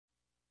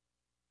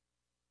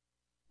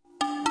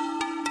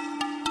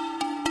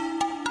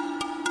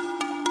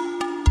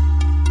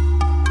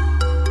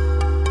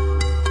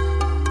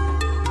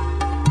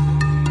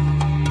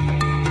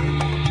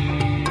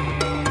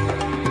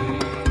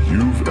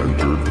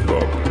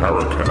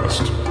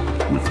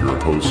Paracast with your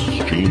hosts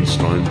Gene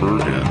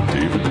Steinberg and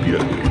David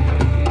Biedney.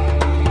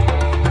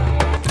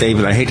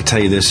 David, I hate to tell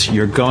you this,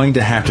 you're going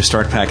to have to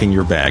start packing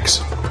your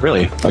bags.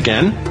 Really?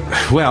 Again?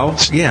 Well,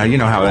 yeah, you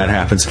know how that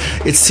happens.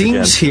 It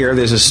seems here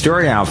there's a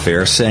story out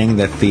there saying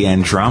that the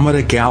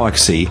Andromeda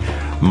Galaxy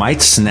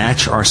might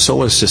snatch our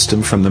solar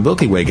system from the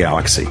Milky Way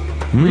galaxy.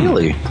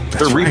 Really?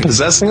 They're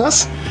repossessing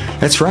us?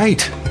 That's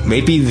right.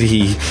 Maybe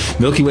the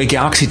Milky Way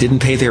galaxy didn't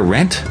pay their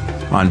rent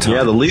on time.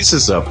 Yeah, the lease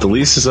is up. The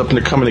lease is up and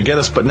they're coming to get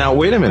us. But now,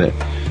 wait a minute.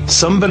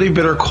 Somebody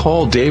better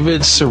call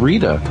David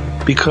Sceurman,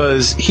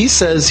 because he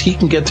says he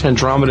can get to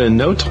Andromeda in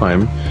no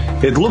time.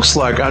 It looks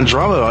like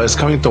Andromeda is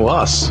coming to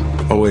us.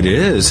 Oh, it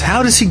is?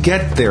 How does he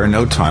get there in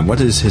no time?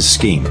 What is his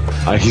scheme?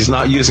 He's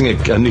not using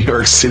a New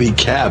York City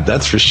cab,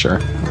 that's for sure.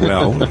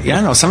 Well, yeah,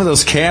 I know. Some of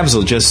those cabs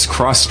will just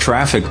cross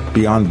traffic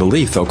beyond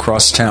belief. They'll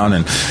cross town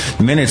in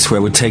minutes where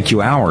it would take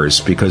you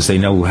hours because they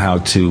know how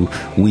to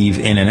weave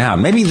in and out.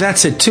 Maybe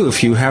that's it, too,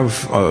 if you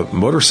have a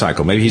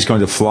motorcycle. Maybe he's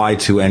going to fly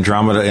to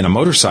Andromeda in a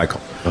motorcycle.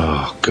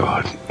 Oh,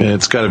 God.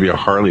 It's got to be a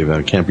Harley,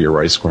 then. It can't be a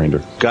rice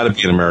grinder. Got to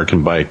be an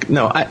American bike.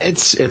 No,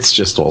 it's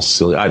just all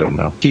silly. I don't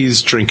know.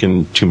 He's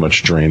drinking too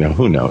much Drano.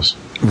 Who knows?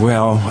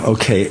 Well,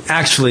 okay.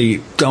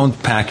 Actually,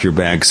 don't pack your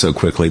bag so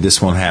quickly.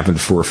 This won't happen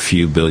for a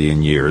few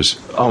billion years.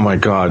 Oh, my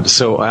God.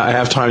 So I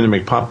have time to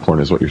make popcorn,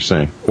 is what you're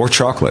saying. Or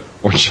chocolate.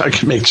 Or I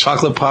could make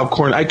chocolate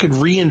popcorn. I could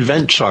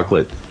reinvent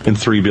chocolate in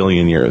 3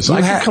 billion years. You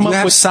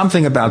have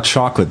something about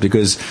chocolate,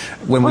 because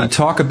when we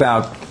talk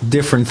about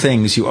different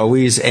things, you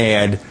always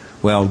add,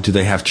 well, do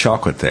they have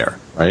chocolate there?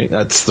 Right?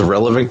 That's the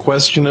relevant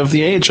question of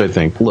the age, I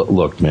think.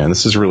 Look, man,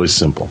 this is really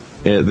simple.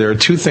 There are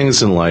two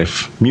things in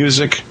life,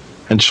 music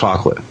and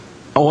chocolate.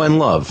 Oh, and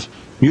love.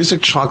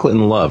 Music, chocolate,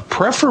 and love.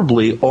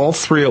 Preferably all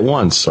three at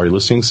once. Are you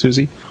listening,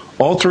 Susie?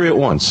 All three at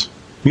once.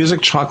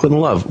 Music, chocolate,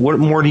 and love. What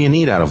more do you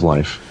need out of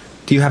life?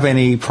 Do you have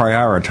any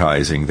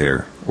prioritizing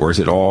there? Or is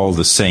it all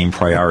the same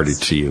priority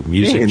to you?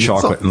 Music,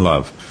 chocolate, and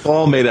love.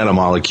 All made out of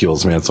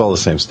molecules, man. It's all the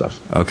same stuff.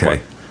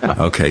 Okay. Yeah.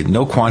 Okay.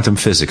 No quantum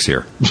physics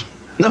here.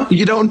 No,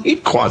 you don't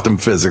need quantum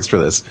physics for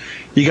this.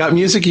 You got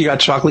music, you got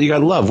chocolate, you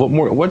got love. What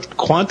more? What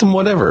quantum?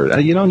 Whatever.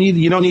 You don't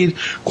need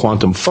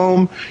quantum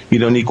foam. You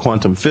don't need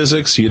quantum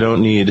physics. You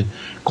don't need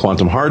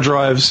quantum hard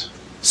drives.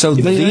 So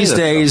these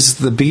days,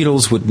 the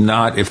Beatles would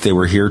not, if they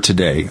were here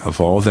today, if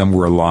all of them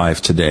were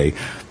alive today,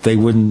 they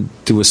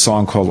wouldn't do a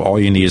song called All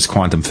You Need Is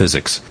Quantum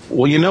Physics.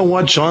 Well, you know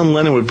what? John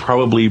Lennon would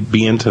probably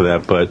be into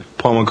that, but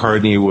Paul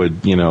McCartney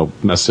would,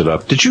 mess it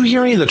up. Did you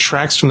hear any of the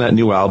tracks from that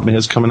new album of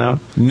his coming out?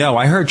 No,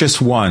 I heard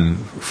just one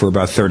for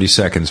about 30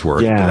 seconds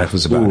worth. Yeah. That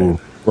was about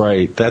it.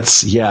 Right.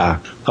 That's,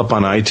 up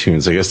on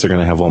iTunes. I guess they're going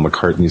to have all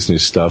McCartney's new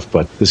stuff,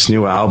 but this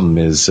new album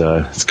is,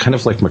 it's kind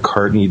of like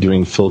McCartney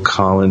doing Phil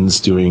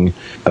Collins, doing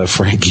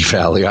Frankie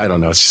Valli. I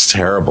don't know. It's just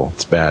terrible.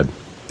 It's bad.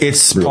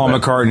 It's Paul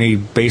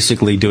McCartney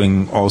basically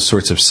doing all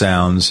sorts of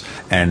sounds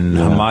and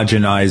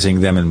homogenizing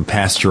them and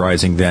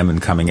pasteurizing them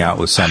and coming out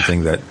with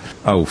something that,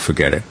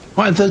 forget it.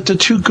 Well, the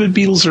two good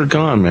Beatles are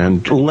gone,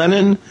 man.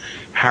 Lennon,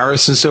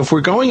 Harrison. So if we're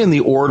going in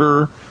the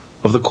order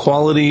of the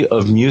quality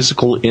of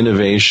musical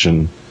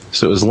innovation,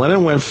 so as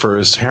Lennon went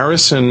first,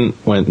 Harrison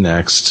went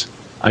next.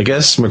 I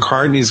guess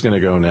McCartney's going to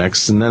go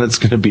next, and then it's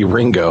going to be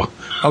Ringo.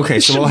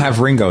 Okay, so we'll have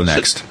Ringo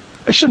next.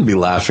 I shouldn't be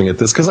laughing at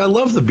this because I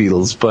love the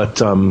Beatles, but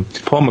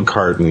Paul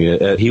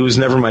McCartney, he was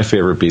never my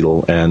favorite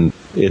Beatle, and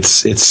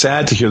it's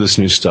sad to hear this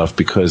new stuff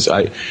because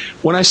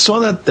when I saw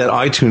that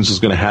iTunes was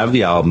going to have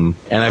the album,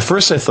 and at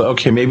first I thought,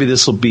 okay, maybe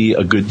this will be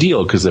a good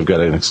deal because they've got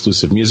an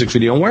exclusive music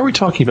video. And why are we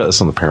talking about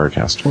this on the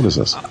Paracast? What is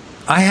this?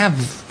 I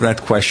have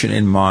that question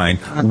in mind.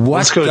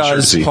 What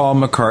does Paul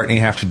McCartney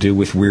have to do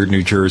with weird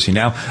New Jersey?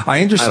 Now,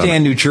 I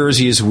understand New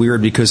Jersey is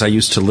weird because I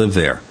used to live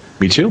there.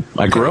 Me too.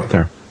 I grew up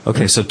there.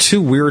 Okay, so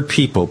two weird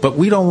people, but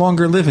we no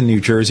longer live in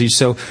New Jersey,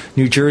 so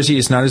New Jersey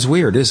is not as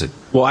weird, is it?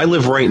 Well, I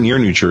live right near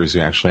New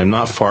Jersey, actually. I'm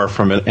not far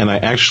from it, and I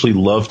actually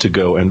love to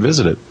go and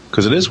visit it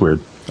because it is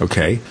weird.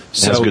 Okay.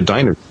 So, it has good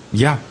diners.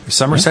 Yeah.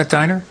 Somerset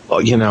Diner?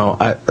 Well,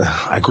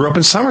 I grew up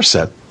in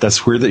Somerset.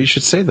 That's weird that you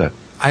should say that.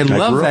 I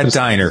love that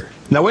diner.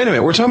 Now, wait a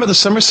minute. We're talking about the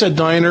Somerset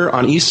Diner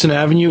on Easton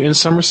Avenue in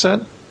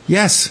Somerset?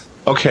 Yes.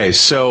 Okay,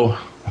 so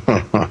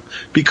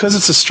because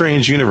it's a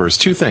strange universe,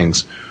 two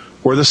things.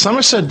 Where the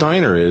Somerset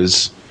Diner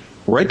is,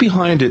 right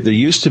behind it, there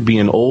used to be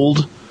an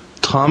old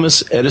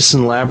Thomas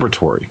Edison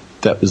laboratory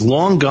that is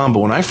long gone. But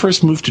when I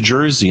first moved to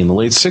Jersey in the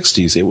late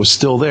 60s, it was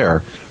still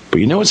there. But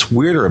you know what's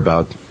weirder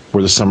about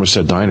where the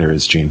Somerset Diner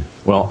is, Gene?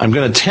 Well, I'm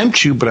going to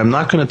tempt you, but I'm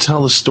not going to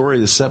tell the story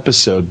of this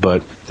episode.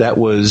 But that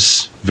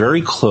was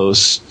very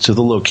close to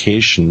the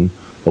location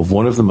of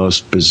one of the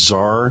most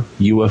bizarre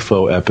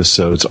UFO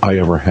episodes I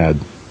ever had.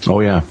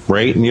 Oh, yeah,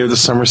 right near the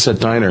Somerset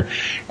Diner.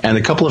 And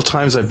a couple of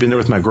times I've been there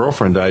with my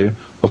girlfriend, I,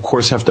 of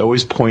course, have to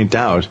always point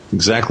out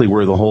exactly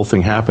where the whole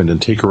thing happened and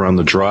take her on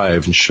the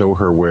drive and show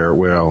her where,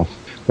 well,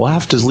 we'll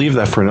have to leave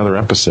that for another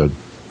episode.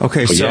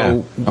 Okay, but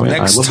so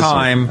next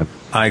time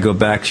I go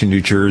back to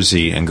New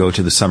Jersey and go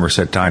to the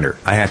Somerset Diner,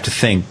 I have to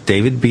think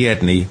David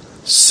Biedney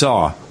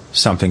saw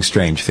something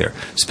strange there.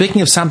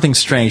 Speaking of something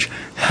strange,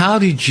 how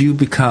did you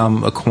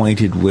become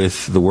acquainted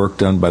with the work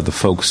done by the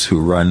folks who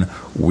run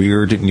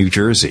Weird New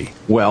Jersey?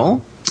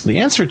 Well, the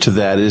answer to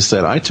that is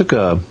that I took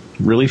a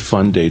really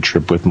fun day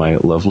trip with my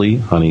lovely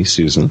honey,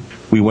 Susan.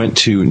 We went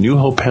to New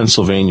Hope,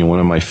 Pennsylvania, one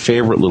of my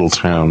favorite little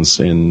towns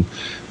in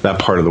that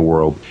part of the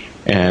world.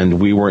 And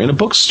we were in a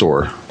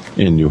bookstore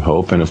in New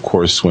Hope. And, of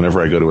course,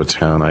 whenever I go to a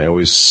town, I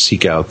always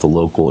seek out the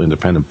local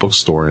independent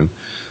bookstore and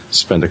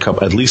spend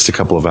at least a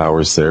couple of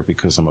hours there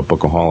because I'm a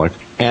bookaholic.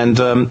 And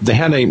they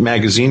had a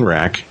magazine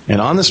rack.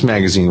 And on this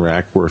magazine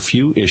rack were a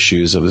few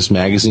issues of this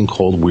magazine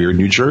called Weird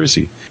New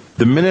Jersey.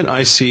 The minute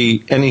I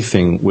see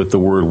anything with the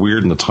word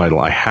weird in the title,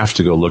 I have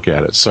to go look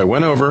at it. So I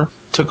went over,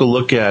 took a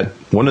look at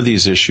one of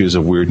these issues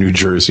of Weird New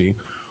Jersey,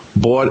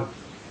 bought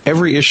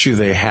every issue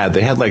they had.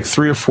 They had like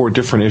 3 or 4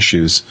 different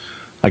issues.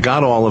 I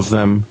got all of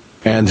them,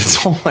 and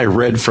it's all I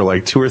read for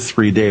like 2 or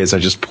 3 days. I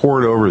just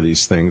poured over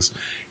these things.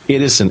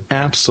 It is an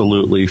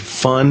absolutely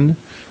fun,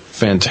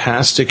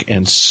 fantastic,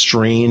 and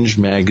strange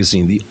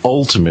magazine, the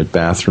ultimate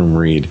bathroom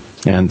read.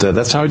 And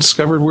that's how I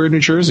discovered Weird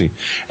New Jersey.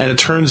 And it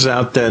turns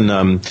out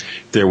then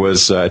there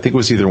was, I think it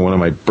was either one of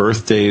my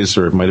birthdays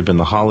or it might have been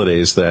the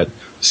holidays that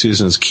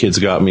Susan's kids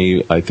got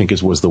me, I think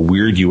it was the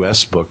Weird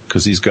U.S. book,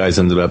 because these guys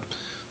ended up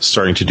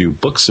starting to do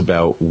books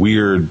about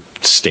weird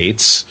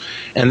states.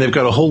 And they've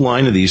got a whole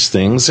line of these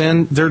things,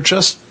 and they're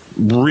just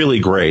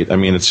really great. I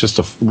mean, it's just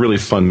a really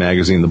fun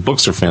magazine. The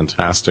books are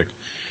fantastic.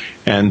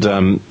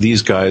 And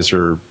these guys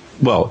are,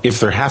 well, if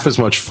they're half as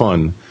much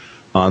fun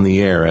on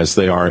the air as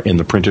they are in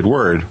the printed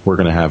word, we're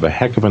going to have a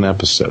heck of an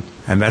episode.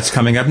 And that's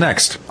coming up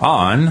next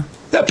on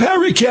The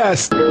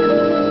Paracast.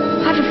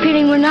 I have a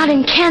feeling we're not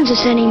in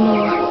Kansas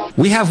anymore.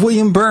 We have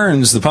William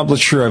Burns, the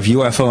publisher of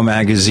UFO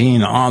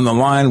Magazine, on the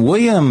line.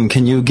 William,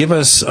 can you give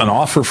us an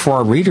offer for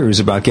our readers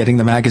about getting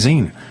the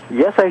magazine?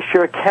 Yes, I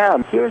sure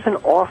can. Here's an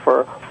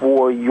offer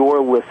for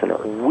your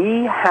listener.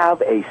 We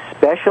have a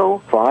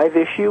special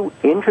 5-issue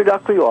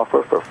introductory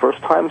offer for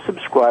first-time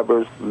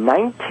subscribers,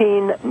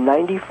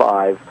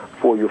 $19.95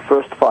 for your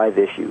first 5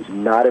 issues.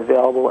 Not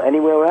available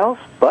anywhere else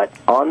but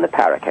on the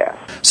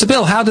Paracast. So,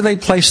 Bill, how do they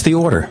place the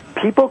order?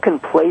 People can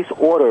place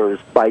orders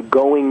by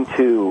going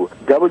to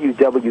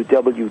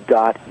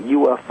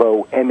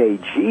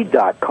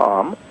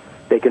www.ufomag.com.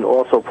 They can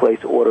also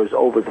place orders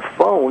over the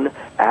phone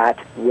at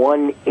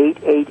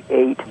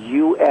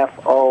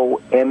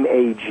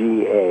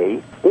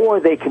 1-888-UFO-MAGA, or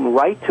they can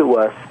write to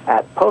us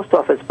at Post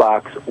Office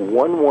Box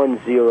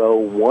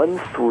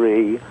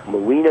 11013,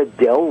 Marina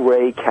Del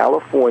Rey,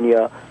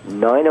 California,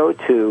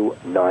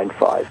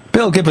 90295.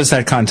 Bill, give us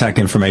that contact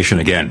information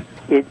again.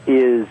 It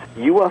is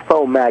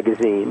UFO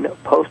Magazine,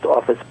 Post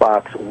Office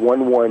Box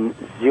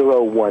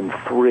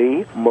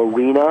 11013,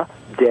 Marina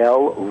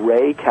Del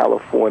Rey,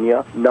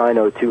 California,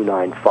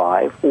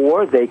 90295,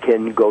 or they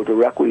can go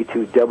directly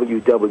to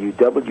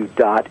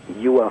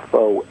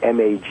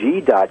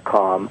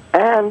www.ufomag.com,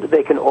 and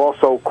they can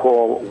also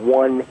call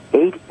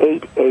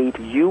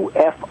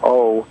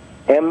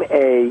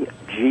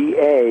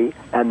 1-888-UFO-MAGA,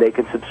 and they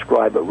can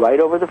subscribe right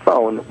over the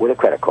phone with a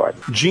credit card.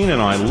 Gene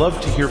and I love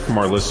to hear from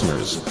our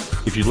listeners.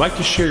 If you'd like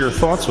to share your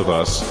thoughts with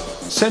us,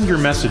 send your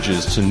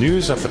messages to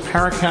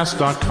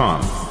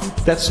news@theparacast.com.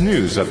 That's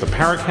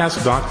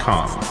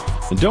news@theparacast.com.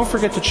 And don't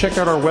forget to check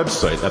out our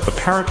website at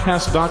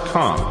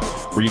theparacast.com,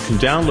 where you can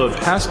download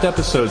past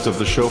episodes of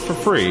the show for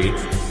free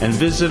and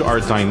visit our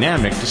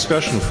dynamic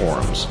discussion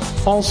forums.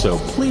 Also,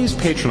 please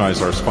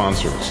patronize our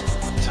sponsors.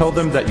 Tell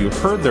them that you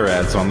heard their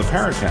ads on the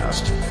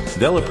Paracast.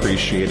 They'll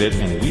appreciate it,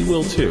 and we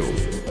will too.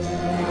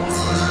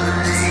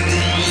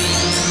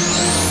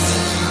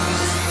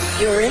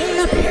 You're in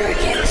the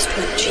Paracast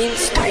with Gene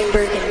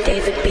Steinberg and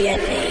David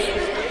Biedney.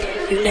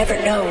 You never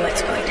know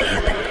what's going to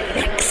happen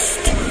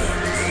next.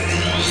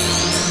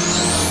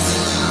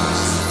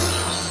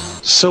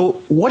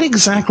 So what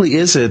exactly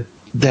is it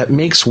that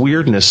makes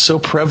weirdness so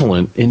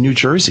prevalent in New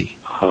Jersey?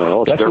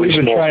 Oh, that's what we've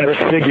been trying to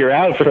figure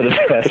out for the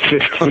past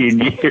 15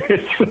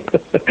 years.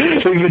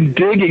 We've been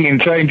digging and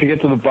trying to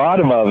get to the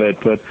bottom of it,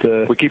 but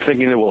we keep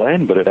thinking it will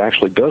end, but it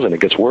actually doesn't. It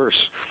gets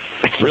worse.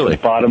 Really? A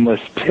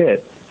bottomless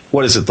pit.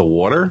 What is it, the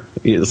water?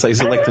 Is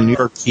it like the New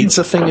York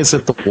pizza thing? Is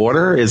it the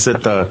water? Is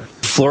it the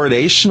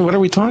fluoridation? What are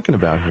we talking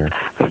about here?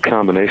 A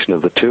combination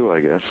of the two, I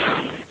guess.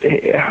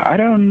 I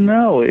don't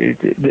know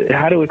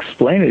how to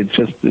explain it. It's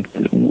just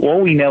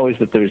all we know is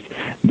that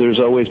there's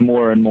always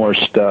more and more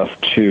stuff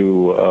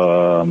to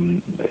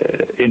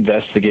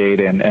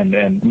investigate,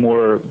 and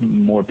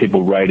more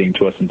people writing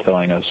to us and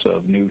telling us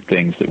of new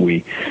things that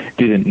we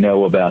didn't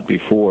know about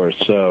before.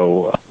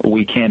 So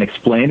we can't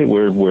explain it.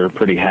 We're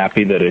pretty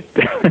happy that it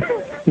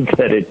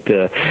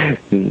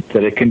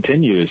that it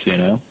continues. You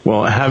know.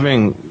 Well,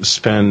 having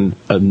spent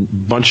a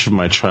bunch of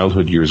my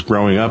childhood years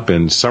growing up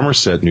in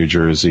Somerset, New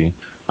Jersey,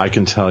 I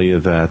can tell you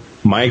that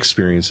my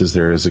experiences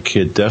there as a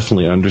kid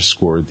definitely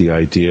underscored the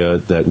idea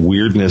that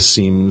weirdness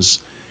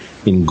seems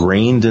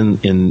ingrained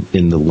in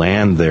the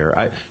land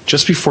there.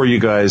 Just before you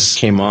guys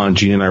came on,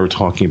 Gene and I were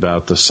talking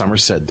about the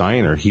Somerset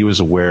Diner. He was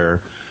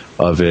aware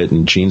of it,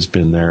 and Gene's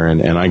been there,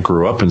 and I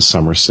grew up in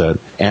Somerset.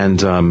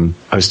 And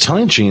I was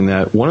telling Gene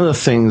that one of the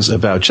things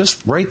about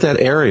just right that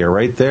area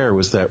right there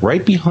was that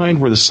right behind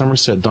where the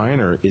Somerset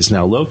Diner is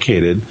now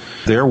located,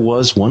 there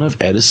was one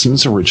of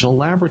Edison's original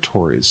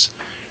laboratories.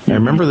 I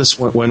remember this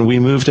when we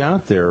moved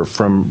out there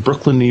from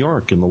Brooklyn, New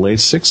York in the late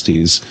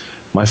 60s.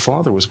 My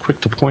father was quick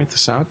to point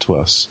this out to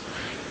us.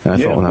 And I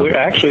thought,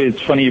 actually,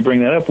 it's funny you bring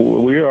that up.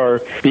 We are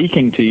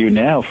speaking to you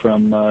now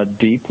from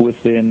deep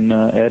within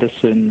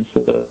Edison's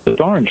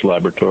Orange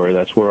Laboratory.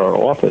 That's where our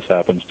office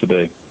happens to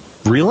be.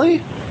 Really?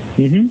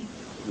 Mm-hmm.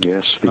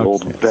 Yes, the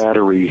old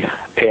battery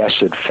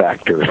acid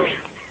factory.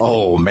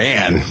 Oh,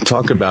 man.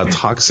 Talk about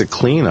toxic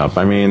cleanup.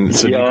 I mean,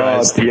 so you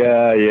guys...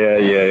 Yeah.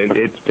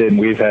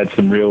 We've had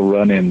some real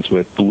run-ins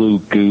with blue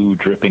goo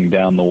dripping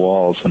down the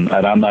walls, and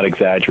I'm not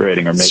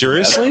exaggerating or making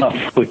Seriously?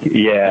 that up.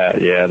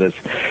 Yeah.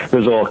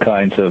 There's all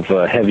kinds of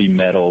heavy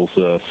metals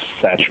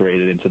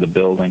saturated into the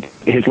building.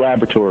 His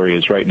laboratory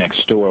is right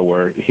next door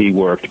where he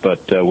worked,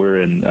 but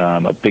we're in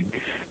a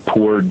big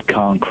poured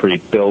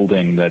concrete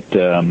building that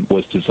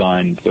was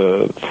designed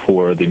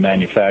for the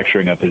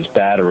manufacturing of his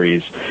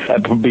batteries.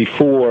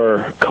 Before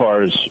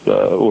cars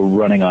were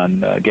running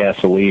on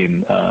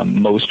gasoline,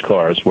 most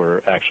cars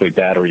were actually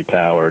battery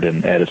powered,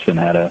 and Edison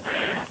had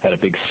a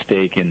big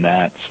stake in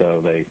that.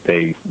 So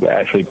they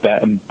actually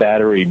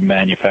battery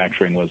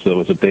manufacturing was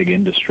a big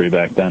industry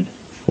back then.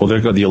 Well,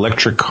 there go the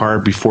electric car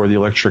before the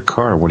electric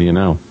car. What do you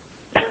know?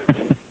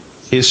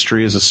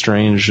 History is a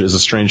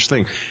strange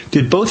thing.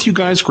 Did both you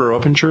guys grow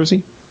up in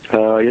Jersey?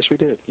 Yes, we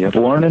did. Yeah.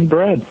 Born and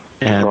bred.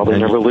 Probably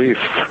never leave.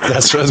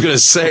 That's what I was going to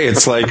say.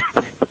 It's like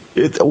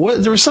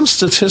there was some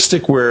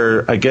statistic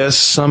where I guess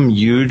some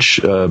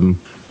huge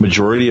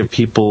majority of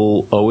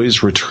people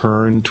always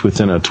returned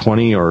within a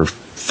 20 or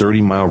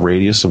 30-mile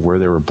radius of where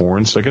they were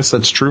born. So I guess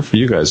that's true for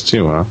you guys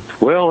too, huh?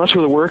 Well, that's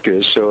where the work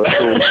is, so that's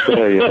where we'll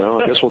stay.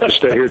 I guess we'll just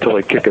stay here till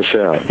they kick us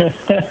out.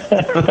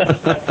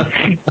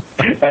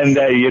 And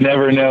you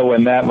never know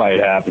when that might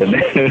happen.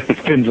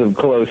 It's been some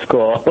close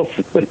calls.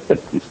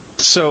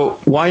 So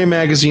why a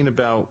magazine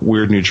about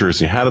Weird New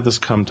Jersey? How did this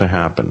come to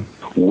happen?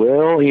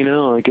 Well,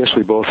 I guess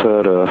we both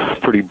had a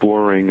pretty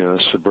boring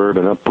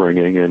suburban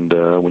upbringing, and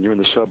when you're in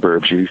the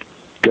suburbs, you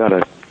got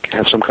to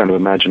have some kind of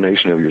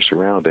imagination of your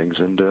surroundings.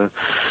 And,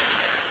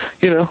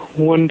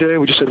 one day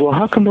we just said, well,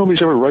 how come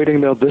nobody's ever writing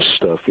about this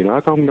stuff?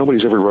 How come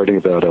nobody's ever writing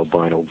about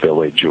Albino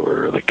Village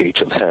or the Gates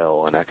of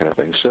Hell and that kind of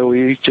thing? So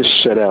we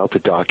just set out to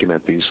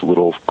document these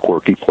little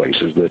quirky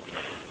places that,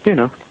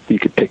 you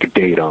could take a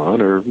date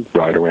on or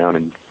ride around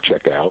and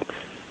check out,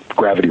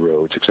 gravity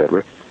roads,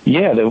 etc.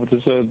 Yeah,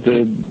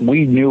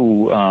 we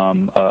knew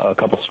a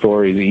couple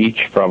stories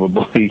each,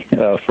 probably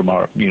from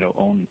our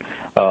own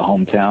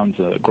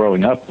hometowns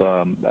growing up.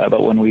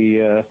 But when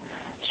we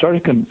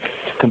started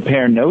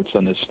compare notes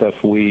on this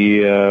stuff,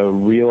 we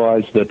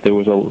realized that there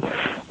was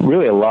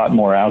really a lot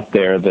more out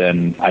there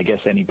than I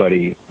guess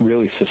anybody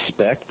really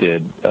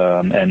suspected,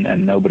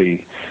 and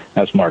nobody,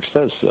 as Mark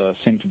says,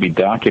 seemed to be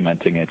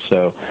documenting it.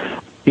 So,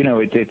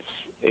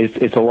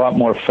 it's a lot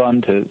more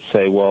fun to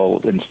say, well,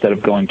 instead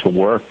of going to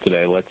work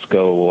today, let's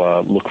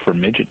go look for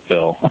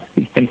Midgetville.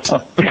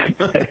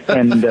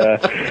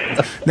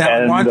 Now,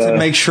 I want to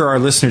make sure our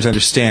listeners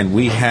understand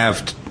we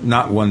have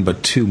not one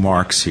but two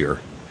Marks here.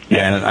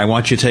 Yeah. And I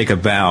want you to take a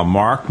bow.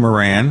 Mark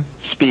Moran.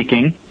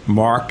 Speaking.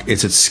 Mark,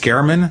 is it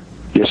Sceurman?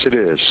 Yes, it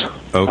is.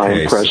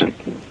 Okay. I'm present.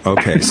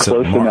 Okay,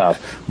 so Close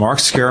enough. Mark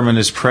Sceurman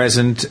is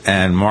present,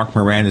 and Mark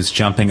Moran is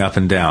jumping up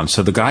and down.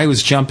 So the guy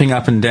who's jumping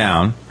up and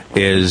down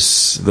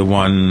is the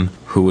one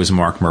who is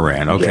Mark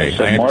Moran. Okay, yeah,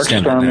 so I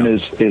understand Mark Sceurman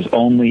is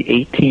only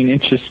 18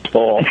 inches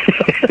tall.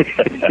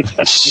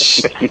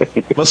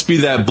 Must be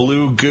that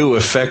blue goo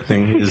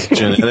affecting his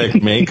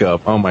genetic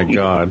makeup. Oh, my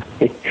God.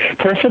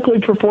 Perfectly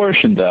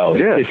proportioned, though.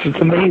 Yeah. It's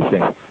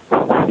amazing.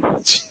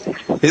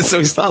 So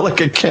he's not like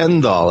a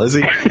Ken doll, is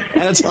he?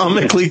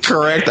 Anatomically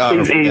correct.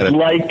 He's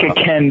like a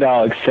Ken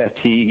doll, except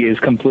he is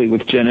complete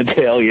with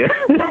genitalia.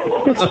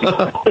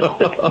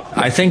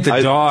 I think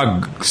the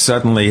dog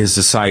suddenly has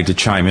decided to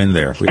chime in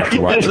there. We have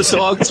to watch the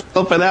dog's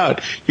helping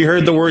out. You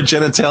heard the word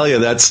genitalia.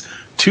 That's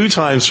 2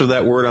 times for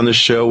that word on the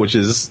show, which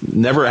has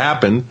never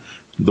happened.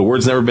 The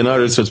word's never been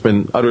uttered, so it's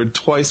been uttered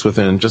twice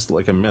within just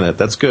like a minute.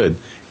 That's good.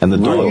 And the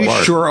dog. Are you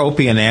sure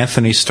Opie and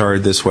Anthony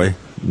started this way?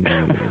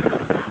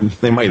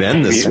 They might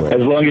end this way.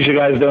 As long as you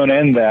guys don't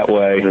end that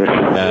way, you're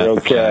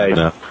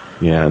okay.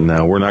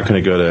 No, we're not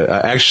going to go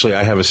to... actually,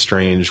 I have a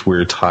strange,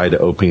 weird tie to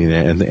Opie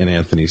and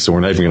Anthony, so we're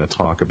not even going to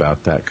talk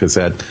about that, because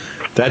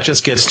that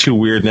just gets too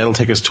weird, and that'll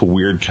take us to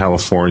Weird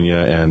California,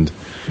 and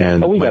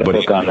we got a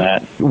book on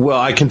that. Well,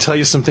 I can tell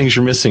you some things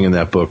you're missing in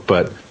that book,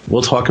 but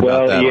we'll talk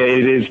about that. Well, yeah,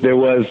 it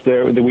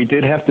is. We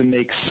did have to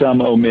make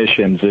some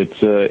omissions.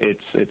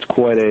 It's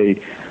quite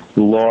a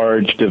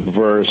large,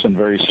 diverse, and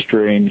very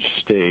strange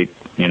state.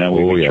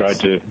 We tried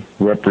to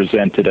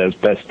represent it as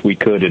best we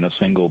could in a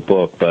single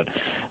book, but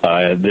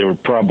there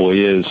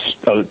probably is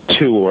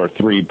 2 or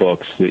 3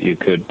 books that you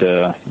could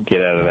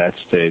get out of that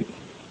state.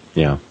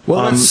 Yeah.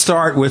 Well, let's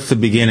start with the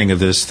beginning of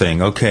this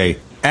thing. Okay,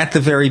 at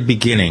the very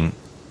beginning,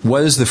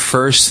 what is the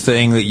first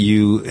thing that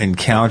you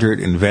encountered,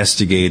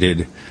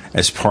 investigated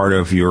as part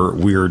of your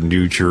weird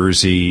New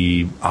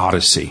Jersey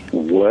odyssey?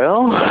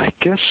 Well, I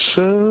guess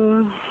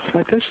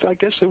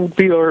it would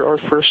be our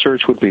first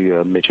search would be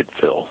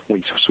Midgetville.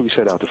 So we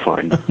set out to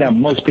find. Now,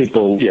 most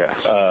people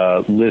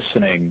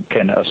listening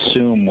can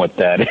assume what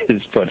that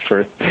is, but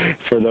for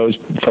those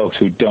folks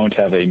who don't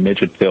have a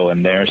Midgetville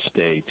in their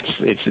state,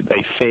 it's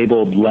a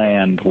fabled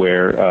land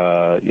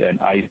where an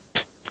ice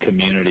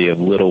community of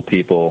little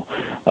people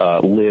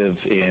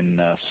live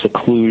in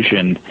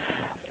seclusion,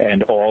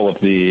 and all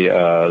of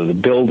the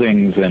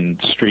buildings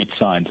and street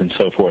signs and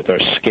so forth are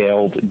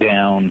scaled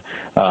down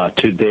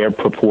to their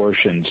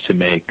proportions to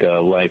make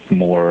life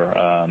more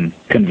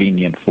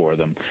convenient for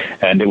them.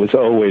 And it was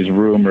always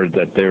rumored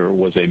that there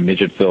was a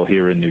Midgetville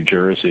here in New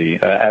Jersey,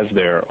 as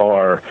there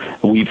are.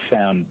 We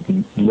found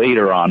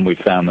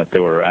that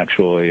there were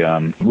actually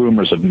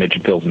rumors of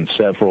Midgetvilles in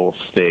several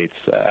states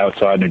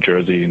outside New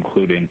Jersey,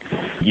 including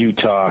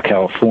Utah,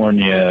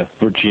 California,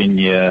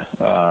 Virginia,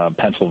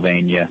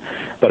 Pennsylvania.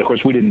 But of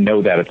course, we didn't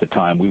know that at the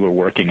time. We were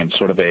working in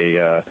sort of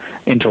a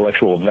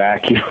intellectual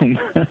vacuum.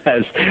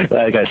 As,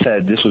 like I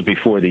said, this was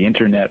before the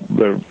internet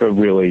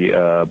really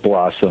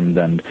blossomed,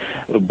 and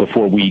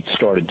before we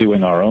started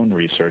doing our own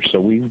research. So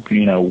we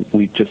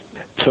just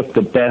took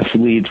the best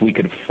leads we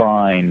could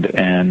find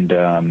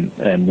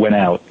and went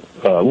out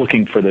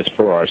looking for this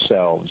for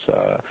ourselves,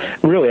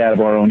 really out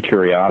of our own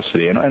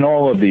curiosity. And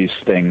all of these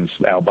things,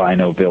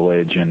 Albino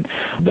Village and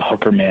the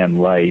Hooker Man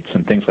lights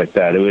and things like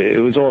that, it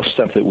was all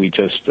stuff that we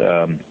just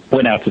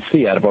went out to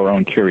see out of our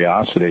own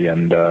curiosity.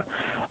 And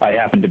I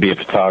happened to be a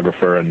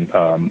photographer,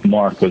 and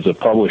Mark was a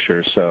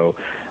publisher, so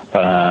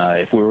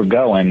if we were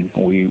going,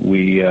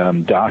 we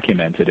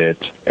documented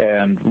it,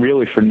 and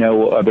really for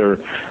no other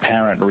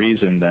apparent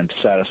reason than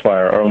to satisfy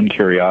our own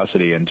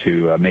curiosity and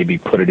to maybe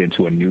put it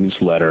into a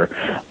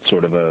newsletter,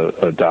 sort of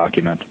a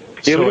document.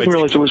 Yeah, we didn't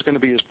realize it was going to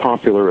be as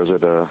popular as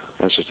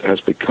it has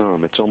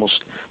become. It's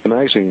almost, the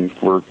magazine,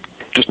 we're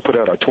just put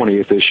out our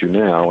 28th issue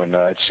now, and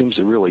it seems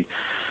to really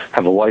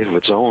have a life of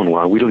its own.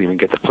 We don't even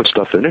get to put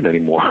stuff in it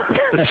anymore.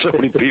 There's so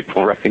many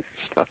people writing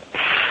stuff,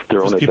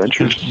 their own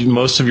adventures.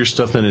 Most of your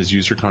stuff then is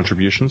user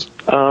contributions?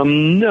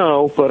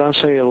 No, but I'll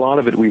say a lot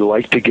of it, we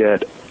like to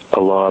get a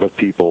lot of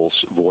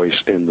people's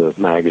voice in the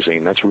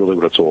magazine. That's really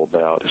what it's all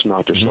about. It's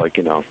not just like,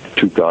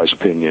 two guys'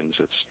 opinions.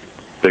 It's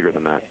bigger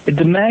than that.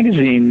 The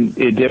magazine,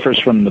 it differs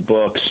from the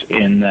books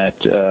in that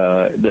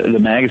the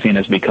magazine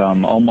has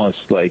become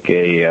almost like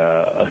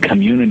a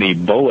community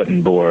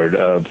bulletin board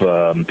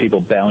of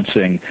people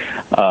bouncing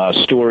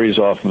stories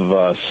off of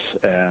us,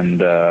 and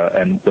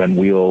then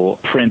we'll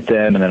print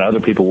them, and then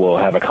other people will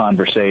have a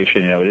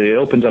conversation. It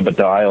opens up a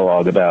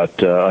dialogue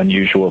about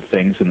unusual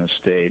things in the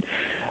state.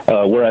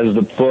 Whereas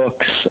the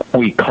books,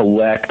 we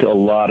collect a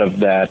lot of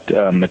that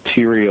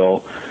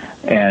material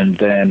and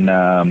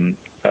then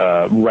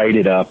write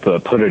it up,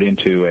 put it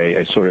into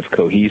a sort of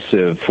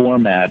cohesive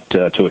format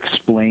to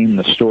explain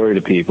the story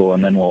to people,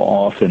 and then we'll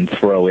often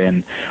throw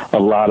in a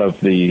lot of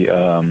the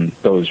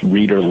those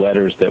reader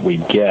letters that we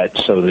get,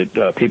 so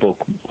that people,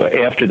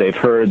 after they've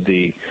heard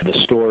the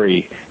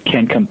story,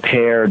 can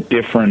compare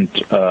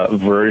different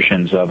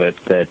versions of it.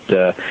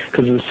 That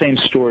because the same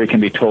story can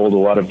be told a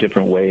lot of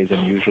different ways,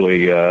 and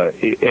usually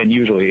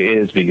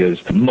is,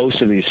 because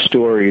most of these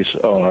stories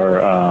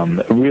are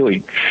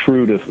really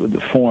true to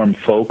the form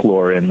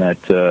folklore, in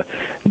that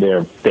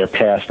they're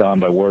passed on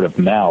by word of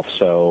mouth.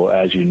 So,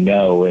 as you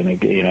know, in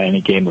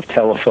any game of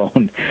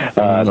telephone,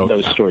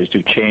 those stories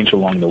do change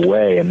along the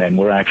way, and then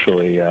we're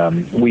actually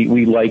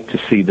we like to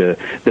see the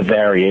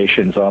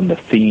variations on the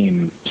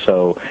theme.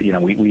 So,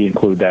 we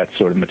include that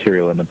sort of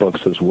material in the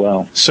books as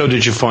well. So,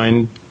 did you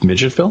find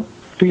Midgetville?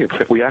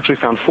 We actually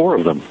found 4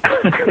 of them.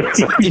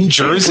 In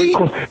Jersey?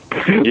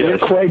 We're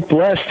quite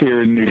blessed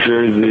here in New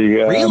Jersey.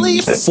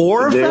 Really?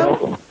 4 of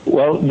them?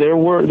 Well, there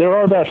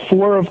are about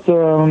 4 of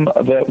them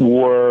that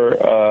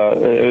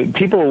were,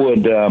 people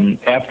would,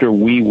 after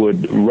we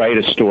would write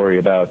a story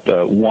about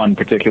one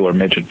particular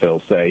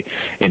Midgetville, say,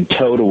 in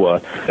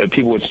Totowa,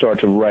 people would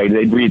start to write,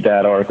 they'd read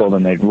that article,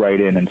 then they'd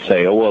write in and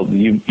say, oh, well,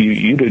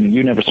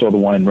 you never saw the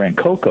one in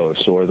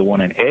Rancocos or the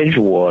one in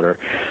Edgewater.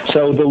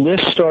 So the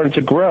list started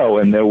to grow,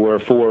 and there were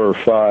 4 or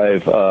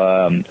 5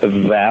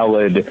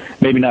 valid,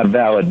 maybe not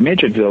valid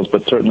Midgetvilles,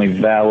 but certainly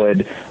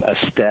valid,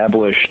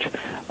 established,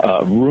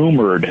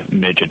 rumored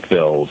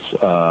Midgetvilles.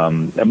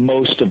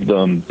 Most of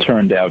them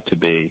turned out to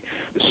be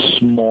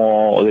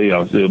small,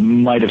 they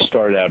might have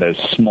started out as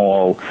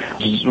small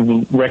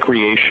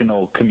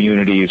recreational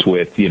communities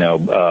with,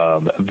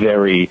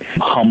 very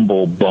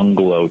humble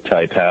bungalow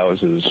type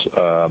houses.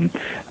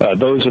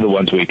 Those are the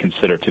ones we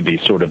consider to be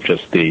sort of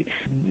just the,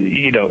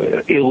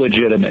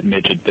 illegitimate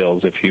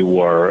Midgetvilles, if you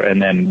were.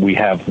 And then we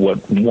have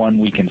one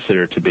we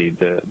consider to be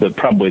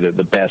probably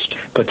the best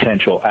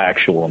potential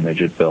actual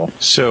Midgetville.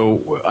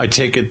 So I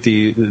take it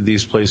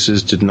these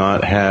places did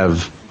not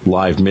have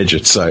live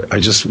midgets. I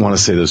just want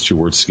to say those 2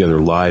 words together,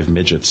 live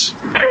midgets.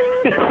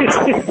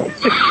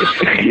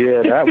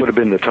 Yeah, that would have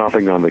been the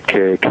topping on the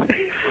cake.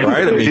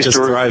 Right? I mean, just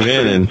drive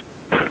in and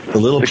The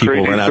little people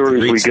crazy run out the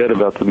stories we streets. get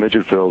about the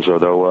Midgetvilles are,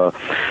 though,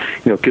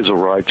 kids will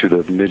ride to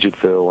the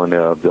Midgetville and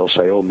they'll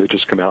say, "Oh,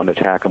 midgets come out and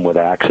attack them with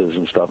axes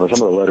and stuff." And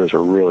some of the letters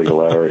are really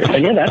hilarious.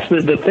 Yeah, that's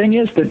the thing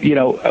is that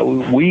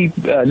we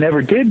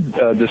never did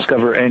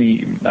discover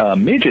any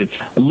midgets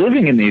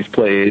living in these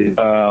places,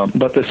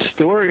 but the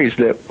stories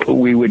that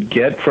we would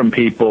get from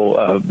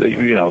people,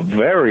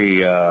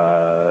 very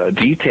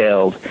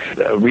detailed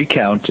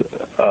recount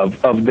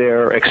of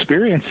their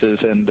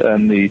experiences and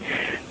the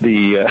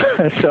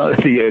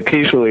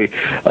occasionally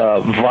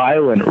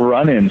violent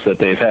run-ins that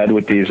they've had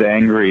with these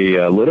angry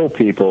little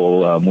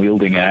people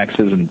wielding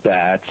axes and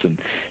bats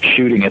and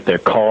shooting at their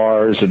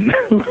cars. And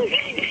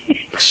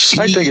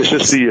I think it's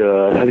just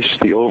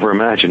the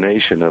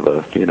over-imagination of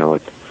a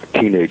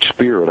teenage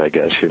spirit, I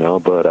guess,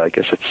 but I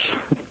guess it's...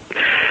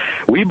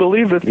 We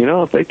believe it,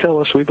 if they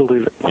tell us, we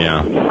believe it.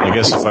 Yeah, I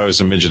guess if I was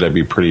a midget, I'd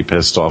be pretty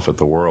pissed off at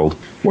the world.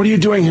 What are you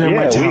doing here in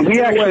my town? We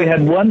actually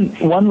had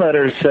one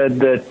letter said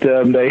that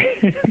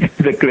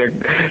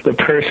the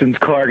person's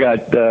car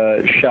got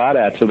shot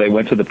at, so they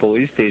went to the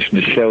police station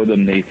to show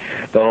them the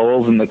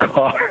holes in the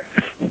car.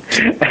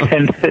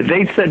 And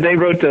they said, they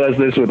wrote to us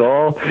this with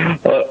all,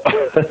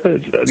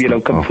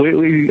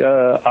 completely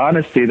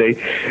honesty.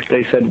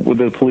 They said, well,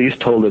 the police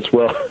told us,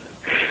 well,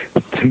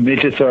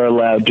 midgets are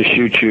allowed to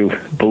shoot you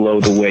below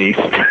the waist.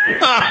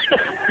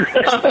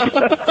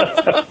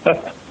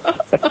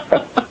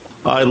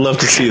 I'd love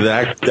to see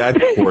that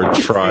court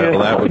trial.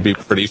 That would be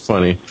pretty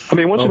funny. I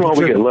mean, once in a while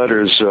we get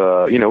letters.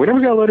 We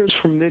never got letters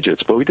from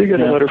midgets, but we did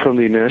get a letter from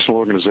the National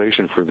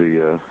Organization for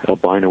the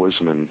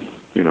Albinoism and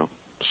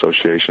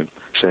Association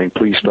saying,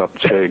 please stop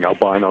saying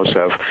albinos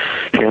have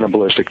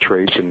cannibalistic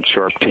traits and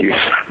sharp teeth.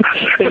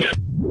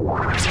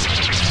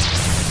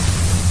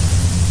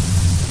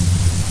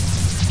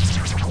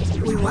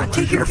 We want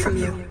to hear from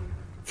you.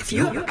 If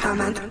you have a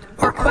comment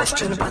or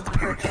question about the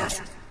Paracast,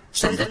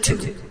 send it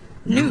to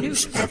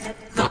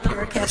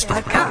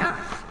news@theparacast.com.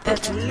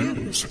 That's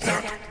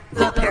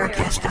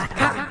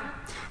news@theparacast.com.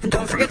 And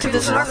don't forget to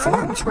visit our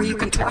forums where you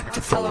can talk to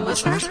fellow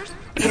listeners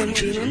and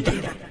Gene and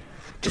David.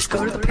 Just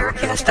go to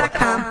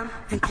theparacast.com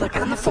and click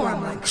on the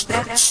forum links.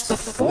 That's the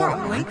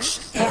forum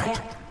links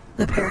at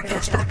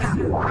theparacast.com.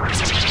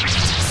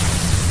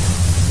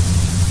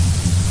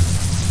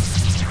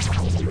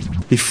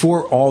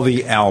 Before all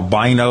the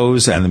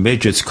albinos and the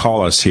midgets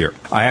call us here,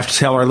 I have to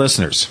tell our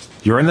listeners,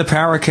 you're in the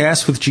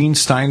Paracast with Gene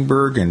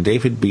Steinberg and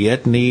David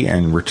Biedny,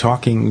 and we're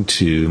talking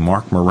to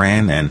Mark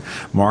Moran and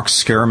Mark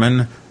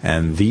Sceurman,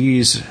 and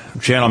these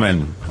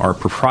gentlemen are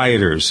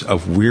proprietors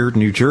of Weird,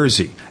 New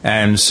Jersey.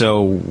 And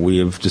so we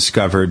have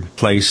discovered a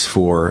place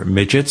for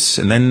midgets,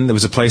 and then there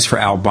was a place for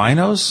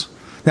albinos.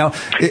 Now,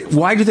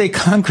 why do they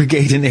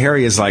congregate in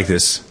areas like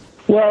this?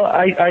 Well,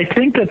 I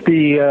think that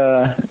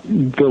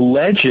the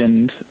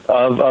legend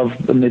of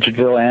the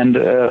Midgetville and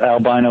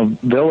Albino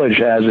Village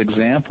as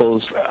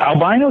examples,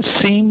 albinos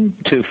seem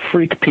to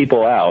freak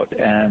people out,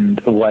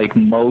 and like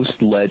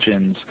most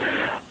legends,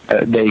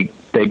 they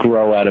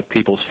grow out of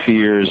people's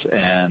fears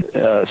and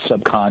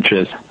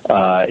subconscious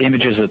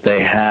images that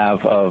they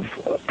have of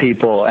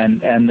people,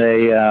 and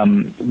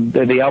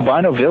the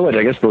albino village,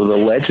 I guess the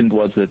legend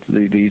was that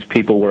these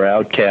people were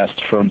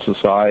outcasts from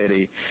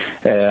society,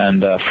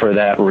 and for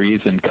that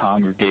reason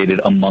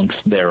congregated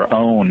amongst their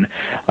own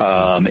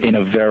in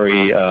a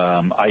very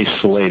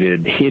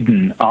isolated,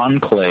 hidden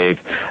enclave.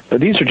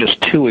 These are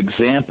just two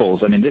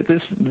examples. I mean,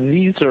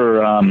 these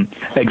are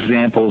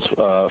examples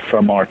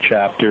from our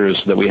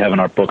chapters that we have in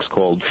our books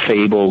called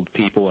Fabled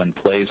People and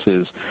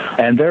Places,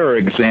 and there are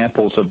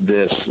examples of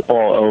this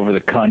all over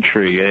the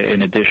country.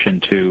 In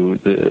addition to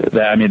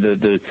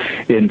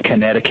in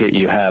Connecticut,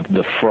 you have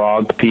the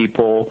frog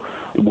people,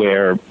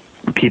 where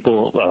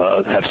people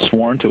have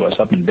sworn to us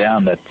up and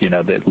down that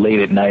that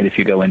late at night, if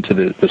you go into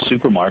the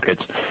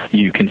supermarkets,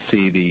 you can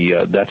see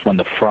that's when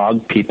the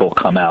frog people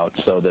come out,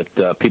 so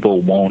that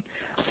people won't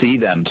see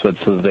them. So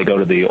they go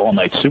to the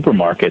all-night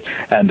supermarket,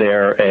 and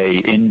they're a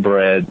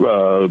inbred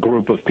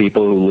group of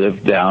people who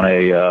live down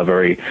a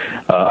very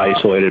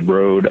isolated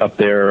road up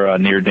there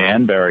near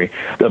Danbury.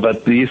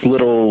 But these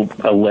little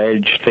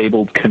alleged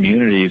fabled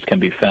communities can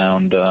be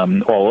found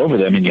all over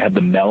them. I mean, you have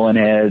the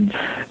Melonheads.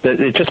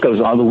 It just goes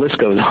on. The list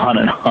goes on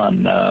and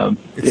on.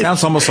 It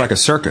sounds almost like a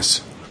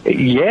circus.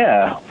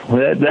 Yeah,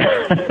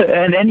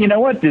 and you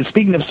know what?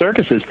 Speaking of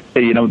circuses,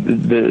 in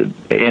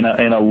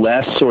a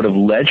less sort of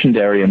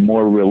legendary and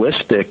more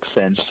realistic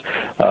sense,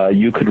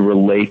 you could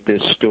relate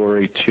this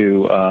story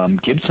to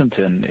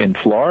Gibsonton in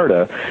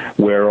Florida,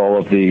 where all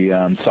of the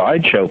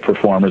sideshow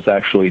performers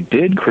actually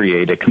did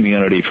create a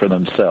community for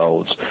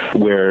themselves,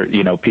 where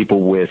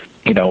people with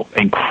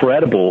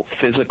incredible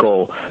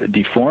physical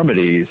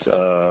deformities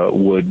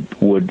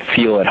would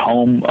feel at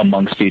home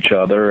amongst each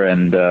other,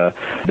 and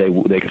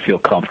they could feel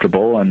comfortable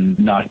and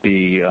not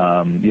be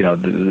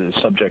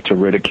subject to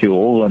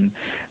ridicule, and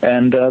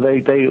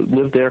they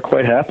lived there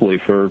quite happily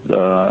for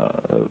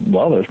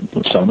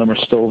some of them are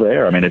still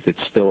there. I mean,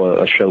 it's still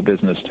a show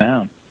business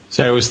town.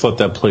 See, I always thought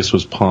that place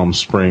was Palm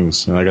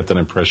Springs, and I got that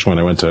impression when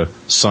I went to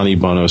Sonny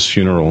Bono's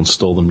funeral and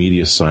stole the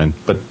media sign.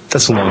 But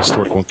that's a long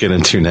story I won't get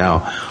into now.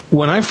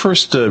 When I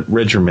first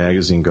read your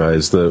magazine,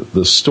 guys,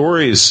 the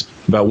stories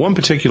about one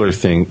particular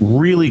thing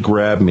really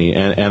grabbed me,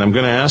 and I'm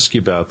going to ask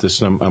you about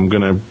this, and I'm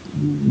going to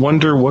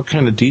wonder what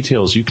kind of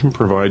details you can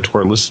provide to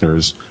our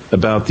listeners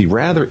about the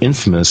rather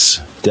infamous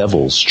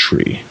Devil's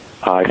Tree.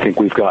 I think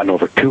we've gotten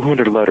over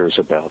 200 letters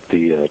about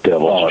the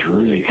Devil's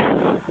Tree.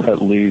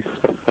 At least.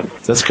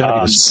 That's got to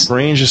be the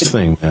strangest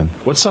thing, man.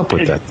 What's up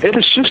with that? It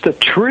is just a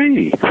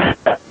tree.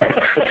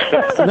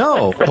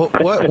 No,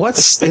 but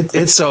what's it?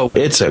 It's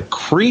a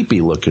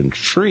creepy looking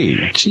tree.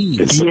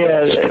 Jeez.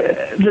 Yeah,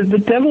 the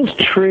Devil's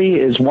Tree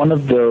is one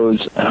of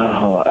those.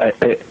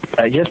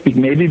 I guess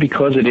maybe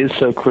because it is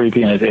so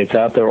creepy and it's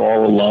out there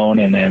all alone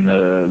and in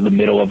the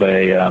middle of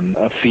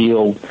a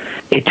field,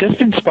 it just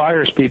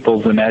inspires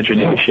people's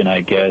imagination, I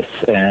guess,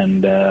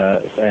 and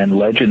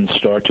legends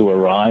start to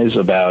arise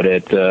about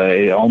it.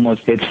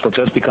 It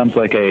just becomes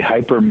like a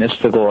hyper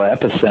mystical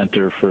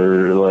epicenter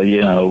for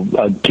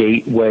a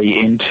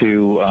gateway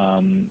into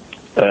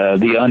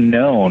the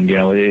unknown.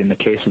 In the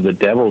case of the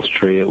Devil's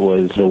Tree,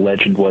 the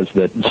legend was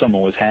that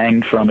someone was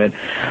hanged from it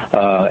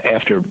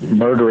after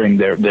murdering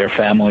their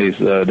family.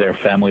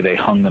 They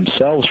hung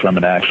themselves from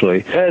it,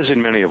 actually, as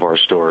in many of our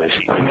stories,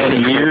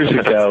 many years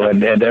ago.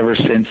 And ever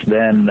since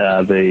then,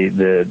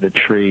 the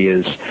tree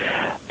is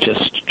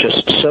just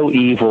so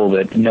evil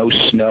that no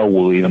snow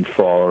will even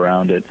fall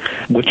around it,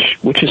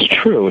 which is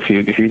true. If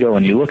you go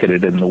and you look at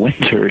it in the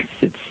winter,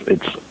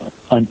 it's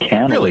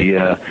uncannily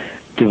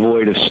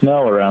devoid of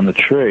snow around the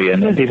tree.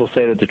 And then people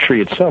say that the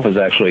tree itself is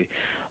actually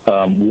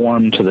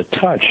warm to the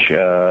touch,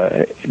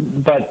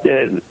 but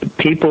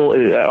people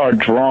are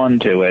drawn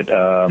to it,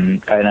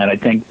 and I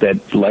think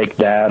that like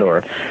that,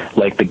 or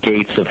like the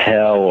gates of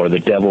hell or the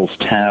Devil's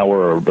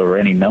Tower, or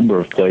any number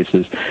of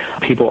places,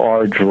 people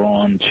are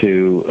drawn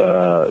to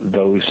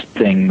those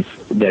things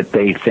that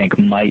they think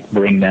might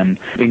bring them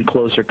in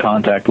closer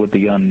contact with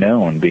the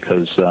unknown,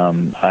 because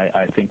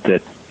I think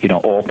that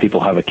all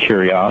people have a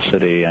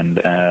curiosity and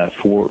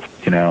for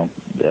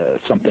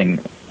something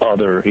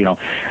other,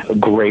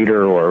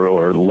 greater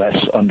or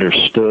less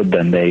understood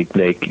than they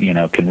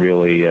can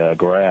really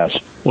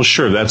grasp. Well,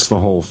 sure, that's the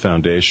whole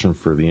foundation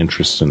for the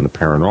interest in the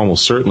paranormal,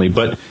 certainly.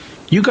 But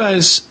you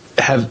guys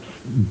have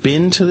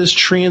been to this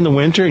tree in the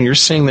winter, and you're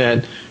saying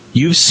that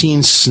you've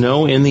seen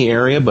snow in the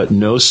area, but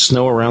no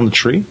snow around the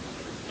tree?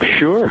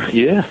 Sure,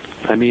 yeah.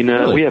 I mean,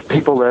 really? We have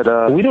people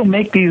that... we don't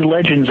make these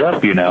legends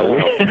up,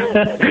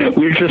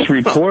 We're just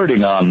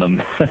reporting on them.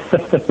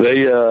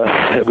 We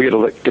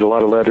get a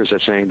lot of letters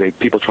that saying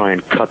people try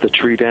and cut the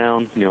tree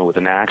down, with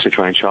an axe. They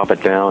try and chop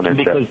it down. And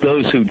because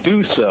those who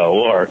do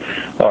so are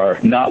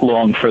not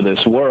long for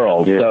this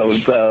world. Yeah.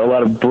 So a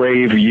lot of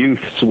brave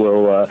youths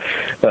will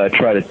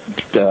try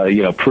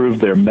to, prove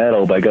their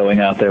mettle by going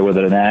out there with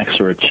an axe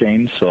or a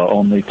chainsaw,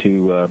 only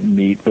to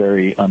meet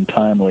very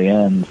untimely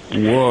ends.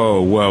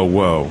 Whoa.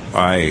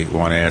 I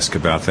want to ask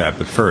about that,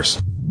 but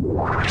first.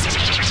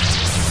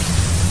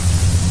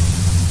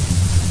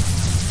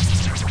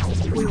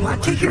 We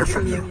want to hear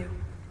from you.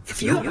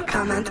 If you have a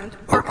comment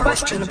or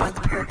question about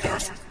the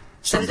Paracast,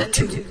 send it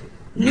to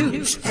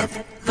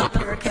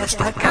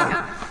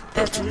news@theparacast.com.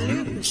 That's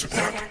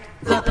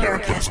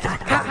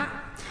news@theparacast.com.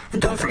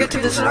 And don't forget to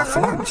visit our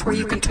forums where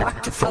you can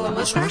talk to fellow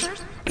listeners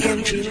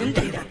and Gene and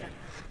Data.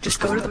 Just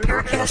go to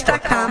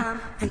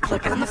theparacast.com and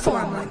click on the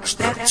forum links.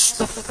 That's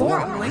the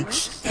forum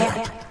links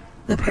at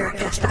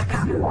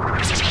theparacast.com.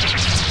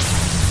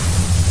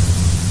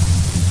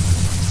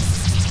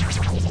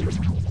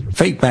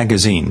 Fate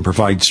magazine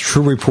provides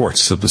true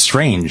reports of the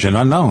strange and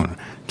unknown.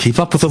 Keep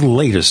up with the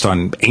latest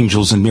on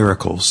angels and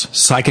miracles,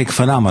 psychic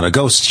phenomena,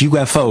 ghosts,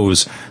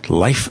 UFOs,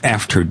 life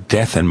after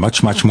death, and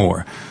much, much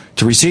more.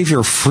 To receive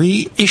your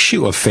free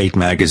issue of Fate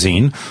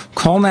magazine,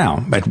 call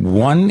now at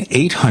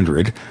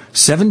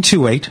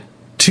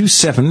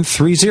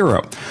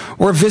 1-800-728-2730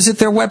 or visit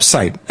their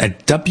website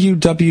at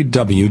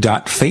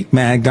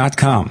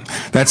www.fatemag.com.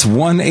 That's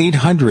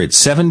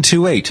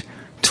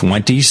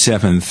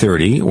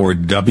 1-800-728-2730 or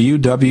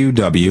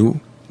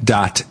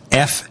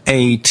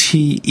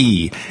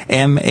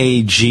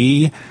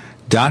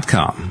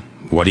www.fatemag.com.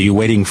 What are you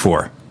waiting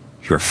for?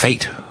 Your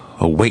fate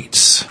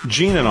awaits.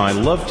 Gene and I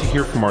love to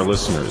hear from our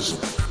listeners.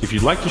 If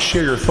you'd like to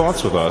share your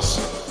thoughts with us,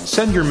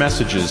 send your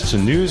messages to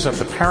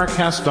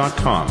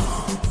news@theparacast.com.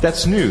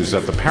 That's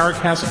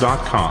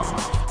news@theparacast.com.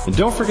 And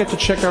don't forget to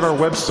check out our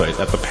website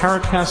at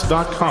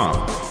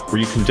theparacast.com, where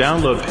you can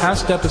download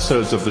past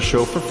episodes of the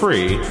show for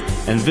free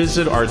and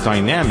visit our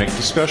dynamic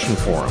discussion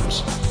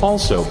forums.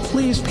 Also,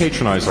 please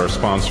patronize our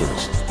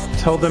sponsors.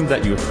 Tell them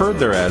that you heard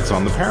their ads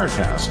on the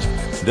Paracast.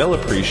 They'll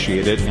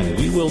appreciate it, and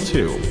we will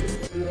too.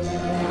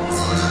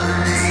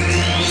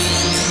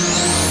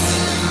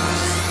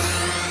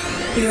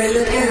 You're in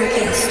the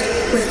Paracast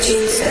with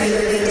Gene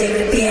Steinberg and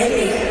David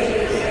Biedney.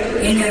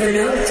 You never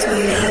know what's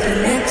going to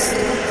happen next.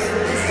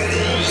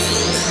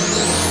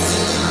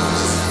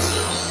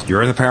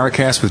 You're in the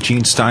Paracast with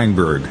Gene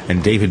Steinberg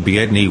and David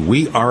Biedney.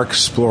 We are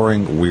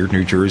exploring Weird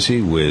New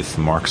Jersey with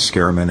Mark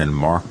Sceurman and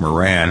Mark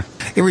Moran.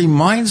 It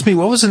reminds me,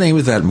 what was the name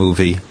of that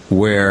movie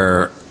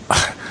where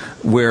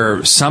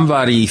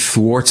somebody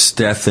thwarts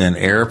death in an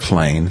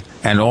airplane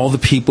and all the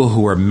people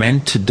who are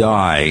meant to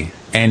die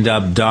end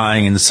up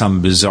dying in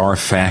some bizarre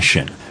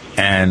fashion?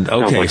 And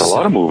sounds like a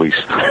lot of movies.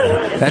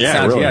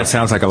 It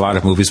sounds like a lot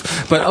of movies.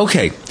 But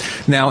okay,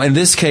 now in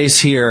this case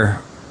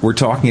here, we're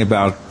talking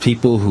about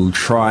people who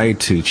try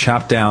to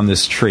chop down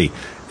this tree.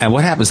 And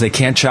what happens? They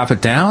can't chop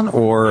it down,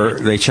 or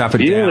they chop it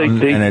down?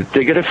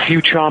 They get a few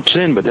chops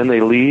in, but then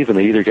they leave, and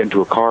they either get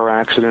into a car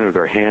accident, or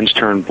their hands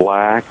turn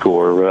black,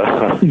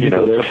 or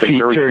their feet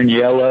turn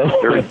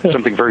yellow.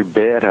 Something very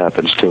bad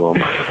happens to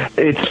them.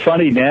 It's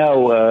funny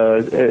now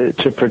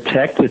to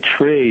protect the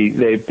tree.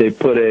 They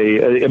put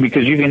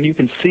because you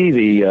can see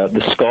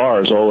the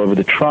scars all over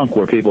the trunk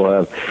where people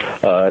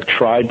have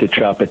tried to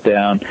chop it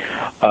down.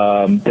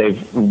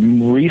 They've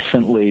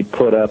recently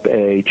put up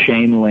a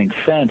chain link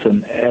fence,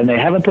 and they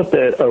haven't put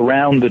that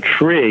around the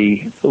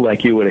tree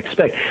like you would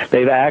expect.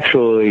 They've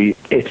actually,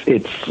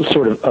 it's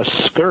sort of a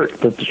skirt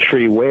that the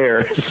tree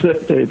wears.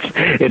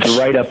 It's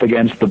right up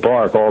against the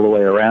bark all the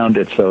way around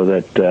it so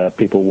that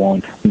people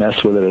won't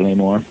mess with it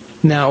anymore.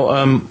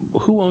 Now,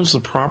 who owns the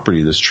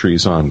property this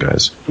tree's on,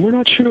 guys? We're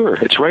not sure.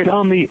 It's right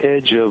on the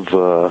edge of,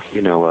 a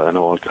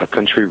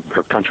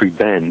country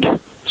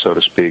bend, so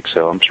to speak,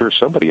 so I'm sure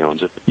somebody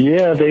owns it.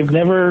 Yeah, they've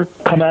never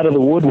come out of the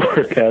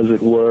woodwork, as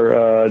it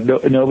were.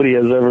 Nobody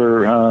has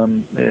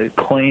ever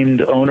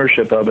claimed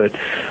ownership of it.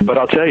 But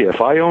I'll tell you,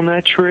 if I own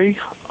that tree,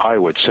 I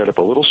would set up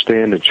a little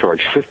stand and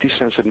charge 50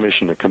 cents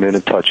admission to come in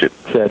and touch it.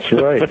 That's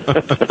right.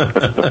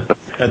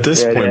 At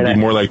this point, it'd be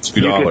more like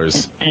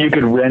 $2. You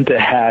could rent a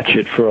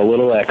hatchet for a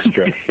little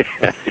extra.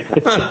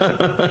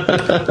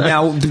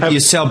 Now, do you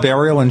sell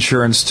burial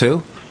insurance,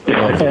 too?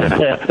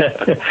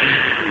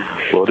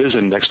 Well, it is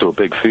next to a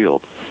big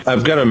field.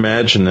 I've got to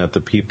imagine that the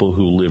people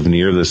who live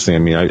near this thing, I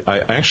mean, I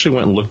actually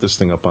went and looked this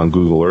thing up on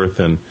Google Earth,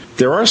 and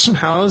there are some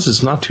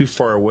houses not too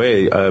far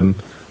away. I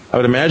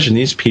would imagine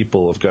these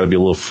people have got to be a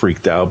little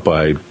freaked out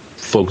by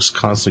folks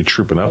constantly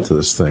trooping up to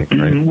this thing,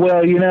 right?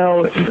 Well,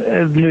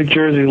 New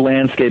Jersey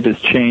landscape is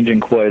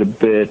changing quite a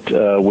bit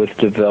with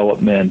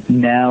development.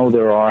 Now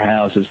there are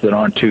houses that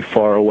aren't too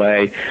far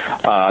away.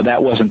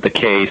 That wasn't the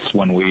case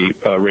when we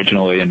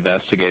originally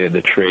investigated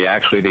the tree.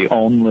 Actually, the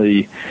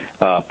only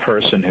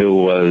person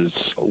who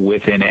was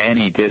within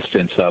any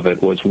distance of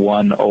it was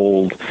one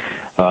old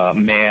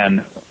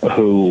man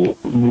who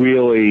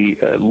really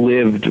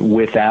lived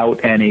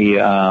without any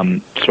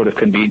sort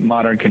of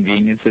modern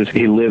conveniences.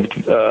 He lived,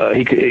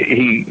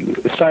 he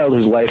styled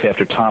his life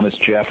after Thomas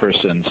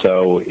Jefferson,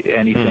 so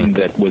anything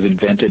that was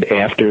invented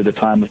after the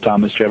time of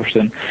Thomas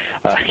Jefferson,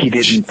 he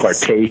didn't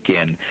partake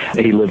in.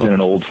 He lived in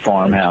an old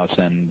farmhouse,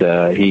 and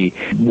he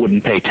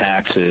wouldn't pay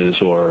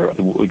taxes or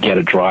get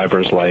a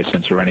driver's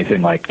license or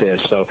anything like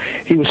this. So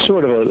he was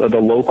sort of the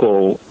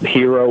local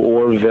hero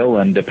or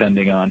villain,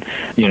 depending on,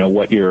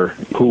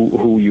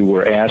 who you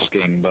were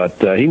asking, but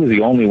he was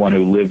the only one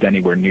who lived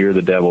anywhere near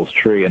the Devil's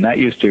Tree, and that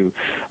used to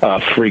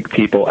freak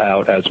people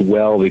out as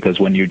well, because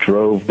when you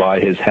drove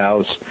by his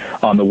house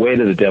on the way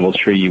to the Devil's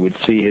Tree, you would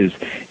see his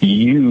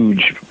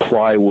huge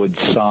plywood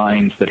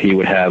signs that he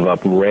would have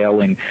up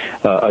railing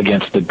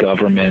against the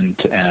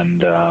government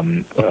and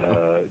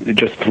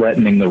just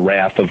threatening the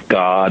wrath of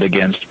God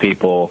against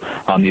people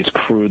on these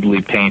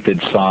crudely painted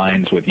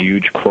signs with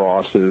huge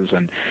crosses,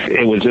 and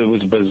it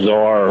was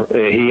bizarre.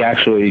 He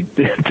actually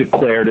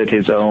declared it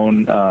his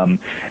own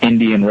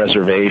Indian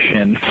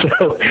reservation.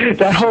 So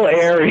that whole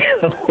area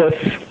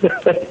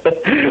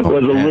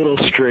was a little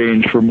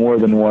strange for more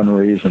than one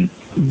reason.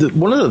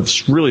 One of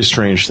the really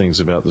strange things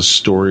about the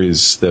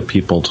stories that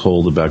people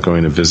told about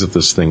going to visit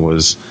this thing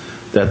was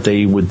that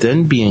they would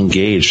then be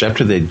engaged,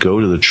 after they'd go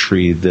to the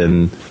tree,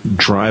 then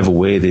drive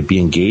away, they'd be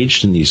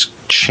engaged in these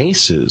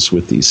chases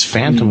with these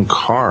phantom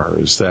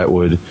cars that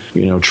would,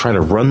 try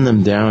to run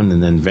them down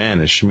and then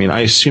vanish. I mean,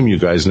 I assume you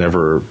guys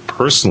never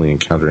personally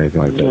encountered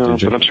anything like that,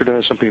 did you? But I'm sure that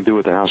has something to do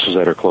with the houses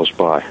that are close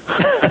by.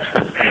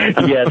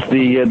 Yes,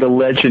 the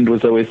legend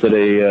was always that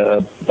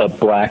a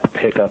black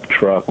pickup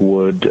truck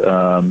would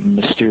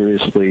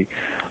mysteriously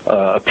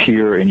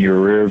appear in your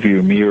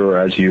rearview mirror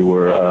as you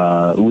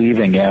were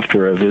leaving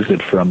after a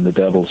visit from the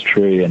Devil's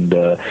Tree and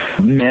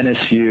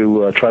menace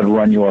you, try to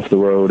run you off the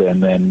road,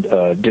 and then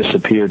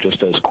disappear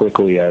just as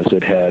quickly as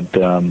it had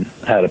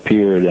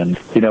appeared. And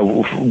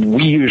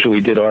we usually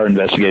did our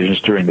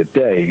investigations during the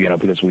day,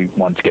 because we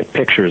wanted to get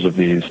pictures of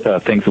these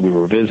things that we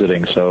were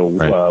visiting.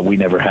 So we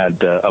never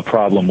had a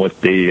problem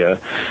with the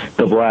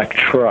black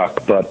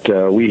truck,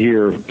 but we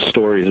hear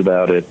stories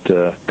about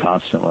it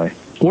constantly.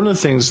 One of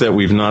the things that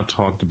we've not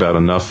talked about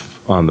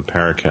enough on the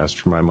Paracast,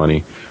 for my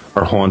money,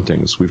 are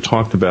hauntings. We've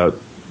talked about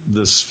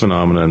this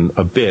phenomenon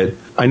a bit.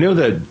 I know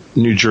that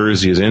New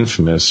Jersey is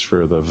infamous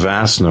for the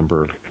vast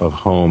number of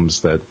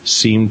homes that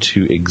seem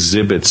to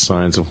exhibit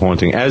signs of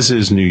haunting, as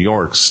is New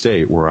York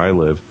State, where I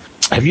live.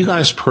 Have you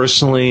guys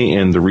personally,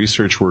 in the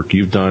research work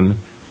you've done,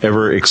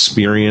 ever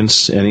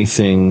experienced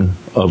anything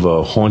of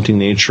a haunting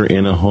nature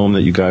in a home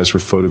that you guys were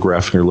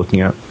photographing or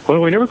looking at?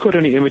 Well, we never caught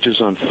any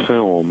images on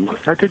film.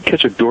 I did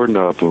catch a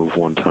doorknob move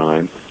one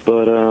time,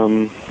 but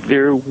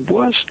there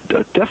was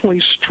definitely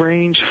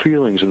strange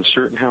feelings in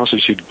certain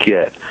houses you'd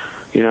get.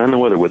 I don't know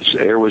whether the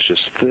air was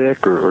just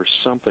thick or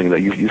something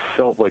that you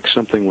felt like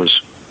something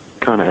was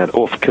kind of at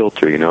off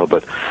kilter,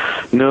 but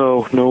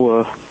no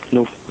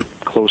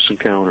close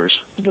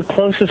encounters. The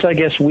closest I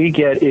guess we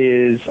get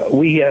is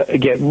we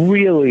get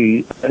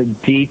really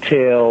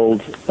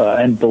detailed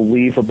and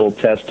believable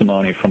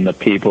testimony from the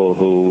people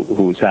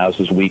whose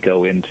houses we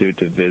go into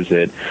to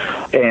visit,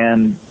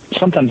 and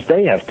sometimes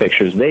they have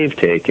pictures they've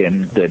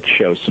taken that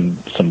show some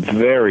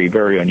very,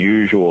 very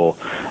unusual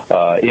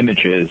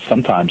images,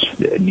 sometimes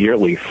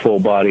nearly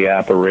full-body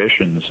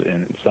apparitions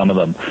in some of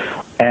them.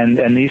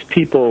 And these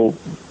people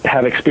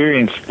have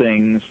experienced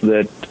things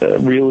that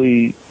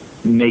really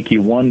make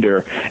you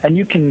wonder, and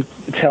you can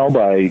tell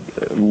by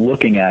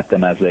looking at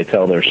them as they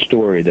tell their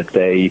story that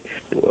they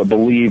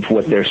believe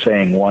what they're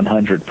saying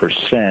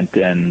 100%,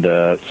 and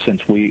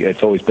since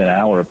it's always been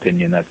our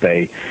opinion that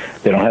they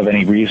don't have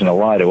any reason to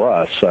lie to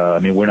us.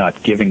 We're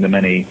not giving them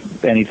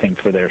anything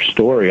for their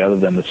story other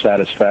than the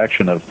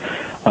satisfaction of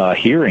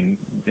hearing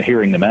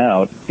them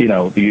out.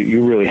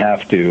 You really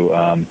have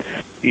to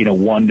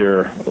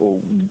wonder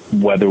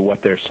whether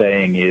what they're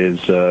saying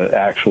is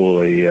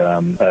actually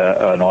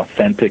an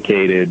authenticated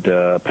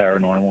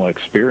paranormal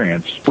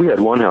experience. We had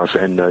one house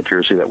in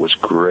Jersey that was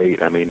great.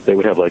 They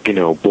would have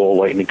ball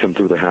lightning come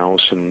through the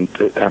house and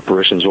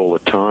apparitions all the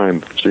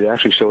time. So they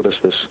actually showed us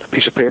this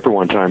piece of paper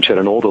one time. She had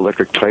an old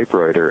electric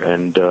typewriter,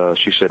 and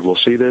she said, "Well,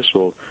 see this?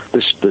 Well,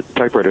 the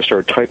typewriter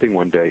started typing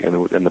one day,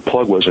 and the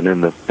plug wasn't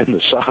in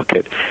the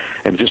socket,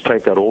 and it just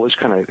typed out all this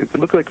it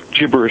looked like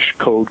gibberish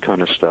code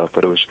kind of stuff,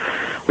 but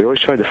we always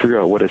tried to figure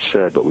out what it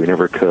said, but we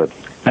never could."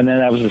 And then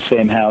that was the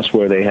same house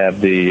where they have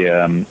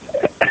the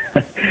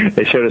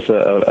they showed us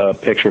a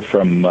picture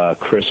from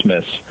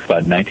Christmas,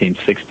 about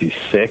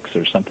 1966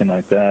 or something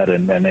like that,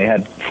 and they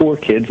had 4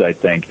 kids, I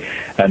think,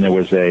 and there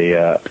was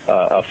a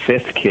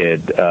 5th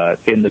kid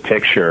in the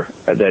picture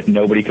that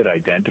nobody could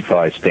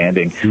identify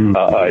standing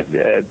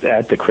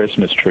at the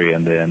Christmas tree,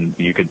 and then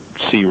you could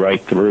see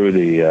right through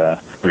the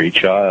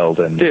child.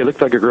 And it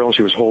looked like a girl, and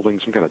she was holding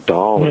some kind of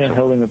doll. Yeah,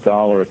 holding a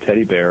doll or a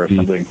teddy bear or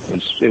something.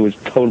 It was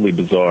totally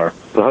bizarre.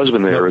 The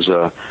husband there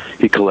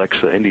he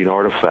collects Indian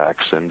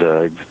artifacts, and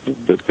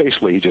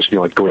basically he just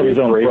going to his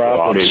own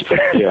property.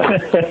 Yeah,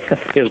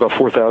 he has about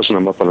 4,000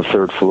 of them up on the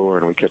 3rd floor,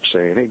 and we kept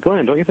saying, "Hey,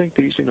 Glenn, don't you think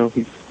these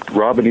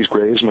robbing these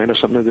graves might have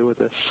something to do with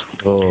this?"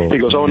 He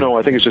goes, "Oh no,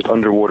 I think it's just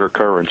underwater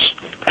currents."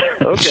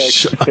 Okay,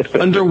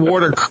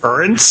 underwater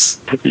currents?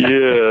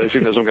 Yeah, I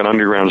think there's some kind of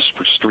underground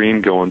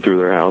stream going through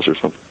their house or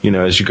something.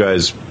 As you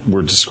guys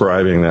were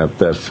describing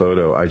that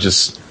photo,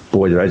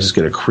 did I just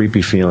get a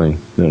creepy feeling.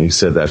 You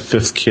said that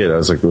 5th kid. I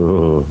was like,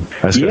 oh.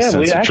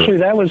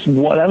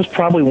 That was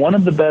probably one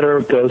of the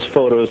better ghost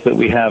photos that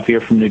we have here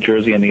from New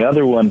Jersey. And the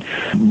other one,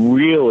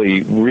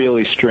 really,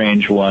 really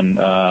strange one.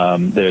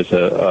 There's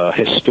a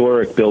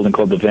historic building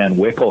called the Van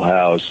Wickle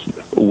House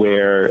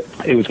where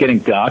it was getting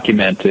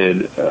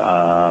documented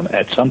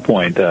at some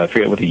point. I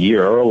forget what the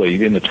year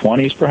early, in the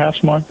 20s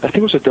perhaps, Mark? I think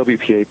it was a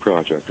WPA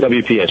project.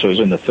 WPA, so it was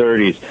in the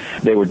 30s.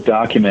 They were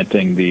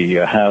documenting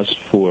the house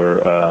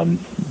for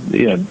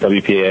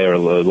WPA or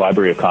the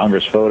Library of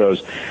Congress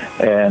photos,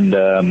 and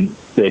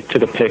they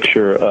took a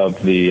picture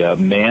of the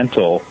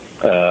mantle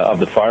of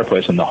the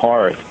fireplace and the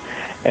hearth,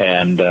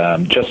 and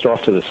just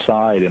off to the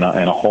side in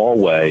a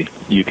hallway,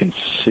 you can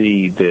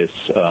see this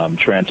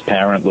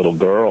transparent little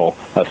girl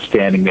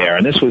standing there.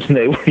 And this was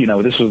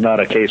not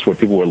a case where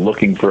people were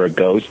looking for a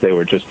ghost. They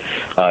were just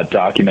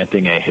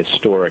documenting a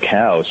historic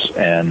house,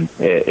 and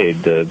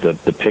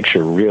the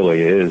picture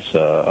really is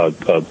a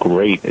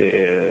great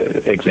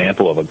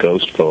example of a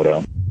ghost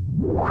photo.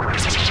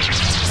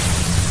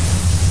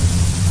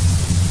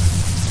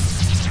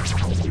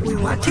 We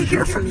want to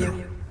hear from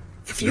you.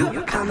 If you have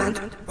a comment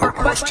or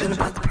question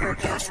about the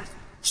Paracast,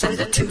 send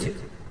it to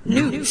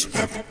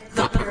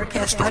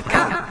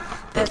news@theparacast.com.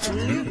 That's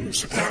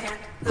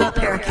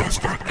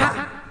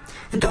news@theparacast.com.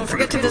 And don't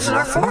forget to visit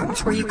our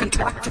forums where you can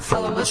talk to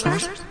fellow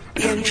listeners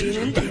and Gene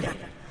and Data.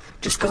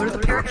 Just go to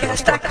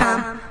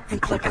theparacast.com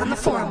and click on the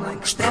forum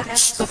links.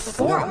 That's the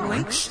forum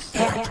links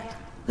at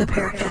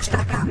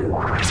theparacast.com.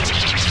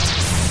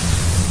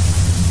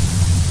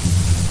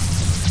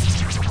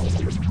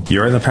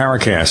 You're in the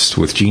Paracast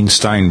with Gene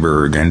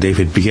Steinberg and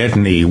David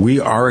Biedny. We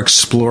are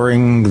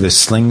exploring the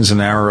slings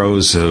and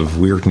arrows of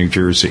Weird New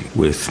Jersey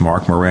with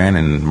Mark Moran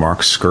and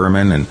Mark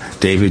Sceurman. And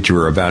David, you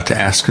were about to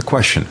ask a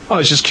question. I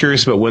was just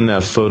curious about when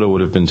that photo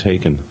would have been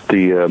taken.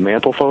 The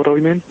mantle photo,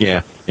 you mean?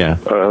 Yeah. Yeah.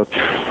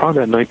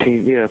 Probably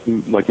about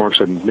like Mark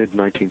said,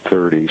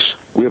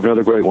 mid-1930s. We have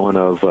another great one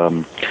of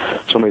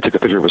somebody took a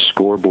picture of a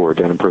scoreboard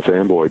down in Perth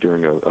Amboy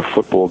during a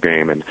football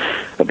game, and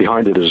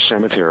behind it is a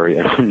cemetery.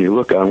 And when you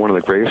look on one of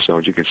the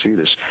gravestones, you can see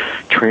this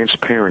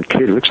transparent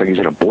kid. It looks like he's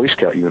in a Boy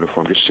Scout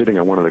uniform, just sitting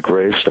on one of the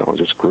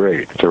gravestones. It's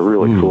great. It's a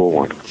really cool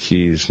one.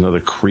 Jeez,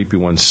 another creepy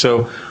one.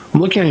 So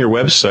I'm looking on your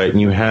website, and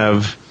you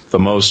have the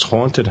most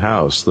haunted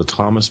house, the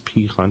Thomas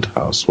P. Hunt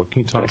House. What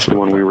can you tell us about? That's the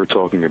one we were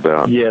talking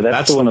about. Yeah,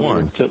 that's the one we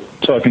were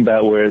talking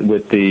about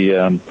with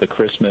the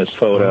Christmas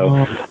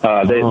photo.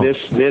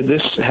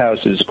 This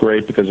house is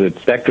great because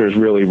its specters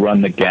really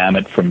run the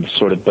gamut from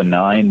sort of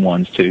benign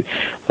ones to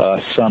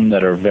some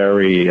that are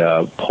very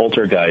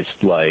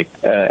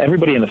poltergeist-like.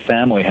 Everybody in the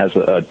family has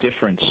a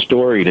different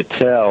story to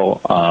tell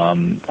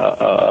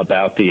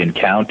about the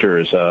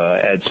encounters,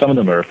 and some of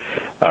them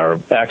are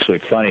actually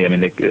funny. I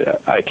mean,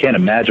 I can't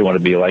imagine what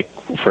it'd be like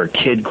for a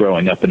kid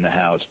growing up in the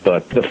house,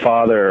 but the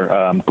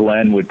father,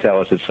 Glenn, would tell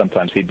us that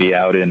sometimes he'd be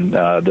out in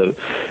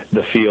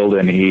the field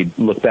and he'd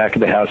look back at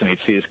the house and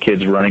he'd see his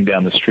kids running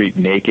down the street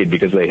naked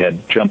because they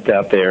had jumped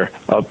out their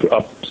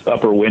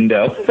upper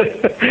window,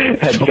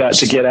 had got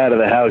to get out of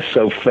the house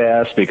so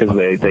fast because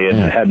they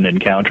had an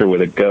encounter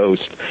with a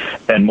ghost.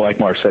 And like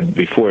Mark said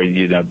before,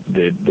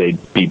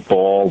 they'd be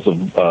balls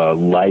of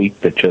light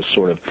that just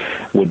sort of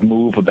would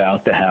move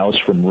about the house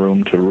from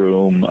room to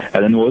room.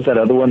 And then what was that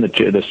other one,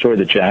 the story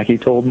that Jackie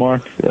told,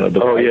 Mark?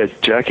 Yeah,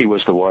 Jackie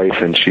was the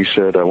wife, and she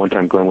said one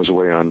time Glenn was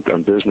away on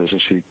business,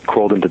 and she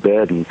crawled into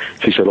bed, and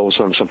she said all of a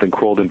sudden something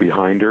crawled in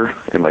behind her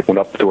and like went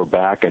up to her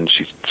back, and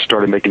she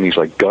started making these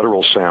like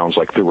guttural sounds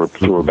like through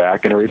her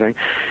back and everything,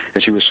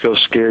 and she was so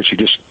scared she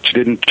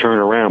didn't turn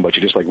around, but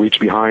she just like reached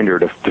behind her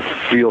to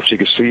feel if she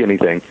could see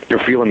anything or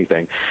feel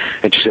anything,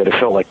 and she said it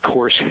felt like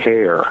coarse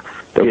hair.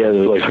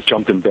 Like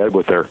jumped in bed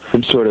with her.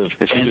 Some sort of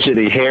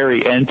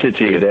hairy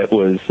entity that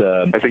was...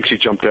 I think she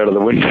jumped out of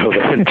the window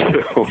then,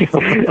 too.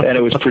 And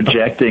it was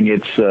projecting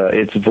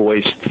its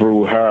voice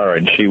through her,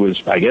 and she was,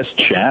 I guess,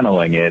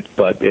 channeling it,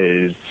 but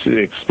it's an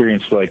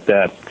experience like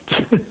that.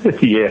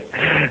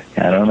 Yeah,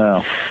 I don't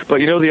know. But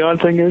the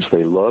odd thing is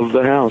they love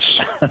the house,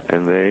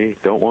 and they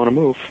don't want to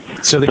move.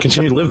 So they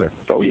continue to live there?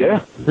 Oh,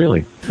 yeah.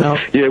 Really? No.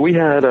 Yeah, we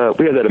had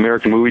that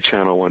American Movie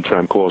Channel one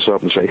time call us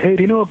up and say, hey,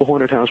 do you know of a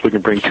haunted house we can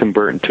bring Tim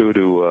Burton to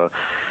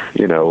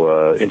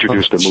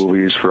introduce the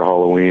movies for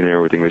Halloween and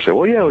everything? They said,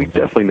 well, yeah, we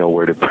definitely know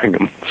where to bring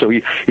him. So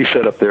he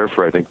set up there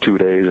for, I think, 2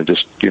 days and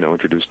just,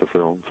 introduced the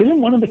film.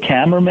 Didn't one of the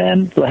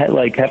cameramen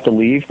have to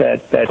leave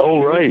that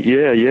Oh, right,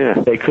 yeah.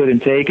 They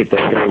couldn't take it. They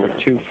were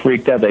too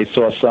freaked out. They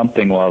saw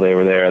something while they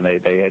were there, and they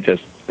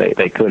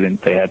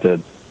couldn't. They had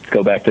to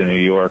go back to New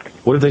York.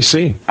 What did they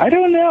see? I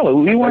don't know.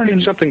 We weren't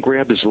in... Something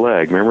grabbed his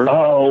leg, remember?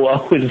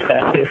 Oh, was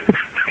that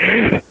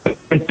it?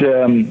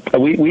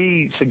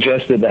 We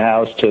suggested the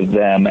house to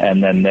them,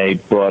 and then they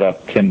brought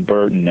up Tim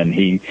Burton, and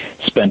he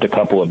spent a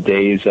couple of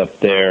days up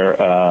there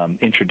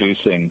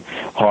introducing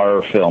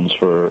horror films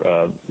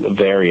for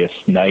various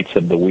nights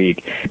of the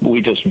week.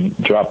 We just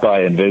dropped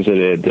by and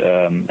visited,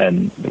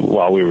 and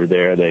while we were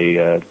there,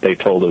 they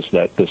told us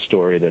that the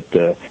story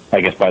that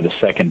I guess by the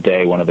second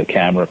day, one of the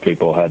camera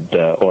people had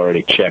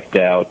already checked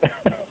out.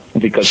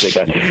 Because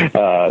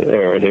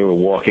they were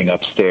walking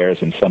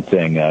upstairs and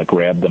something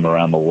grabbed them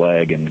around the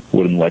leg and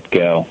wouldn't let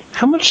go.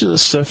 How much of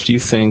this stuff do you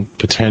think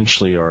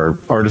potentially are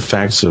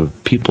artifacts of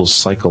people's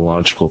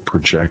psychological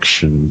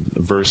projection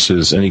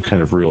versus any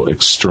kind of real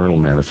external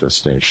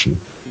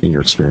manifestation in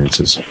your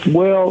experiences?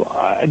 Well,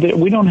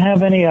 we don't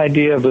have any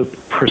idea of the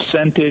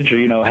percentage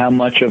or, how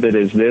much of it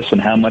is this and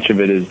how much of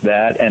it is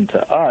that. And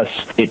to us,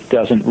 it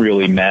doesn't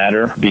really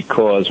matter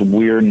because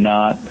we're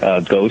not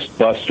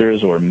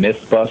Ghostbusters or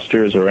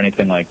Mythbusters or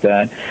anything like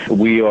that.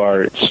 We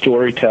are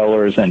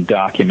storytellers and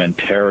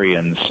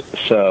documentarians.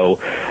 So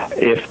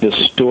if the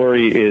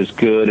story is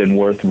good and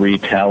worth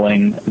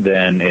retelling,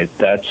 then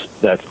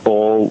that's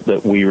all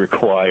that we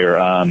require.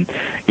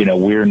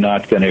 We're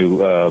not going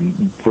to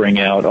bring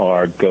out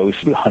our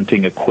ghost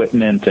hunting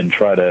equipment and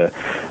try to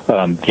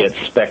get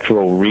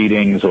spectral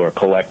readings or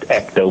collect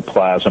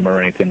ectoplasm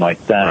or anything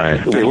like that.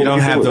 Right. You don't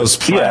have those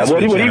plasma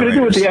what are you going to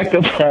do with the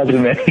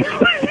ectoplasm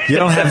anyway? You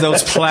don't have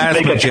those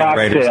plasma Make a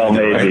generators. Cocktail,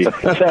 maybe.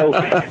 Right? So,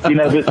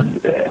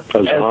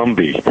 a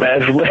zombie.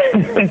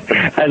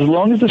 As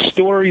long as the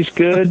story's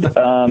good,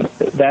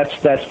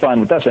 that's fine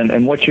with us.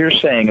 And what you're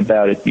saying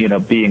about it,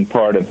 being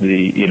part of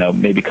the,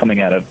 maybe coming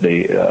out of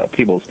the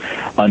people's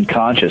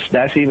unconscious,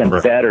 that's even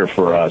better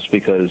for us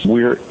because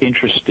we're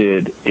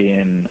interested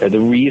in the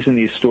reason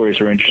these stories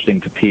are interesting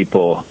to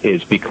people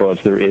is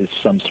because there is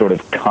some sort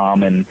of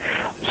common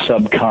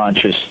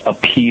subconscious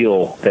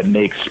appeal that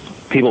makes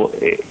people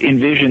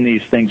envision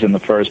these things in the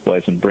first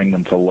place and bring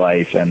them to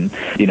life. And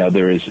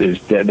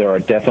there are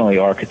definitely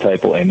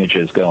archetypal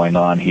images going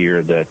on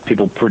here that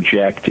people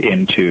project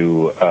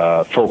into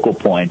focal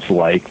points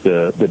like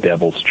the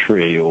Devil's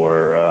Tree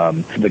or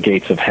the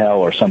Gates of Hell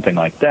or something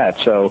like that.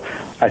 So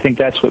I think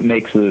that's what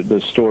makes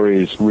the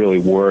stories really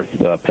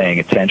worth paying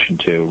attention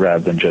to,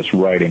 rather than just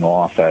writing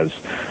off as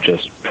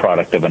just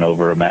product of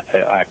an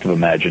active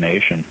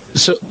imagination.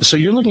 So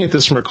you're looking at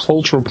this from a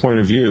cultural point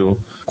of view.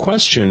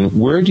 Question,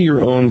 where do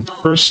your own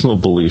personal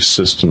belief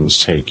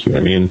systems take you? I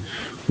mean,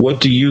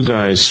 what do you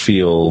guys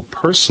feel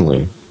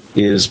personally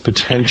is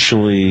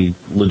potentially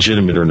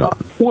legitimate or not?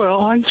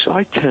 Well,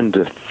 I tend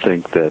to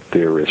think that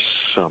there is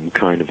some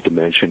kind of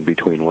dimension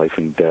between life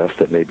and death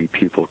that maybe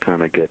people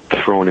kind of get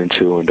thrown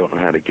into and don't know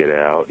how to get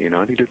out.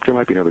 I think there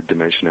might be another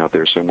dimension out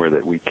there somewhere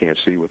that we can't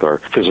see with our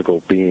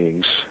physical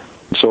beings.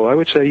 So I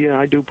would say, yeah,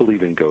 I do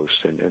believe in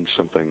ghosts and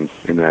something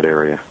in that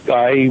area.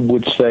 I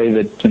would say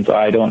that since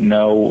I don't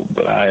know,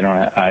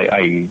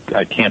 I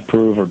can't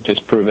prove or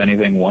disprove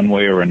anything one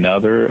way or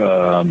another.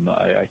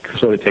 I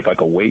sort of take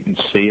like a wait and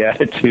see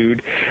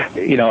attitude.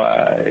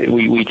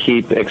 We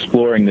keep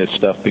exploring this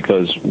stuff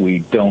because we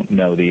don't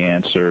know the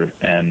answer,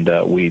 and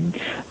we'd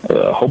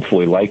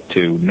hopefully like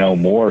to know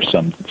more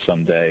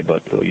someday.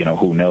 But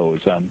who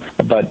knows?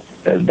 But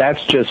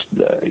that's just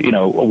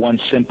one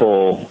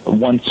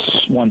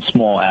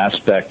small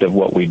aspect of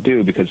what we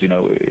do, because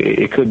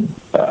it could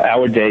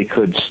our day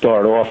could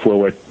start off where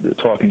we're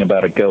talking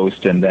about a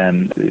ghost, and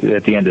then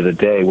at the end of the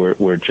day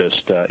we're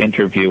just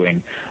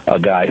interviewing a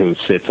guy who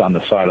sits on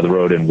the side of the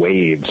road and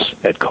waves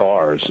at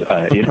cars.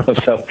 So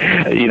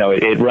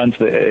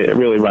it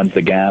really runs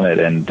the gamut,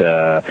 and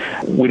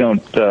we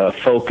don't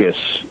focus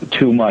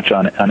too much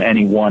on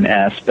any one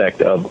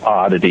aspect of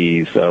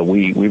oddities.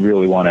 We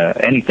really want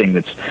anything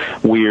that's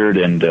weird,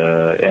 and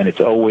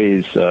it's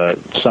always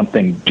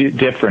something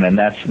different, and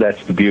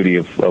that's the beauty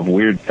of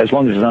weird. As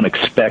long as it's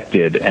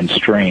unexpected and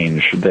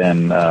strange,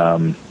 then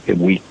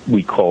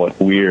we call it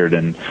weird.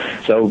 And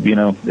so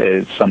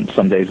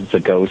some days it's a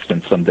ghost,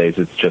 and some days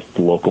it's just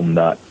a local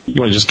nut. You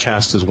want to just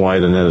cast as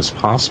wide a net as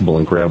possible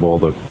and grab all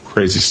the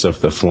crazy stuff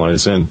that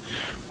flies in,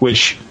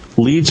 which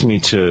leads me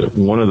to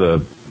one of the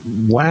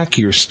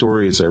wackier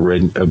stories I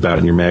read about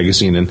in your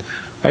magazine. And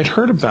I'd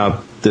heard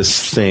about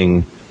this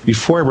thing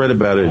before I read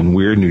about it in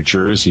Weird, New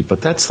Jersey,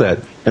 but that's that.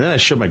 And then I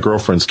showed my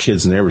girlfriend's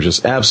kids, and they were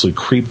just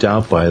absolutely creeped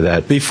out by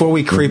that. Before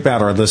we creep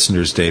out our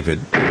listeners, David.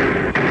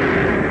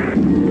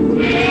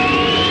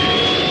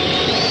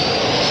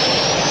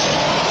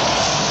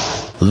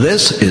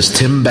 This is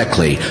Tim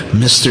Beckley,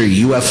 Mr.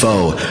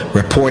 UFO,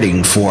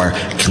 reporting for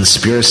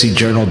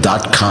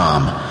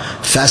ConspiracyJournal.com.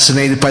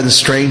 Fascinated by the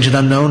strange and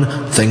unknown,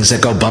 things that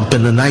go bump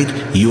in the night,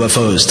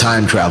 UFOs,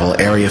 time travel,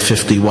 Area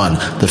 51,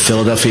 the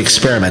Philadelphia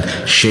experiment,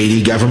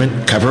 shady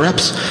government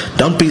cover-ups?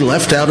 Don't be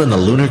left out in the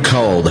lunar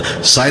cold.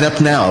 Sign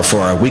up now for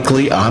our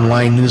weekly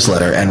online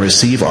newsletter and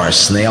receive our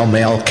snail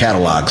mail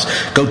catalogs.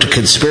 Go to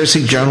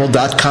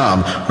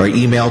ConspiracyJournal.com or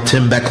email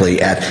Tim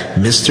Beckley at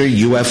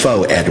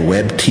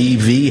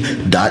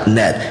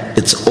MrUFO@webtv.net.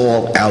 It's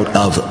all out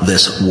of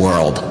this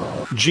world.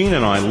 Gene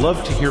and I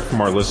love to hear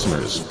from our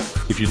listeners.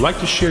 If you'd like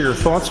to share your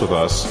thoughts with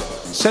us,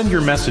 send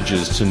your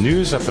messages to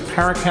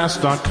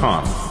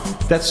news@theparacast.com.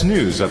 That's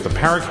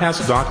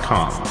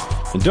news@theparacast.com.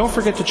 And don't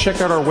forget to check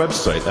out our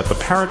website at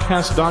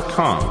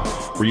theparacast.com,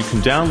 where you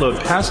can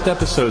download past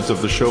episodes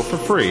of the show for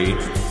free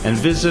and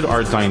visit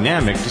our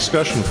dynamic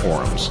discussion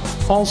forums.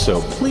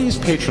 Also, please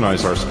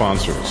patronize our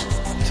sponsors.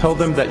 Tell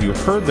them that you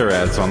heard their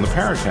ads on the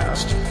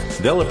Paracast.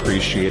 They'll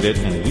appreciate it,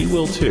 and we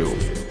will too.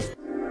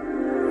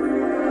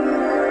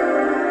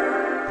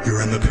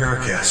 You're in the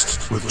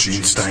Paracast with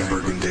Gene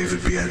Steinberg and David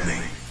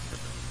Biedney.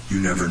 You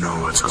never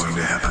know what's going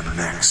to happen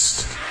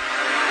next.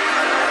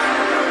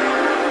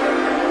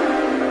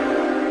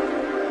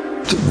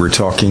 We're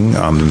talking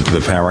on the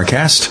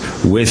Paracast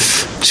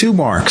with two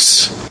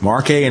Marks,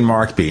 Mark A and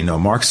Mark B. No,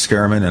 Mark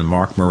Sceurman and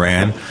Mark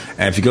Moran.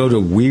 And if you go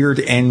to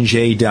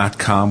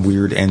WeirdNJ.com,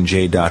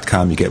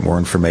 WeirdNJ.com, you get more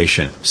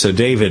information. So,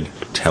 David,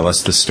 tell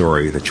us the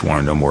story that you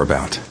want to know more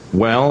about.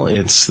 Well,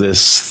 it's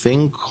this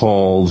thing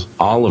called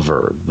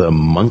Oliver, the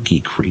monkey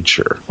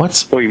creature. Oh,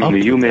 you mean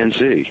the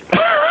U-Man-Z?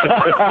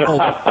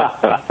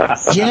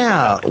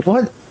 Yeah,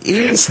 what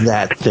is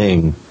that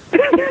thing?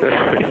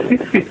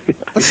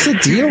 What's the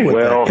deal with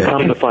that? Well,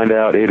 come to find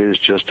out, it is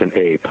just an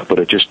ape, but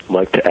it just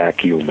like to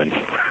act human.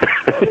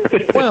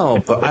 Well,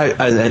 but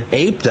an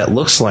ape that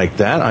looks like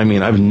that, I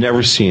mean, I've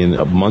never seen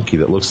a monkey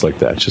that looks like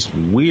that. It's just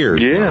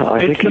weird. Yeah, I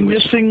think it's the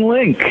missing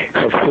link,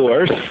 of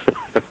course.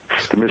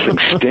 The missing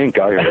stink,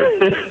 I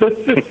heard.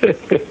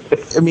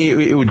 I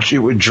mean, it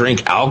would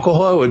drink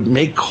alcohol, it would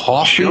make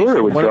coffee. Sure,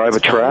 it would drive a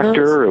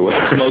tractor. It would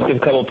smoke a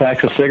couple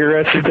packs of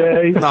cigarettes a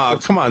day. Nah,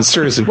 come on,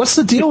 seriously. What's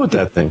the deal with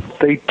that thing?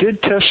 They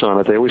did tests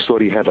on it. They always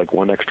thought he had like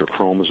one extra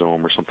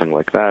chromosome or something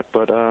like that.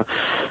 But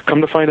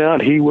come to find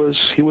out, he was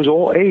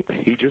all ape.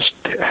 He just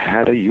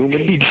had a human.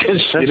 He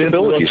just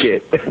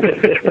sensibilities.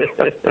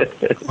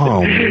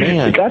 Oh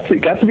man, he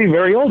got to be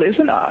very old. Is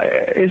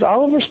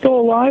Oliver still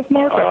alive,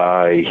 Mark?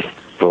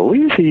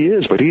 believe he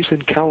is, but he's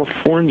in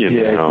California now.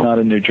 Yeah, he's not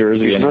in New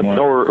Jersey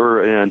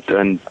anymore.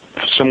 And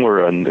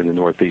somewhere in the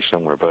Northeast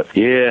somewhere. But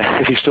yeah,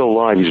 if he's still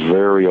alive, he's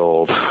very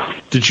old.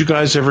 Did you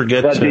guys ever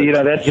get to...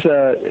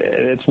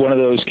 it's one of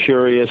those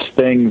curious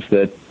things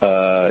that,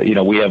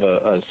 we have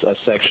a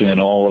section in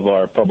all of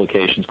our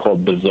publications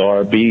called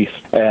Bizarre Beef,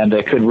 and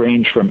it could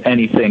range from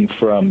anything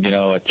from,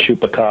 a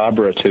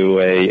chupacabra to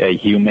a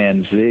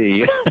human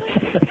Z.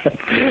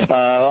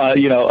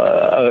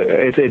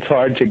 It's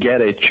hard to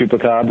get a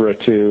chupacabra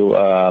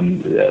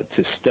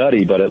to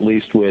study, but at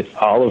least with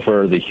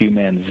Oliver, the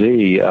human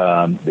Z,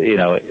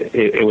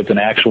 it was an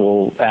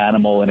actual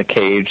animal in a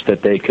cage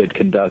that they could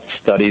conduct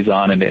studies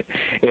on, and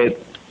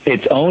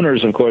its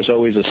owners, of course,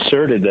 always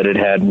asserted that it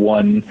had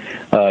one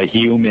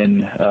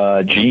human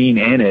gene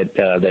in it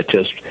that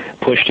just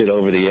pushed it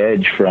over the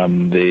edge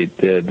from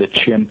the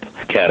chimp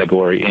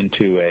category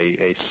into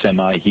a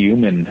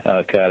semi-human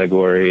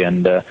category,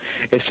 and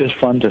it's just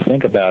fun to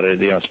think about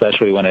it,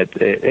 especially when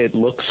it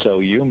looks so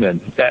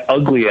human,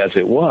 ugly as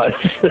it was.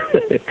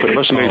 But it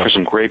must have made for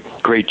some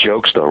great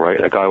jokes, though,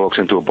 right? A guy walks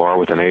into a bar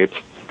with an ape,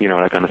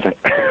 that kind of thing.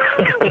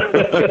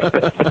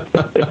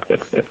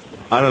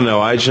 I don't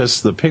know.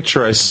 The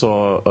picture I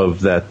saw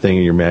of that thing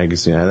in your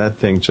magazine, that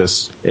thing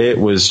it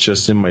was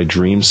just in my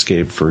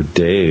dreamscape for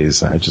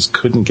days. I just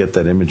couldn't get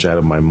that image out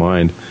of my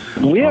mind.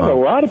 We have a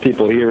lot of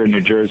people here in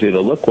New Jersey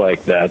that look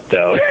like that,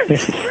 though.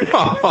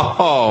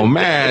 Oh,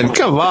 man,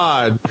 come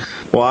on.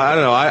 Well, I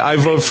don't know. I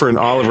vote for an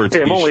Oliver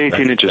t-shirt. I'm only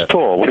 18 inches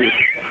tall. What are you...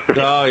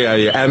 Oh,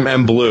 yeah,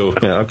 and blue.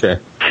 Yeah, okay.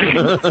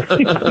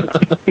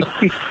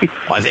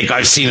 I think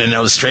I've seen an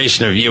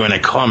illustration of you in a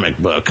comic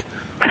book.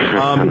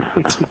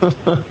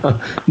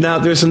 Now,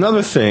 there's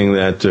another thing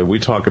that we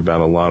talk about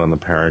a lot on the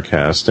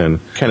Paracast and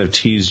kind of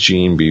tease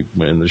Gene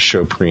in the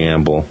show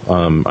preamble.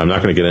 I'm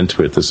not going to get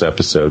into it this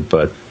episode,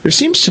 but there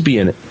seems to be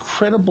an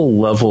incredible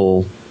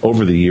level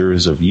over the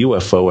years of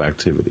UFO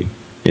activity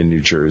in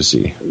New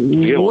Jersey.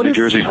 Yeah, New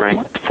Jersey's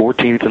ranked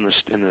 14th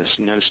in the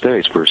United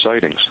States for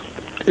sightings.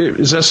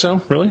 Is that so?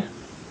 Really?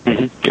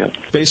 Mm-hmm. Yeah.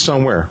 Based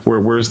on where?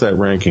 Where's that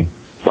ranking?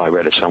 I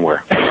read it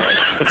somewhere.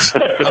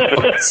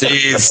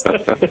 Jeez.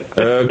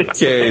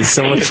 Okay,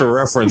 so much for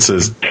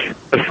references.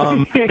 You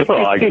want me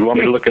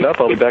to look it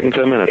up? I'll be back in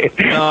 10 minutes.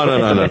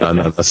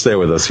 No. Stay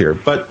with us here.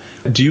 But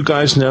do you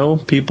guys know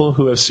people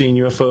who have seen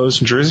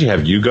UFOs in Jersey?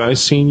 Have you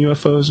guys seen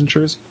UFOs in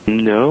Jersey?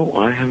 No,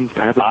 I haven't.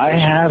 I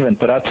haven't,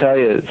 but I'll tell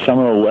you, some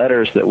of the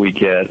letters that we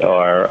get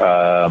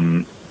are...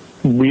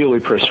 really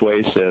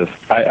persuasive.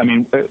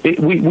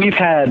 We've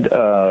had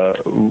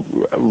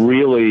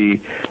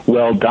really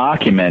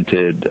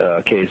well-documented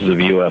cases of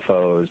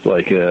UFOs,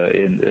 like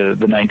in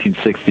the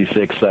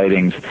 1966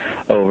 sightings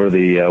over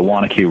the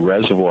Wanakee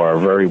Reservoir,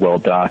 very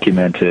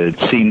well-documented,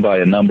 seen by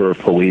a number of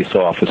police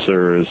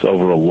officers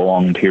over a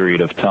long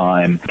period of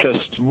time.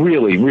 Just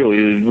really,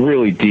 really,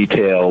 really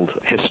detailed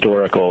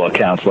historical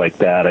accounts like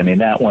that. I mean,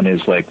 that one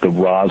is like the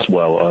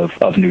Roswell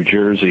of New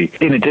Jersey.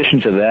 In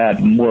addition to that,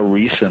 more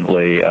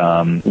recently,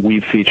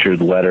 we've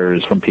featured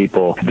letters from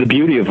people. The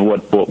beauty of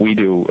what we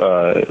do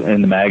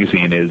in the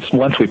magazine is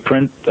once we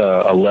print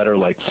a letter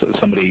like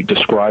somebody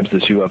describes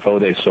this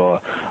UFO they saw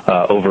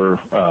over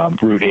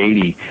Route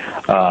 80,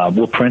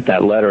 we'll print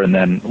that letter and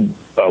then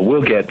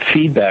we'll get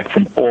feedback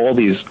from all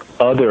these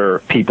other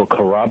people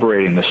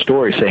corroborating the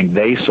story, saying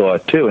they saw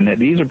it too. And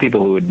these are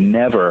people who would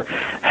never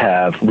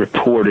have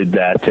reported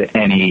that to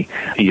any,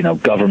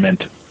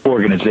 government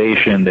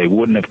organization. They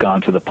wouldn't have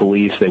gone to the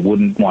police. They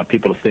wouldn't want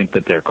people to think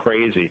that they're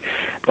crazy.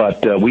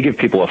 But we give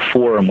people a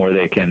forum where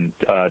they can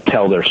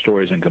tell their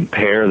stories and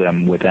compare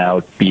them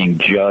without being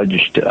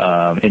judged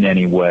in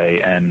any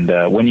way. And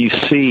when you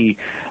see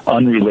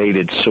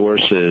unrelated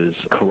sources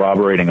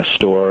corroborating a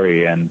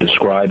story and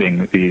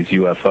describing these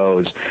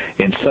UFOs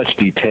in such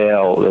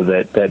detail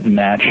that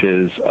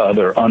matches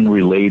other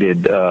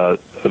unrelated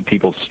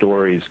people's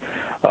stories,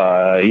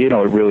 it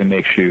really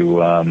makes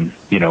you,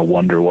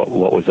 wonder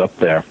what was up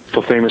there.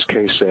 The famous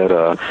case at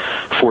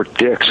Fort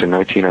Dix in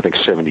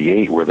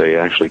 1978, where they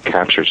actually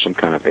captured some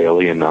kind of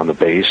alien on the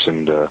base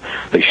and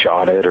they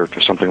shot it or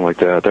something like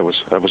that. That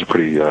was a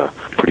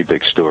pretty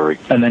big story.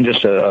 And then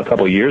just a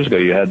couple of years ago,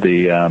 you had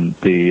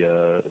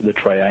the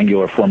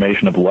triangular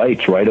formation of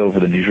lights right over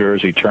the New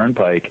Jersey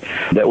Turnpike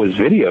that was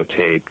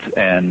videotaped,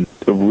 and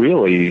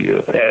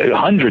really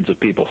hundreds of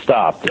people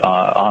stopped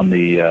on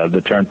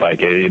the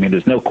turnpike. I mean,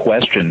 there's no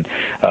question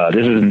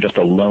this isn't just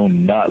a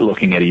lone nut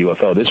looking at a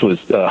UFO. This was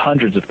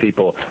hundreds of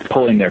people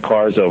pulling their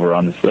cars over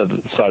on the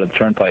side of the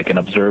turnpike and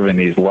observing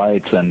these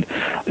lights, and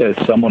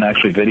someone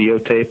actually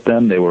videotaped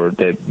them. It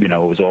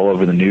was all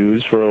over the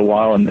news for a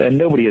while, and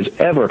nobody has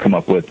ever come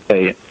up with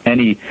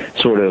any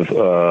sort of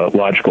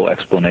logical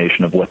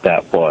explanation of what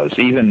that was.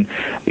 Even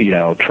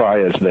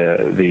try as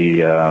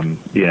the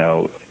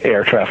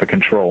air traffic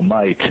control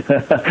might,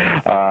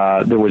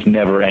 there was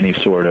never any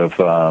sort of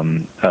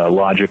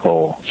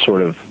logical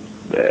sort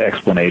of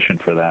explanation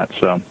for that.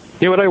 So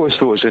Yeah, what I always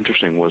thought was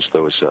interesting was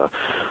those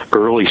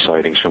early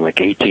sightings from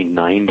like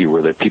 1890,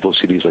 where the people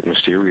see these like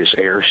mysterious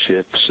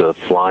airships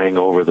flying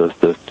over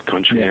the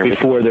country. Yeah,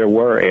 before there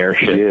were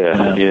airships.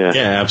 Yeah,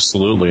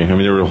 absolutely. I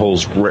mean, there were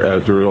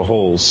a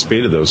whole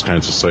spate of those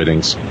kinds of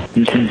sightings.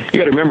 Mm-hmm. You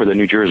got to remember that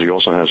New Jersey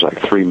also has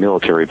like 3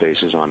 military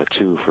bases on it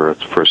too. For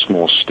a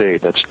small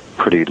state, that's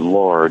pretty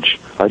large.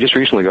 I just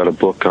recently got a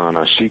book on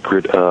a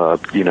secret,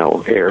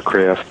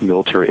 aircraft,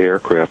 military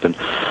aircraft, and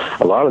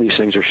a lot of these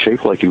things are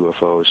shaped like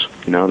UFOs.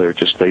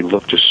 They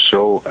look just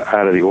so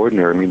out of the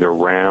ordinary. I mean, they're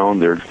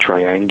round, they're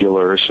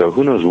triangular, so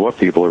who knows what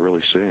people are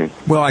really seeing.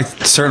 Well, I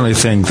certainly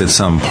think that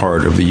some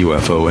part of the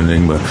UFO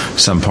enigma,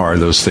 some part of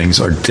those things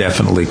are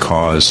definitely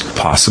caused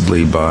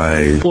possibly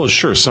by... Well,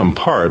 sure, some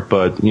part,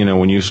 but,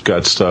 when you've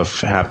got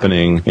stuff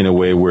happening in a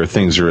way where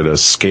things are at a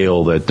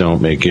scale that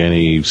don't make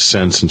any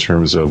sense in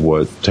terms of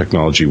what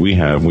technology we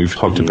have, we've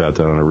talked about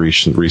that on a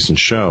recent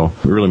show,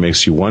 it really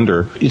makes you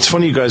wonder. It's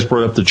funny you guys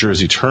brought up the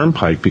Jersey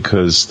Turnpike,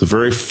 because the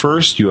very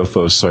first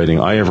UFO sighting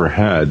I ever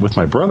had, with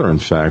my brother in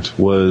fact,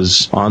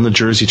 was on the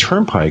Jersey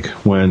Turnpike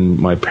when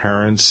my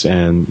parents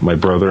and my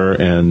brother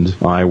and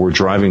I were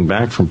driving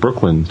back from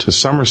Brooklyn to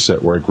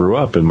Somerset, where I grew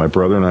up, and my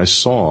brother and I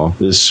saw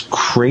this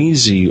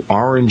crazy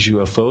orange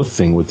UFO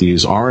thing with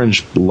these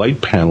orange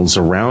light panels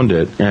around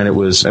it, and it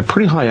was at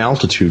pretty high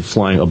altitude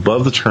flying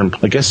above the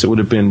turnpike. I guess it would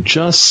have been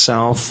just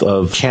south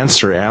of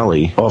Cancer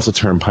Alley off the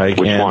turnpike.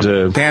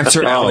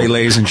 Cancer Alley,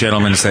 ladies and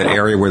gentlemen, is that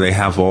area where they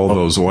have all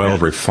those oil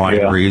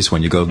refineries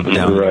when you go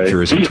down the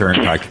Jersey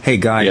Turnpike. Hey,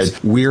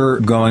 guys, we're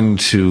going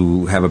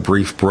to have a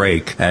brief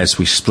break as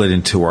we split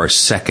into our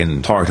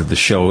second part of the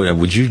show.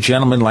 Would you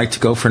gentlemen like to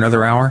go for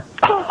another hour?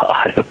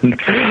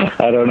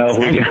 I don't know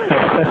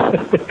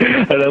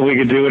if we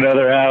could do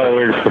another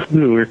hour.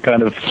 We're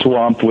kind of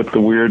swamped with the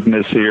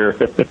weirdness here.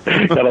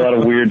 Got a lot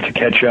of weird to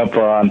catch up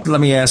on.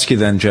 Let me ask you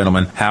then,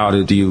 gentlemen, how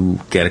do you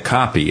get a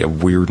copy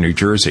of Weird New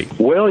Jersey?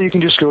 Well, you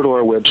can just go to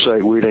our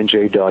website,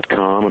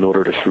 weirdnj.com, and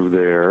order it through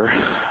there.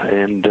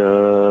 And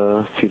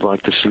if you'd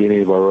like to see any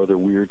of our other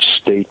Weird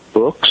State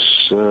books,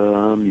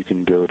 you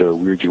can go to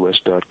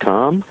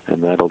weirdus.com,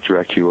 and that'll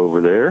direct you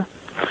over there.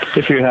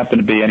 If you happen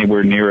to be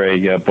anywhere near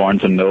a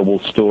Barnes & Noble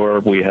store,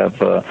 we have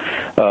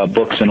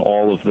books in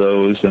all of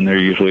those, and they're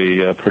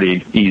usually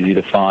pretty easy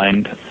to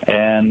find.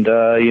 And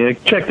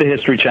check the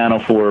History Channel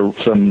for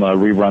some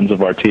reruns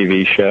of our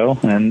TV show,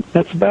 and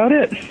that's about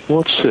it. Well,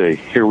 let's see.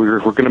 Here we're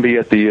going to be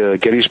at the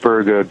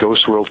Gettysburg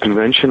Ghost World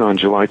Convention on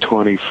July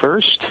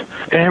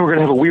 21st, and we're going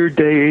to have a weird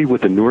day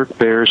with the Newark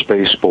Bears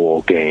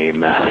baseball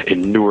game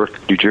in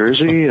Newark, New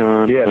Jersey.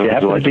 If you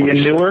happen to be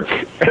in Newark,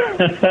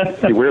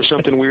 you wear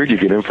something weird, you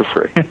get in for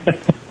free.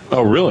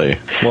 Oh, really?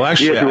 Well,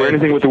 actually, if you wear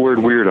anything with the word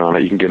weird on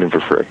it, you can get in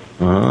for free.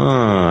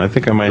 I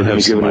think I might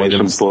have some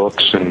items. Some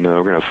books, and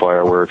we're going to have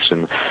fireworks,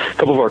 and a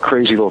couple of our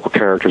crazy local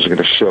characters are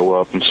going to show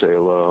up and say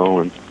hello,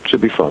 and it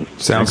should be fun.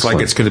 Sounds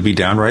like it's going to be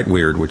downright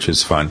weird, which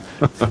is fun.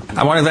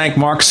 I want to thank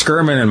Mark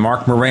Sceurman and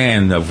Mark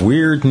Moran of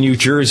Weird New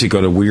Jersey.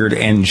 Go to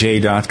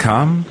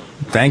weirdnj.com.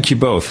 Thank you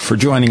both for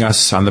joining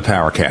us on the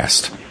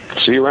Powercast.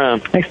 See you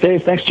around. Thanks,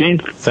 Dave. Thanks, Gene.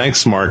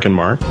 Thanks, Mark and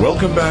Mark.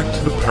 Welcome back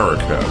to the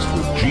Paracast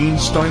with Gene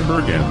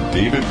Steinberg and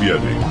David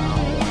Biedny.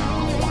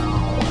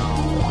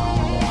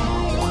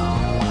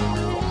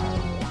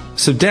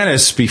 So,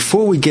 Dennis,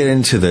 before we get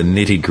into the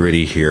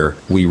nitty-gritty here,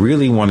 we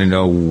really want to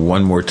know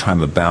one more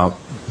time about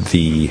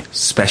the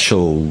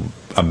special,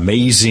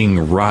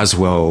 amazing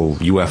Roswell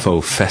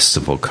UFO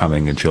Festival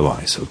coming in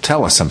July. So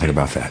tell us something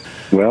about that.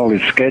 Well,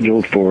 it's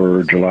scheduled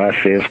for July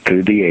 5th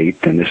to the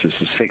 8th, and this is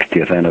the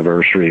 60th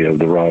anniversary of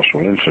the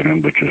Roswell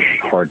incident, which is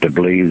hard to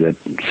believe that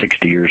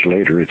 60 years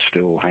later it's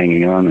still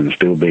hanging on and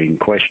still being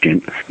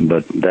questioned,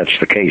 but that's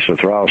the case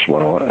with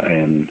Roswell.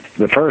 And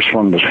the first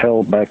one was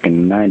held back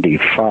in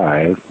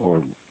 95,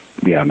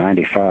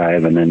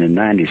 and then in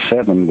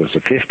 97 was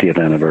the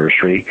 50th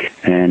anniversary,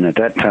 and at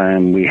that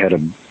time we had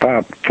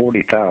about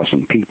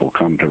 40,000 people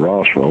come to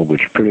Roswell,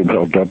 which pretty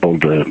well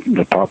doubled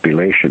the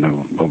population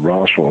of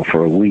Roswell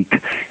for a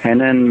week. And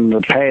then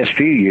the past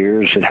few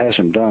years it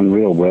hasn't done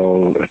real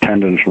well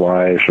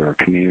attendance-wise or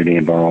community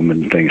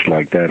involvement and things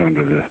like that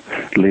under the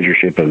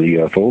leadership of the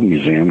UFO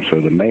Museum,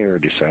 so the mayor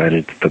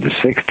decided for the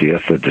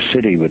 60th that the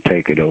city would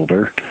take it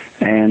over,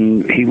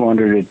 and he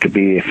wanted it to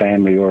be a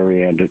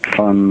family-oriented,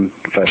 fun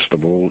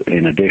festival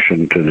in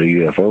addition to the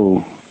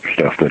UFO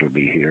stuff that'll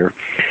be here,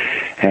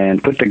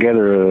 and put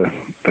together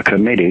a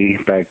committee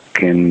back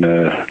in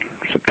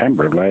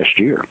September of last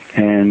year,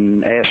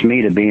 and asked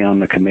me to be on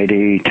the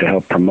committee to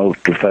help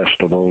promote the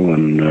festival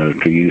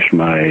and to use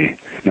my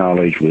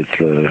knowledge with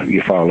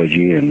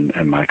ufology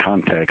and my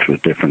contacts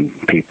with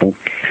different people.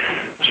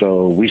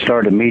 So we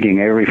started meeting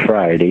every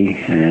Friday,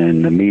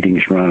 and the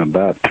meetings run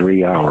about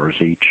 3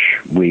 hours each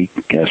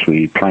week as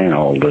we plan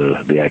all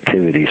the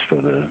activities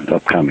for the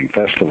upcoming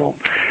festival.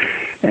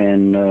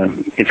 And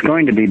it's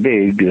going to be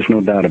big, there's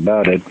no doubt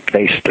about it,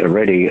 based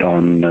already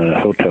on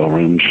hotel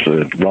rooms.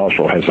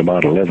 Roswell has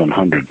about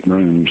 1,100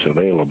 rooms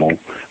available,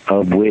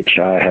 of which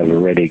I have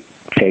already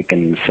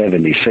taken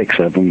 76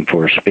 of them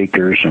for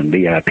speakers and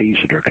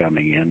VIPs that are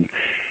coming in.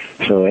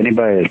 So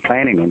anybody that's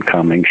planning on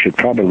coming should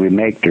probably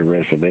make their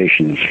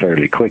reservations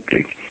fairly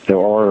quickly. There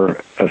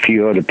are a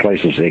few other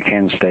places they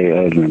can stay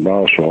other than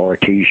Roswell.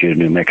 Artesia,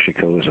 New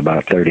Mexico is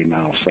about 30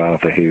 miles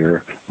south of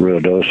here.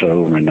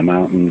 Ruidoso in the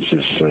mountains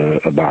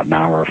is about an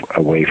hour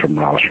away from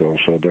Roswell.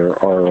 So there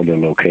are other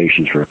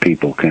locations where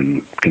people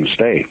can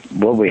stay.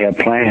 What we have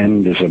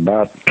planned is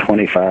about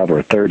 25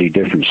 or 30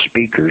 different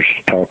speakers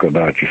to talk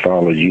about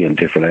ufology and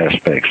different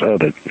aspects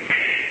of it,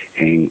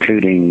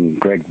 including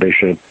Greg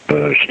Bishop,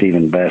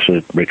 Stephen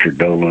Bassett, Richard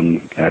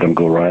Dolan, Adam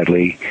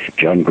Golightly,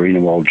 John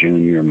Greenewald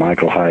Jr.,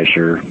 Michael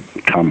Heiser,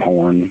 Tom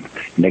Horn,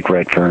 Nick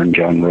Redfern,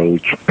 John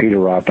Rhodes, Peter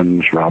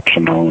Robbins, Rob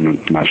Simone,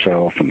 and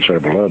myself, and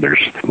several others.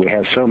 We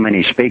have so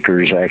many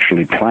speakers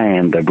actually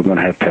planned that we're going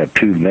to have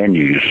 2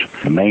 venues.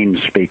 The main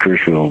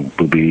speakers will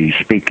be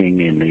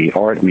speaking in the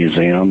Art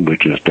Museum,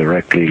 which is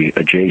directly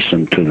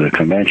adjacent to the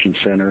Convention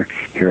Center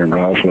here in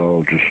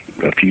Roswell, just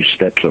a few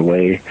steps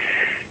away,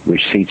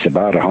 which seats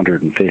about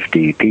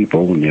 150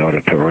 people in the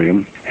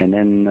auditorium. And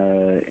then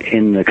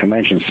in the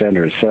convention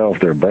center itself,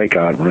 there are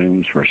breakout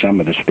rooms where some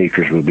of the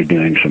speakers will be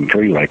doing some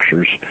free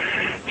lectures.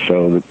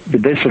 So the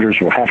visitors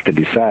will have to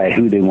decide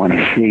who they want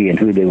to see and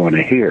who they want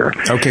to hear.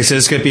 Okay, so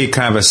this could be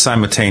kind of a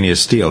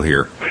simultaneous deal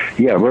here.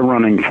 Yeah, we're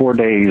running 4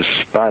 days,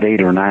 about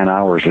 8 or 9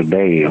 hours a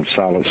day of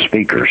solid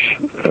speakers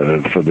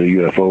for the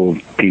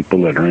UFO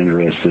people that are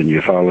interested in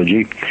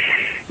ufology.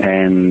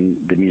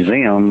 And the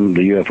museum,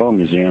 the UFO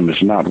museum,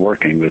 is not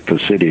working with the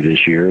city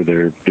this year.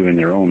 They're doing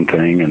their own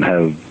thing and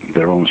have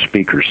their own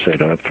speakers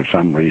set up for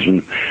some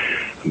reason.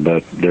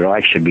 But there'll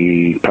actually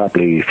be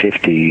probably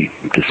 50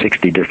 to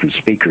 60 different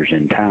speakers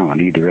in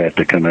town, either at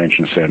the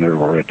convention center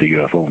or at the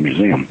UFO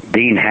museum.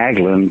 Dean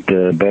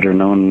Haglund, better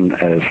known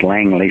as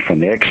Langley from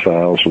the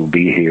X-Files, will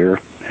be here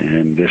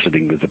and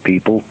visiting with the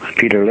people.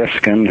 Peter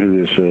Lifskin,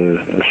 who is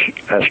an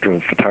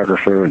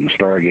astrophotographer and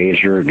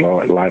stargazer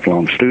and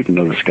lifelong student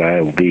of the sky,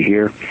 will be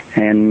here.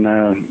 And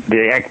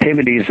the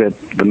activities that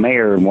the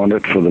mayor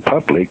wanted for the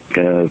public,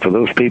 for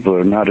those people who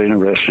are not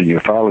interested in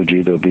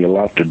ufology, there'll be a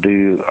lot to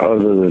do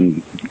other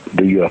than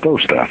the UFO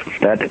stuff.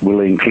 That will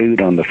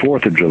include on the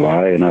 4th of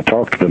July, and I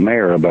talked to the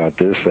mayor about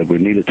this, that we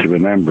needed to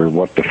remember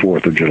what the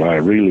 4th of July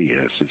really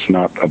is. It's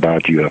not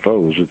about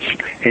UFOs.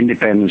 It's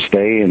Independence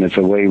Day, and it's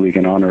a way we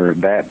can honor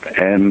that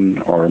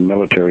and our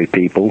military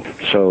people.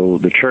 So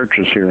the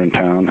churches here in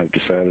town have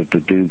decided to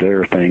do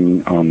their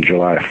thing on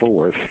July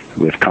 4th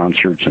with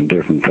concerts and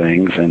different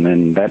things, and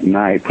then that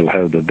night we'll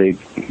have the big,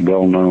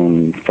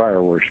 well-known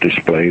fireworks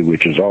display,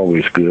 which is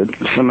always good.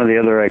 Some of the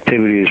other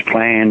activities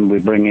planned,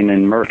 we're bringing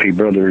in Murphy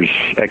Brothers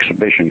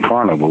Exhibition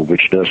Carnival,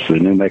 which does the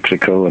New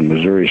Mexico and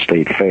Missouri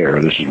State Fair.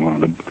 This is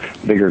one of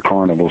the bigger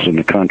carnivals in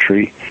the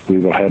country. We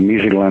will have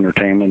musical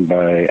entertainment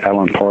by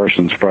Alan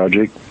Parsons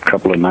Project, a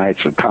couple of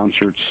nights of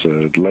concerts,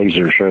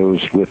 laser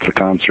shows with the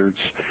concerts,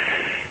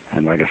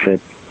 and like I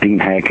said, Dean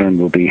Haglund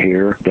will be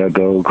here. Doug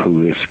Oak,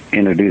 who is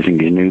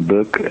introducing a new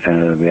book.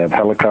 We have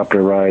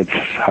helicopter rides,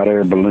 hot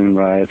air balloon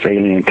rides,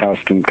 alien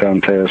costume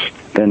contest.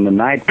 Then the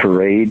night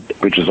parade,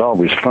 which is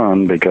always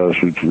fun because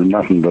it's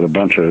nothing but a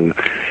bunch of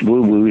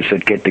woo-woos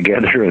that get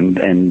together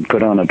and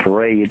put on a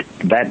parade.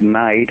 That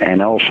night,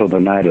 and also the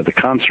night of the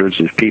concerts,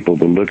 if people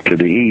will look to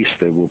the east,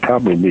 there will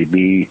probably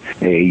be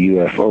a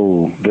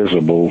UFO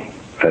visible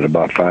at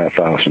about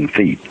 5,000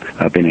 feet.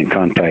 I've been in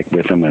contact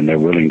with them, and they're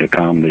willing to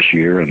come this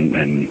year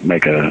and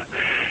make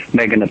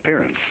an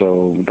appearance.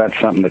 So that's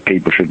something that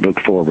people should look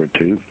forward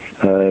to.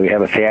 We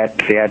have a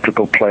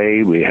theatrical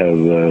play. We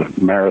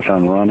have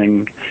marathon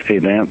running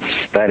events,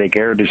 static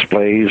air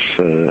displays.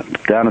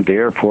 Down at the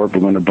airport,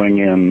 we're going to bring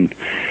in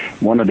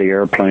one of the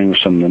airplanes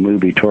from the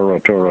movie Toro,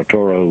 Toro,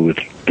 Toro with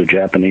the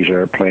Japanese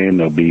airplane.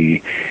 There'll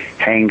be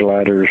hang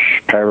gliders,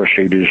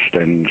 parachutists,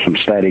 and some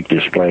static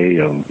display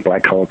of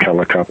Black Hawk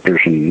helicopters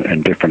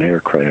and different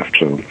aircraft.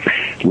 So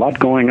a lot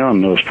going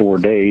on those 4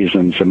 days,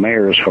 and the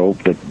mayor's hope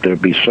that there'll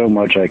be so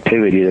much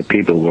activity that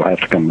people will have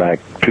to come back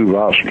to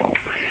Roswell.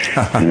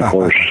 And of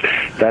course,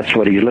 that's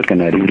what he's looking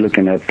at. He's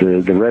looking at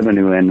the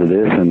revenue end of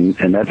this,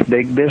 and that's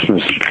big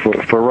business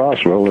for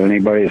Roswell.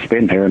 Anybody that's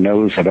been here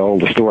knows that all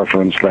the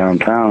storefronts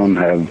downtown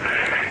have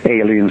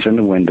aliens in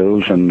the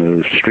windows, and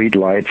the street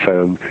lights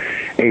have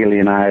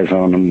alien eyes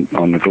on them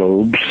on the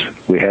globes.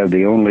 We have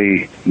the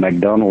only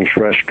McDonald's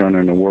restaurant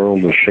in the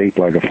world that's shaped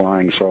like a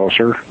flying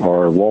saucer.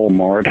 Our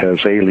Walmart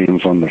has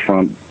aliens on the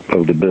front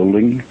of the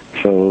building.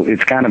 So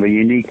it's kind of a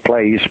unique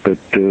place, but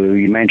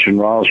you mentioned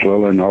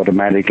Roswell and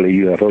automatically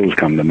UFOs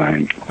come to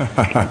mind.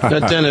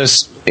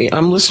 Dennis,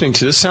 I'm listening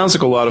to this. Sounds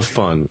like a lot of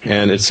fun,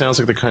 and it sounds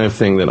like the kind of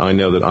thing that I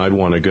know that I'd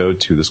want to go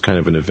to, this kind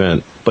of an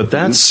event. But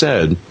that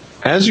said,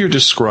 as you're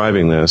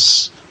describing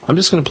this, I'm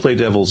just going to play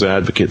devil's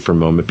advocate for a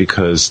moment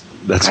because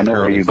that's I know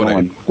where you're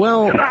going.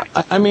 Well,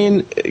 I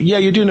mean, yeah,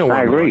 you do know where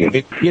I agree. I'm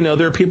going. You know,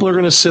 there are people who are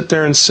going to sit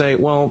there and say,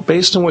 well,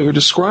 based on what you're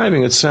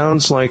describing, it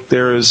sounds like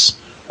there is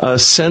a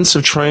sense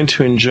of trying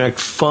to inject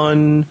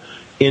fun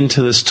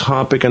into this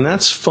topic, and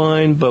that's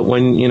fine, but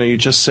when, you know, you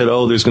just said,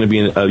 oh, there's going to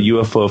be a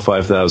UFO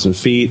 5,000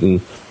 feet,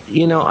 and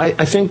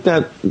I think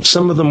that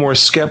some of the more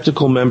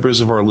skeptical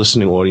members of our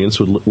listening audience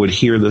would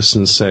hear this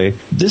and say,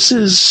 this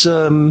is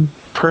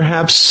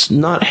perhaps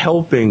not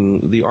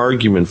helping the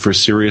argument for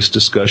serious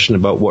discussion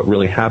about what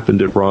really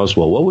happened at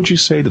Roswell. What would you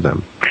say to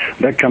them?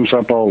 That comes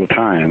up all the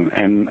time,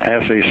 and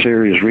as a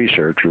serious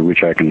researcher,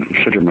 which I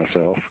consider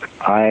myself,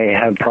 I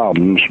have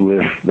problems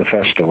with the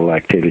festival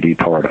activity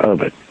part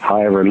of it.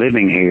 However,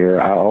 living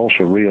here, I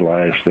also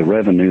realize the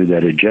revenue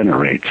that it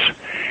generates.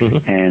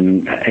 Mm-hmm.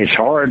 And it's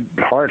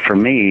hard for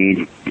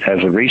me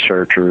as a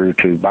researcher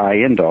to buy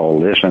into all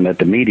this, and at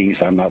the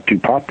meetings I'm not too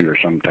popular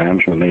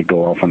sometimes when they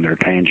go off on their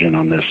tangent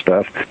on this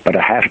stuff, but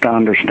I have to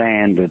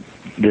understand that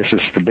this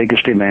is the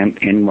biggest event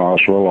in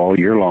Roswell all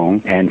year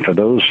long, and for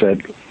those that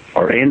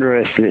are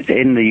interested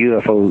in the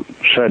UFO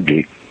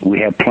subject,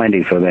 we have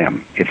plenty for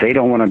them. If they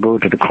don't want to go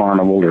to the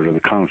carnival or to the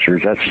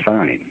concerts, that's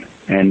fine.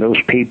 And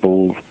those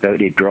people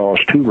that it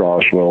draws to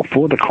Roswell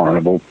for the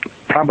carnival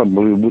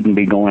probably wouldn't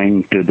be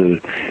going to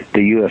the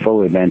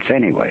UFO events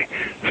anyway.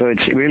 So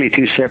it's really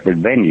two separate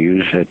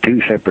venues at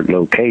two separate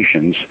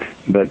locations,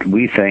 but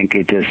we think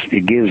it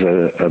gives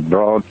a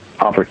broad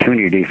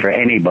opportunity for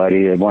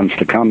anybody that wants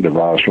to come to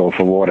Roswell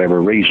for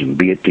whatever reason,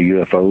 be it the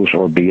UFOs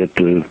or be it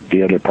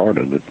the other part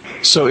of it.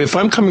 So if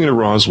I'm coming to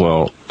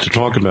Roswell to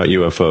talk about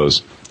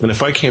UFOs, and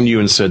if I came to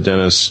you and said,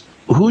 Dennis,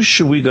 who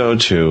should we go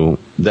to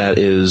that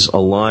is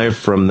alive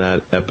from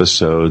that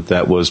episode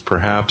that was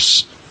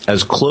perhaps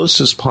as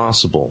close as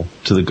possible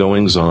to the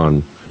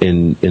goings-on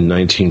in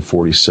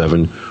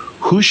 1947?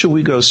 Who should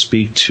we go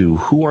speak to?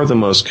 Who are the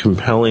most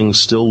compelling,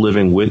 still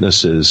living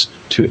witnesses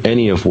to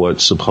any of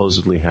what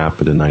supposedly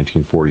happened in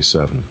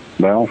 1947?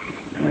 Well,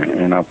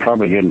 and I'll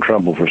probably get in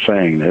trouble for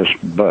saying this,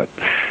 but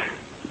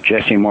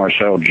Jesse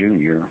Marcel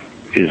Jr.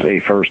 is a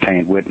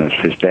first-hand witness.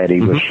 His daddy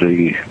was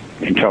the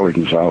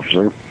intelligence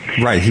officer.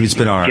 Right, he's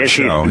been on our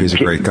show. He's a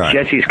great guy.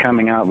 Jesse's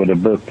coming out with a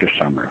book this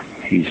summer.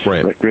 He's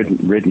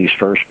written his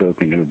first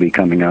book, and it'll be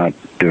coming out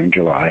during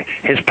July.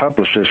 His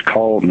publicist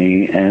called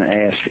me and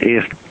asked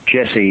if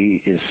Jesse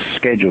is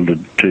scheduled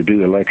to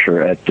do a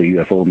lecture at the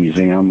UFO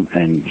Museum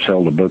and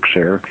sell the books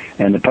there.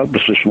 And the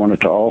publicist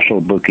wanted to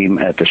also book him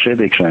at the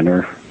Civic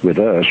Center with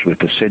us, with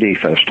the City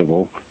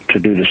Festival, to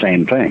do the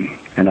same thing.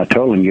 And I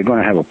told him, you're going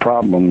to have a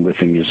problem with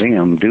the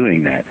museum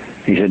doing that.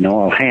 He said,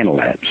 no, I'll handle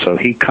that. So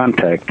he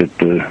contacted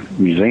the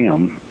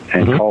museum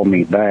and called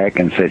me back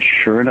and said,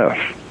 sure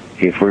enough,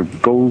 if we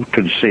go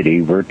to the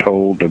city, we're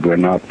told that we're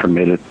not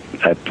permitted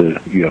at the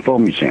UFO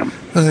Museum.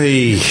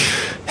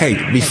 Hey,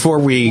 before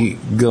we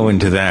go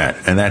into that,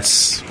 and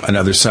that's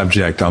another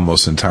subject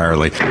almost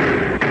entirely,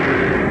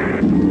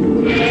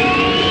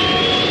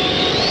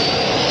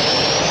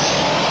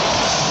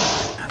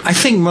 I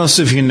think most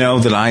of you know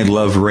that I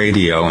love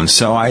radio, and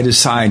so I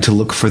decided to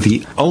look for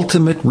the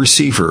ultimate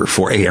receiver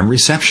for AM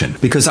reception,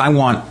 because I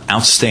want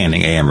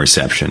outstanding AM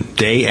reception,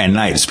 day and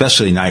night,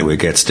 especially night where it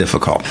gets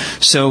difficult.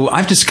 So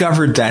I've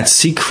discovered that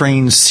C.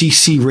 Crane's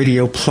CC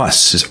Radio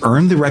Plus has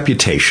earned the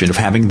reputation of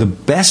having the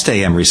best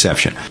AM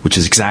reception, which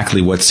is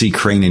exactly what C.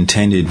 Crane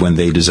intended when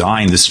they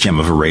designed this gem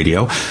of a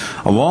radio.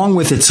 Along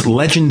with its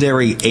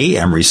legendary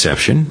AM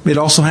reception, it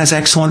also has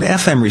excellent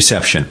FM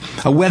reception,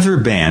 a weather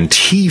band,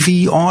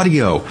 TV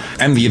audio,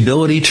 and the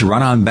ability to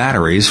run on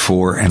batteries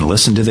for, and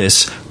listen to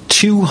this,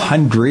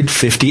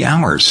 250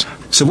 hours.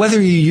 So whether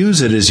you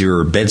use it as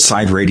your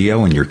bedside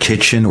radio in your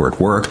kitchen or at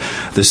work,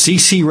 the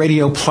CC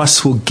Radio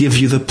Plus will give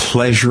you the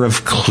pleasure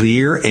of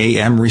clear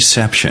AM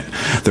reception.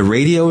 The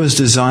radio is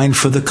designed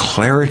for the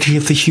clarity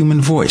of the human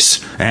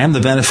voice and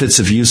the benefits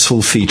of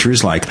useful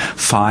features like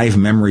 5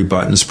 memory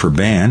buttons per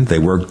band. They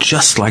work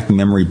just like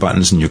memory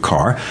buttons in your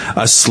car,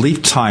 a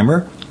sleep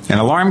timer, an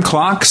alarm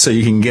clock so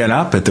you can get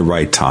up at the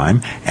right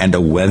time, and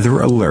a weather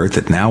alert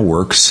that now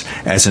works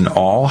as an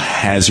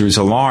all-hazards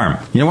alarm.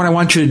 You know what I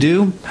want you to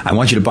do? I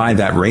want you to buy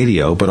that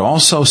radio, but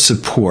also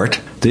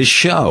support this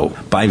show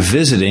by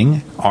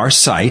visiting our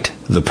site,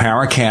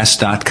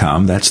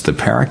 theparacast.com. That's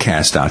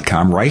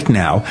theparacast.com right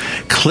now.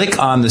 Click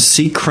on the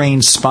C.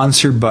 Crane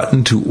sponsor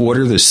button to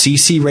order the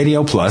CC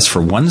Radio Plus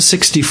for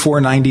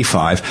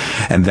 $164.95,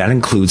 and that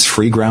includes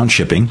free ground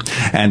shipping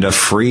and a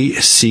free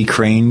C.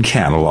 Crane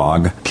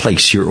catalog.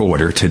 Place your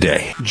order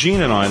today.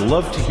 Gene and I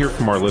love to hear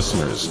from our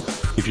listeners.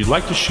 If you'd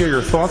like to share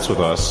your thoughts with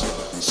us,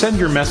 send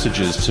your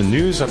messages to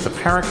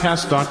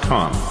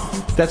news@theparacast.com.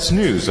 That's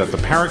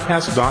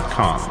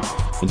news@theparacast.com.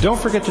 And don't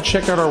forget to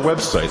check out our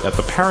website at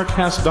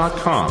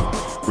theparacast.com,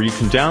 where you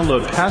can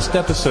download past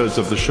episodes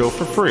of the show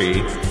for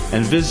free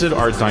and visit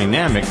our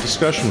dynamic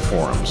discussion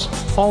forums.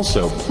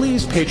 Also,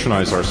 please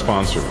patronize our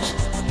sponsors.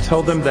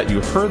 Tell them that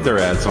you heard their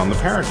ads on the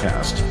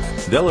Paracast.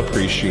 They'll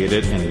appreciate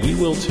it, and we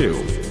will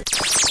too.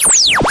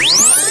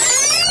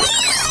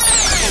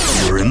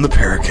 You're in the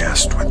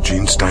Paracast with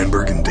Gene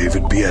Steinberg and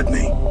David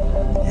Biedney.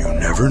 You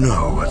never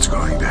know what's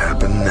going to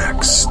happen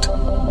next.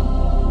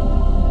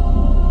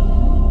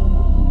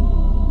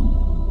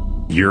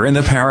 You're in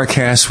the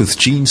Paracast with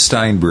Gene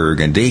Steinberg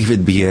and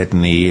David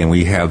Biedney, and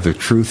we have the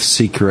truth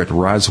seeker at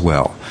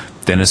Roswell,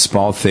 Dennis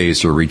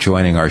Balthaser,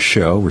 rejoining our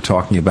show. We're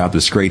talking about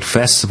this great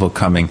festival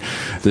coming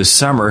this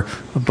summer,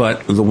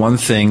 but the one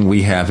thing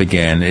we have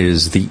again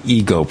is the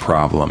ego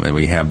problem. And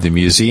we have the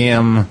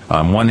museum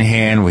on one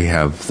hand, we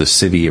have the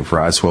city of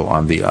Roswell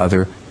on the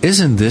other.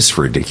 Isn't this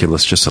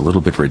ridiculous? Just a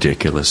little bit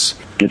ridiculous.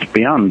 It's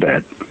beyond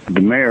that. The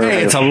mayor.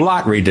 Hey, it's a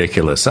lot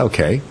ridiculous.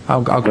 Okay,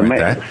 I'll grant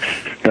that.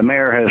 The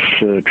mayor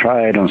has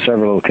tried on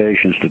several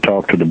occasions to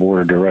talk to the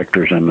board of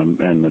directors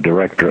and the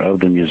director of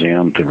the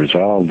museum to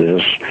resolve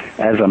this.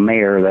 As a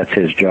mayor, that's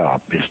his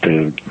job, is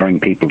to bring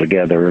people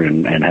together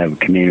and have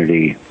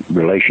community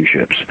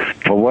relationships.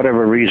 For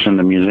whatever reason,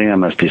 the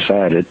museum has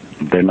decided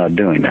they're not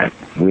doing that.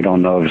 We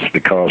don't know if it's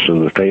because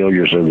of the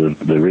failures of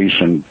the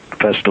recent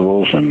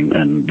festivals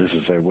and this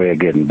is their way of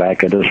getting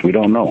back at us. We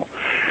don't know.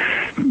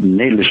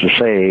 Needless to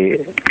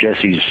say,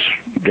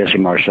 Jesse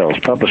Marcel's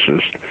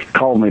publicist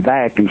called me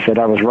back and said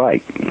I was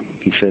right.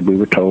 He said we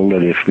were told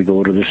that if we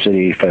go to the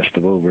city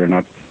festival, we're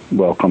not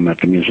welcome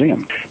at the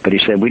museum. But he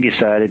said we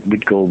decided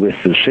we'd go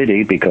with the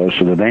city because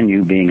of the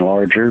venue being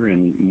larger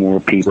and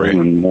more people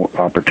and more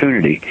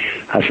opportunity.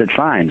 I said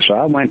fine. So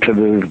I went to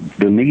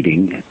the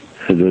meeting,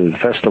 the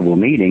festival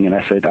meeting, and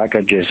I said I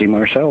got Jesse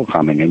Marcel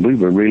coming, and we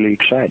were really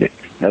excited.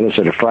 That was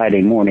at a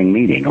Friday morning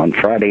meeting. On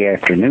Friday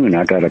afternoon,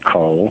 I got a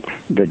call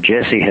that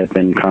Jesse had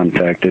been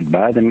contacted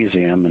by the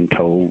museum and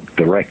told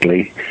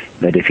directly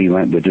that if he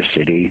went with the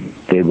city,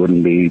 they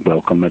wouldn't be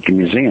welcome at the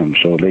museum.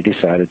 So they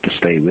decided to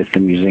stay with the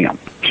museum.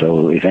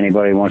 So if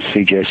anybody wants to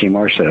see Jesse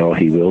Marcel,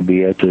 he will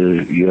be at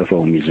the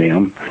UFO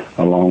Museum,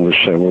 along with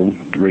several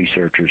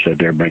researchers that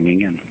they're bringing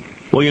in.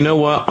 Well, you know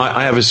what?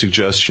 I have a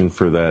suggestion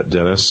for that,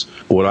 Dennis.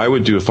 What I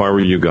would do if I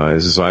were you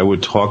guys is I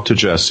would talk to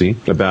Jesse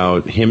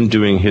about him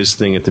doing his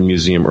thing at the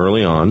museum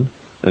early on,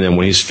 and then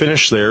when he's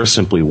finished there,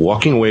 simply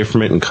walking away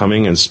from it and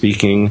coming and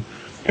speaking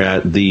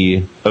at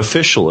the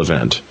official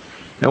event.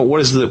 Now,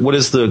 what is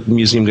the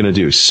museum going to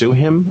do? Sue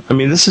him? I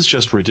mean, this is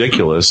just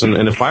ridiculous.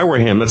 And if I were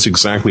him, that's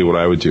exactly what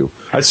I would do.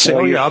 I'd say,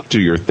 oh, yeah, I'll do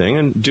your thing,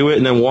 and do it,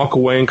 and then walk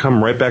away and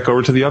come right back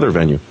over to the other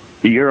venue.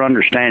 You're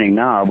understanding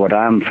now what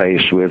I'm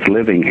faced with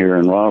living here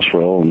in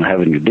Roswell and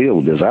having to deal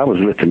with this. I was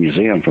with the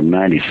museum from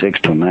 96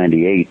 till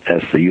 98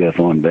 as the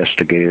UFO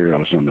investigator. I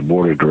was on the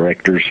board of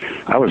directors.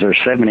 I was there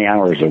 70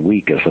 hours a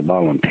week as a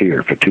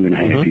volunteer for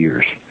 2.5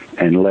 years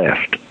and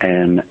left.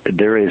 And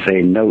there is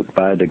a note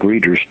by the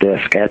greeter's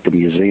desk at the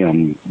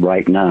museum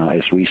right now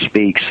as we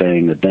speak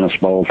saying that Dennis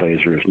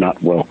Balthaser is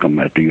not welcome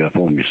at the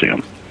UFO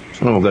Museum.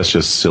 Oh, that's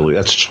just silly.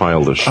 That's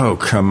childish. Oh,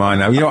 come on.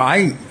 Now,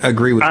 I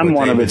agree with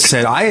what David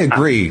said. I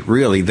agree,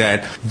 really,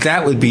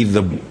 that would be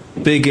the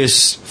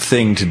biggest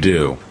thing to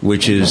do,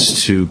 which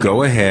is to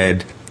go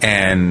ahead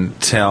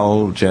and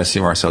tell Jesse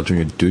Marcel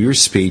Jr. do your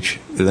speech,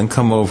 then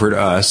come over to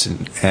us,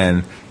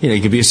 and you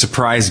can be a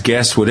surprise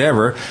guest,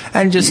 whatever,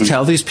 and just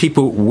tell these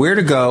people where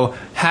to go,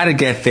 how to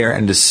get there,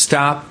 and to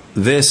stop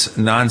this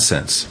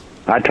nonsense.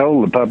 I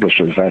told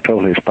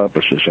his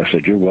publicist, I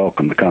said, you're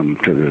welcome to come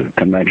to the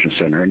convention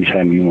center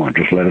anytime you want.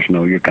 Just let us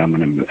know you're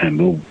coming,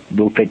 and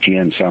we'll fit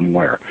you in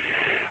somewhere.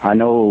 I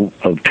know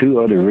of 2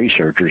 other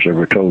researchers that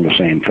were told the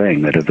same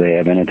thing, that if they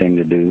have anything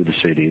to do with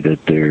the city,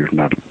 that they're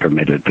not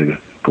permitted to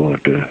go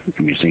to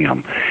the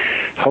museum.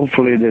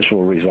 Hopefully this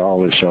will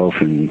resolve itself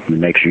in the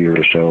next year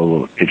or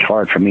so. It's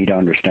hard for me to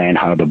understand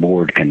how the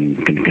board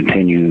can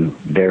continue,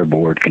 their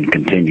board can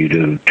continue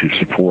to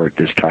support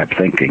this type of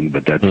thinking,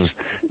 but that's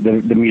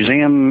the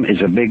museum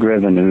is a big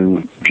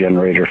revenue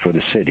generator for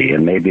the city,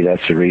 and maybe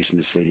that's the reason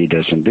the city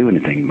doesn't do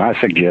anything. My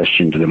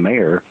suggestion to the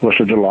mayor was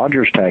that the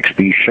lodger's tax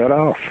be shut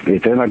off.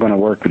 If they're not going to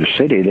work with the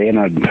city, they're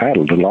not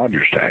entitled to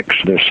lodger's tax.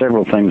 There's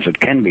several things that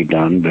can be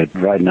done, but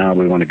right now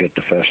we want to get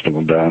the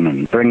festival done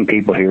and bring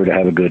people here to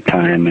have a good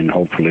time, and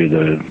hopefully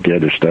the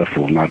other stuff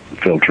will not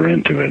filter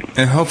into it.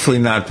 And hopefully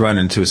not run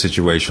into a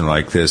situation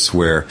like this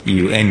where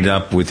you end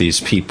up with these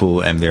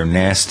people and their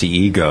nasty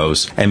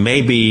egos, and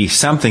maybe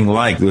something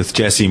like with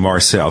Jesse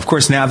Marcel. Of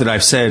course, now that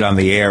I've said it on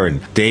the air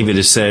and David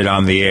has said it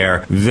on the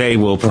air, they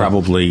will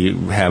probably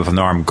have an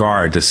armed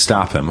guard to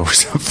stop him or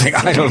something.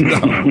 I don't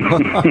know.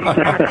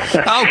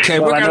 Okay,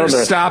 we're going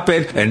to stop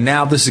it, and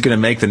now this is going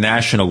to make the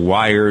national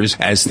wires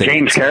as they...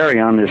 James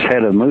Carrion is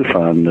head of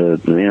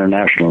MUFON, the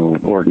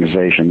International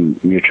Organization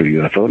Mutual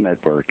UFO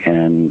Network,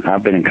 and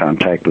I've been in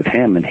contact with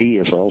him, and he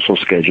is also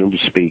scheduled to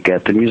speak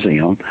at the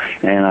museum.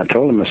 And I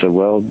told him, I said,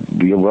 well,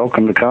 you're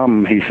welcome to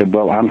come. He said,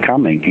 well, I'm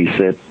coming. He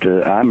said,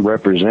 I'm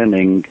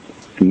representing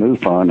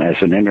MUFON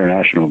as an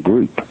international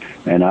group,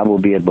 and I will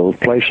be at both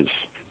places.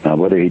 Now,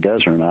 whether he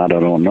does or not, I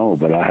don't know,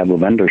 but I have a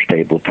vendor's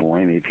table for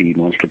him if he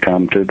wants to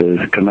come to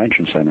the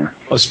convention center.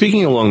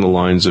 Speaking along the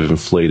lines of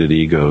inflated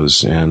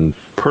egos and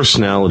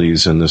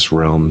personalities in this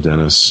realm,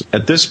 Dennis,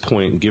 at this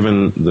point,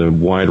 given the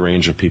wide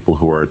range of people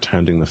who are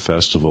attending the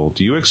festival,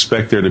 do you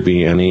expect there to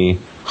be any,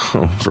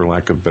 for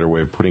lack of a better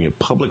way of putting it,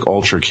 public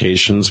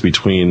altercations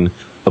between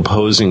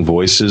opposing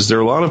voices? There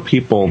are a lot of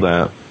people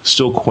that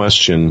still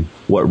question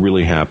what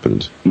really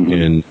happened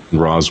in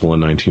Roswell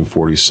in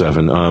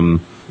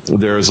 1947.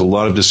 there is a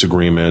lot of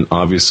disagreement.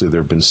 Obviously,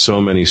 there have been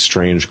so many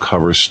strange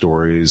cover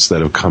stories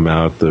that have come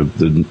out.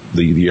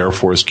 The Air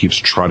Force keeps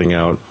trotting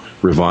out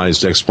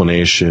revised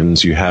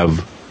explanations. You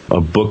have a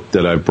book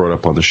that I've brought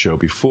up on the show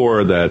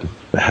before that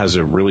has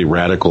a really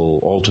radical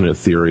alternate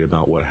theory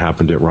about what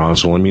happened at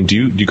Roswell. I mean, do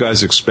you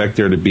guys expect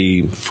there to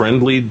be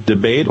friendly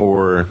debate,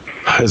 or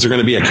is there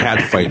going to be a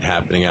cat fight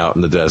happening out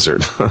in the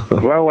desert?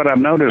 Well, what I've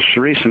noticed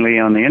recently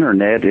on the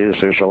internet is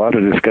there's a lot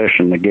of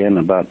discussion again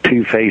about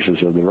two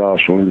phases of the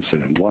Roswell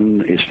incident.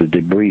 One is the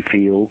debris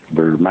field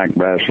where Mike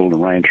Brassel, the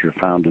rancher,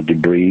 found the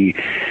debris,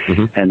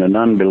 and the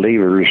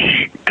non-believers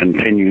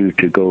continue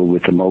to go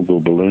with the mogul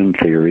balloon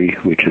theory,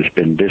 which has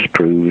been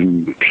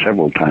disproven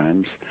several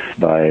times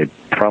by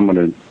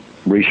prominent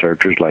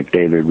researchers like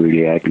David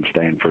Rudiak and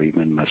Stan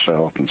Friedman,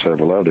 myself, and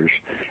several others.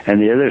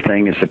 And the other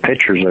thing is the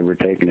pictures that were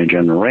taken in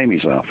General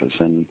Ramey's office.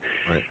 And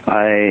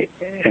I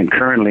am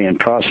currently in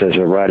process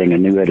of writing a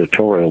new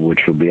editorial,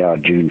 which will be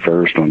out June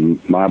 1st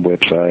on my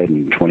website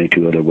and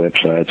 22 other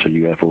websites and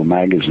UFO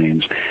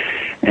magazines.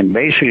 And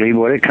basically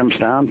what it comes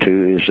down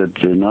to is that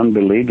the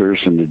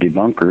non-believers and the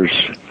debunkers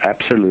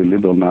absolutely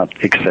will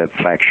not accept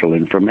factual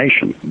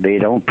information. They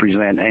don't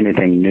present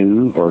anything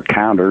new or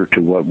counter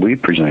to what we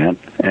present,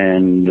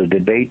 and the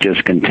debate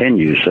just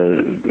continues.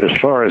 As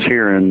far as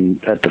here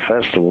at the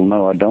festival,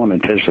 no, I don't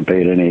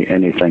anticipate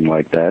anything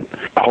like that.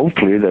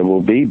 Hopefully there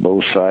will be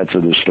both sides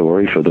of the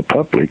story for the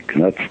public.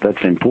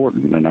 That's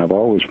important, and I've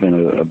always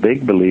been a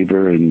big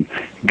believer in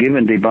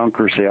giving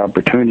debunkers the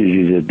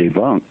opportunity to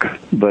debunk,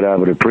 but I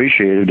would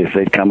appreciate it if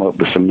they'd come up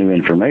with some new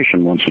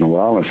information once in a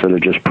while instead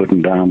of just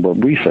putting down what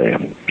we say.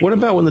 What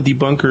about when the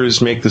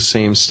debunkers make the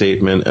same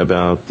statement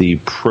about the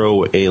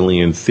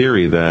pro-alien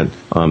theory that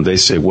they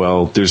say,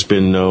 well, there's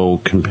been no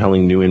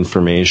compelling new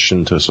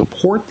information to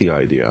support the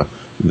idea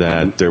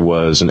that there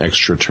was an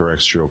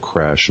extraterrestrial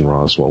crash in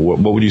Roswell? What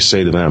would you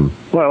say to them?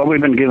 Well,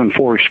 we've been given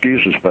 4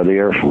 excuses by the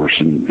Air Force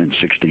in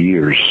 60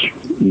 years,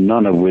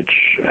 none of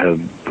which have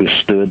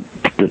withstood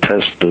the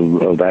test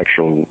of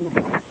actual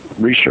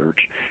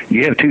research.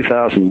 You have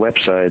 2,000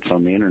 websites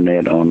on the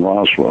internet on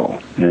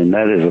Roswell, and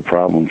that is a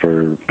problem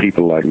for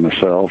people like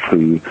myself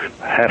who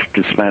have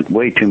to spend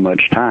way too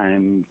much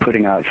time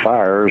putting out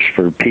fires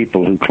for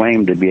people who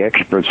claim to be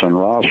experts on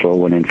Roswell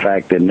when in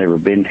fact they've never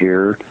been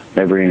here,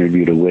 never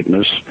interviewed a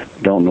witness,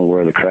 don't know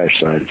where the crash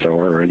sites are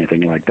or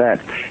anything like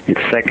that.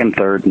 It's second,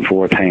 third, and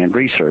fourth hand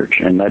research,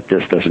 and that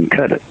just doesn't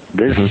cut it.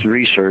 This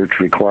research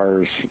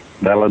requires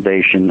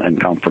validation and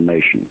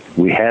confirmation.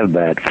 We have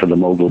that for the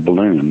mogul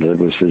balloon. There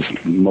was this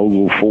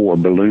Mogul 4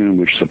 balloon,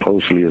 which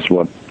supposedly is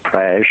what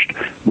crashed.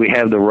 We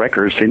have the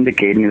records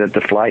indicating that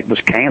the flight was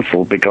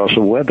canceled because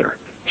of weather.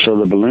 So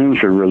the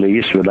balloons were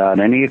released without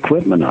any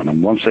equipment on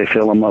them. Once they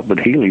fill them up with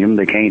helium,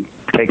 they can't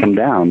take them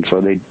down,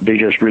 so they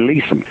just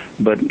release them.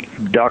 But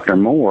Dr.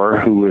 Moore,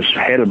 who was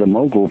head of the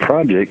Mogul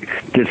project,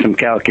 did some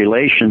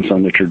calculations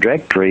on the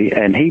trajectory,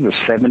 and he was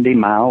 70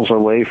 miles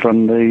away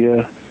from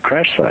the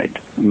crash site.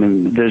 I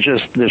mean,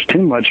 there's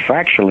too much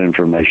factual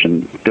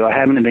information. Do I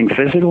have anything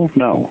physical?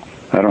 No.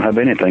 I don't have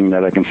anything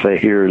that I can say,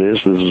 here it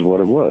is, this is what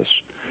it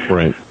was.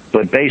 Right.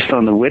 But based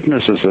on the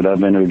witnesses that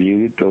I've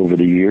interviewed over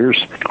the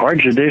years, our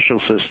judicial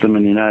system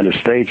in the United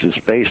States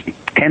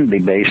can be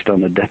based on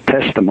the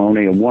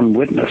testimony of one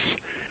witness.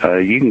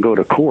 You can go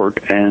to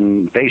court,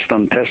 and based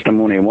on the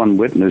testimony of one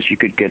witness, you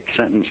could get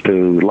sentenced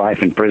to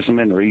life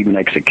imprisonment or even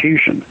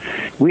execution.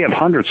 We have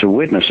hundreds of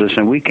witnesses,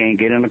 and we can't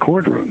get in a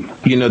courtroom.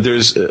 You know,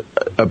 there's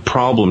a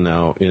problem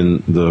now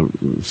in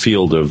the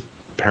field of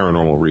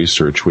paranormal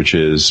research, which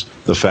is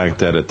the fact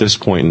that at this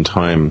point in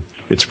time,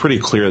 it's pretty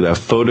clear that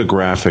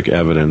photographic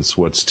evidence,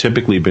 what's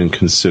typically been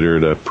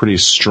considered a pretty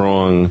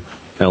strong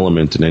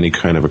element in any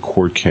kind of a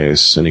court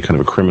case, any kind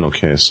of a criminal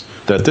case,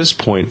 that at this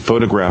point,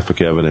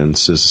 photographic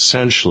evidence is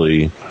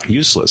essentially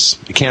useless.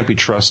 It can't be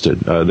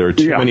trusted. There are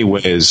too many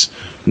ways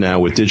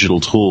now with digital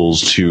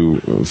tools to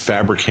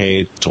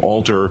fabricate, to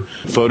alter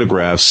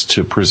photographs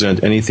to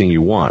present anything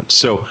you want.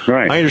 So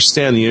I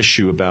understand the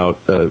issue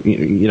about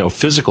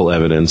physical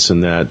evidence,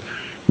 and that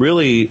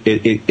really,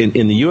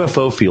 in the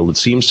UFO field, it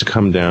seems to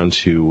come down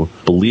to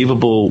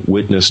believable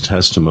witness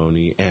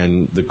testimony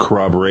and the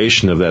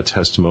corroboration of that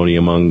testimony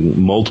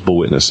among multiple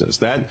witnesses.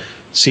 That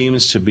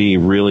seems to be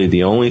really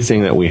the only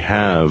thing that we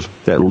have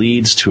that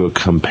leads to a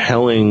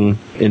compelling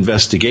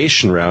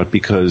investigation route,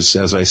 because,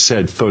 as I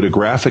said,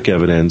 photographic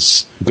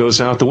evidence goes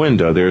out the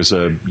window. There's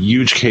a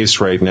huge case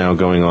right now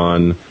going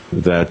on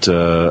that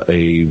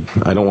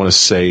I don't want to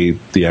say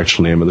the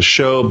actual name of the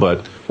show,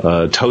 but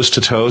Toast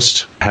to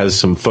Toast has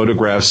some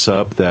photographs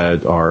up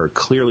that are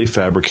clearly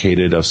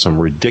fabricated of some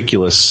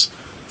ridiculous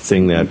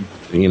thing that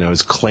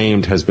is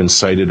claimed has been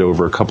cited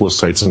over a couple of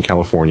sites in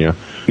California.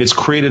 It's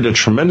created a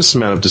tremendous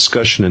amount of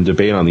discussion and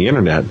debate on the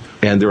internet,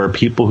 and there are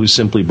people who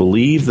simply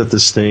believe that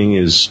this thing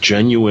is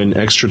genuine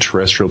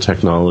extraterrestrial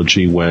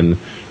technology when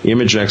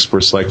image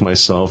experts like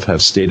myself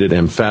have stated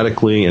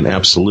emphatically and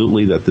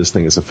absolutely that this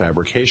thing is a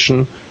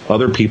fabrication.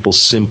 Other people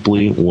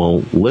simply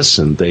won't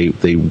listen.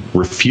 They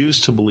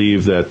refuse to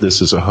believe that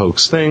this is a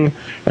hoax thing,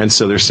 and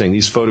so they're saying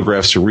these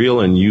photographs are real,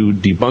 and you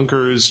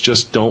debunkers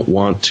just don't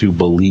want to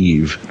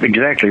believe.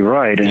 Exactly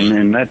right,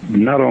 and that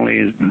not only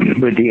is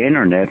with the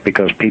internet,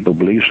 because people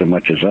believe so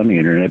much is on the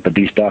internet, but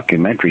these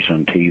documentaries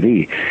on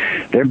TV,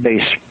 they're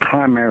based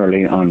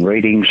primarily on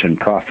ratings and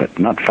profit,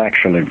 not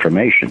factual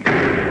information.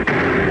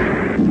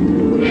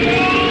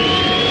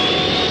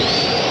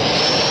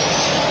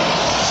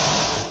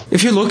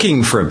 If you're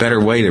looking for a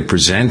better way to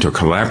present or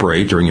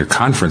collaborate during your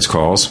conference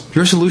calls,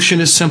 your solution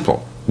is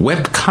simple.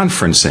 Web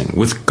conferencing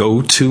with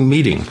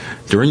GoToMeeting.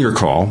 During your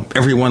call,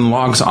 everyone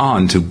logs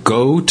on to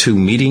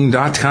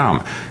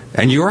GoToMeeting.com,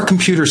 and your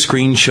computer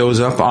screen shows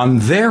up on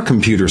their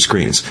computer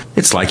screens.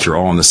 It's like you're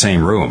all in the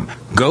same room.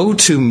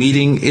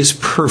 GoToMeeting is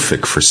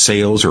perfect for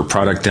sales or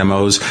product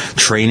demos,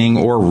 training,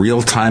 or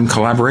real-time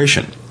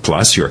collaboration.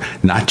 Plus, you're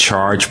not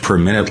charged per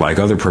minute like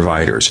other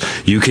providers.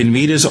 You can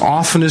meet as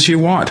often as you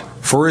want,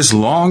 for as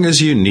long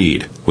as you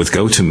need. With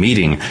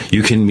GoToMeeting,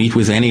 you can meet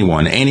with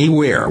anyone,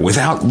 anywhere,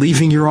 without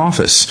leaving your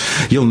office.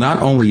 You'll not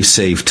only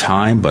save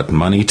time, but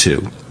money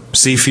too.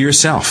 See for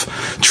yourself.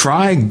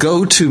 Try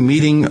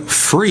GoToMeeting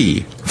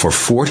free for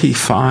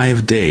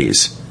 45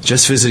 days.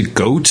 Just visit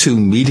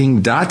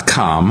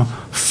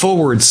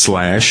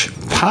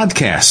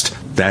GoToMeeting.com/podcast.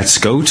 That's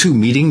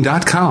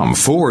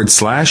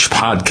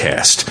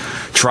GoToMeeting.com/podcast.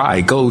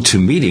 Try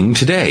GoToMeeting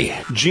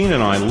today. Gene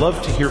and I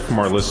love to hear from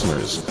our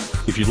listeners.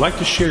 If you'd like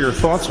to share your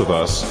thoughts with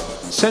us,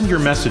 send your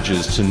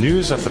messages to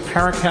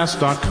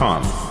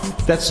news@theparacast.com.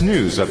 That's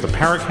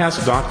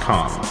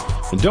news@theparacast.com.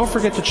 And don't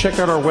forget to check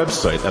out our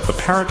website at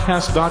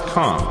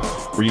theparacast.com,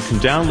 where you can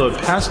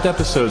download past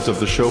episodes of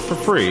the show for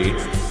free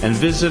and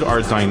visit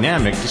our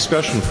dynamic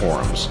discussion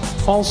forums.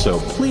 Also,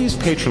 please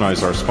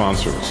patronize our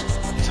sponsors.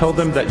 Tell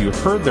them that you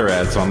heard their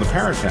ads on the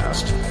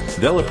Paracast.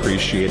 They'll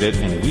appreciate it,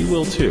 and we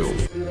will too.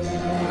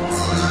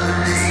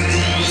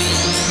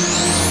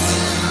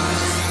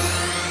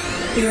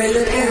 You're in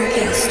the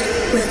Paracast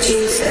with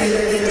Gene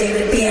Steinberg and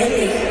David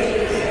Biedney.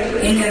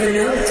 You never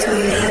know what's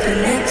going to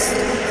happen next.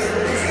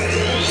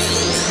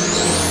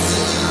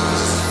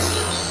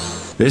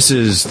 This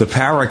is the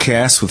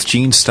Paracast with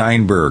Gene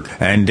Steinberg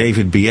and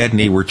David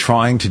Biedney. We're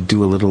trying to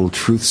do a little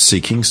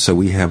truth-seeking, so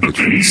we have the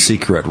truth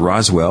seeker at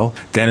Roswell,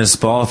 Dennis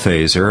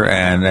Balthaser.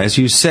 And as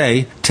you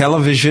say,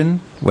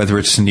 television, whether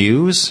it's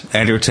news,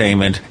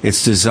 entertainment,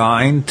 it's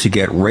designed to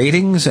get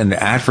ratings and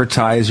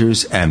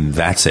advertisers, and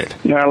that's it.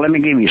 Now, let me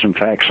give you some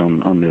facts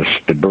on this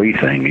debris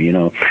thing.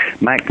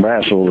 Mac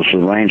Brassel was the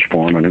ranch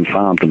foreman who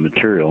found the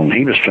material, and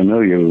he was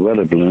familiar with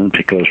weather balloons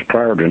because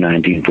prior to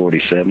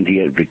 1947, he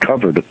had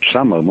recovered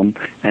some of them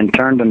and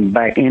turned them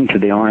back into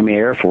the Army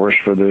Air Force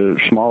for the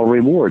small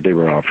reward they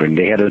were offering.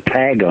 They had a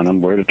tag on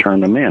them where to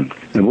turn them in.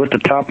 And with the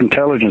top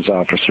intelligence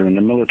officer in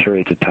the military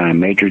at the time,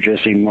 Major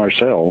Jesse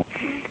Marcel,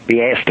 be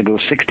asked to go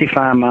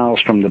 65 miles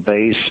from the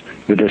base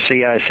with a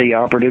CIC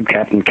operative,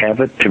 Captain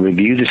Cavett, to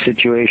review the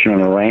situation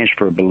on a ranch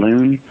for a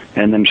balloon,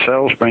 and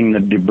themselves bring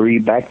the debris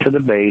back to the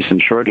base, and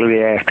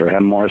shortly after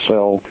have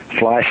Marcel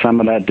fly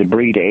some of that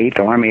debris to 8th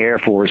Army Air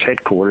Force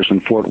headquarters in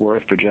Fort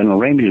Worth for General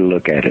Ramey to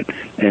look at it.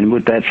 And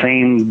with that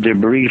same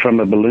debris from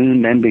the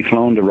balloon then be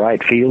flown to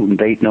Wright Field in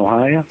Dayton,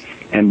 Ohio?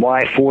 And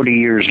why 40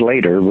 years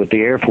later, with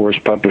the Air Force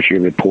publish a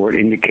report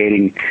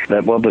indicating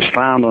that what was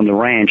found on the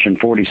ranch in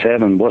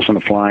 47 wasn't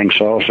a flying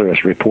saucer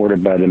as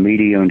reported by the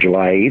media on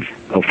July 8th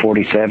of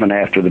 47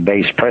 after the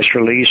base press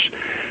release,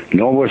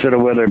 nor was it a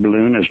weather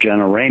balloon as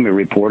General Ramey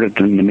reported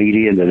in the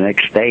media the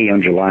next day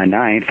on July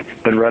 9th,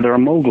 but rather a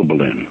mogul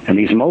balloon. And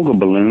these mogul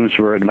balloons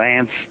were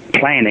advanced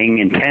planning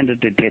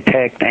intended to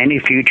detect any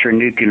future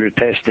nuclear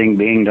testing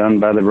being done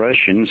by the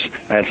Russians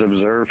as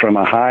observed from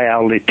a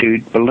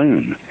high-altitude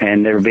balloon.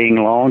 And they're being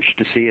launched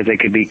to see if they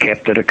could be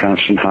kept at a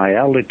constant high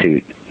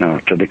altitude. Now,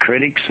 to the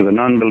critics, to the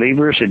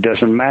non-believers, it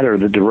doesn't matter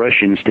that the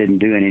Russians didn't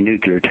do any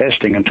nuclear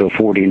testing until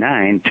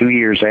 49, 2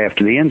 years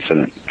after the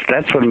incident.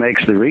 That's what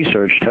makes the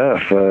research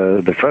tough.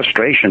 The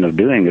frustration of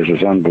doing this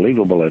is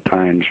unbelievable at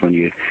times when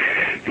you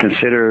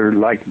consider,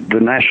 like the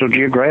National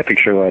Geographic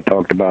show I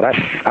talked about.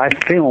 I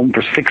filmed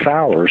for 6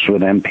 hours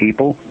with them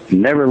people,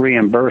 never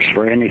reimbursed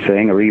for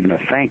anything or even a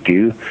thank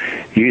you,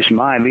 used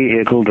my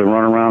vehicle to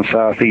run around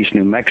southeast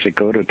New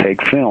Mexico to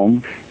take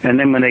film, and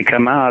then when they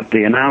come out,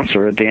 the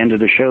announcer at the end of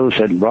the show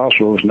said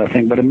Roswell was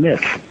nothing but a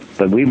myth.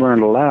 But we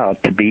weren't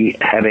allowed to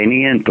have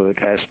any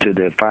input as to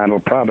the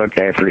final product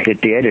after it hit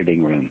the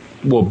editing room.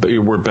 Well,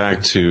 we're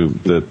back to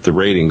the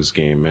ratings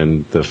game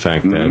and the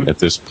fact that at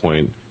this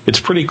point, it's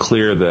pretty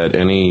clear that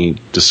any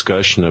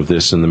discussion of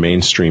this in the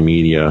mainstream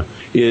media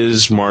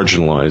is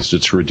marginalized.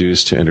 It's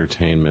reduced to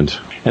entertainment.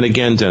 And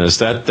again, Dennis,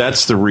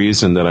 that's the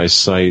reason that I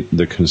cite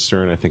the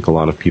concern I think a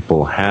lot of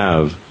people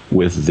have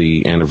with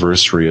the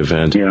anniversary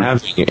event,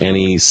 having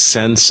any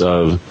sense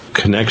of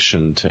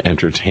connection to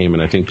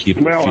entertainment. I think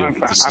people feel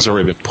this has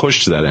already been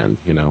pushed to that end,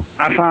 you know.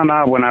 I found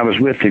out when I was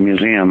with the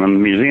museum, and the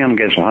museum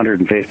gets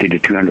 150 to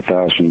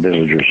 200,000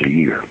 visitors a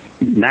year.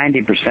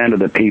 90% of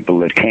the people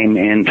that came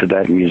into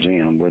that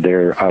museum were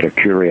there out of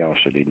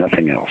curiosity,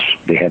 nothing else.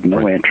 They had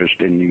no interest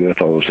in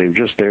UFOs. They were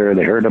just there.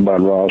 They heard about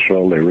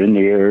Roswell. They were in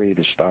the area.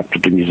 They stopped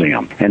at the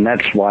museum. And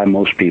that's why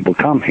most people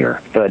come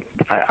here.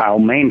 But I'll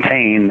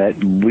maintain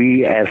that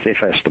we, as a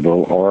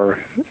festival,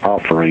 are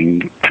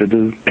offering to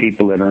the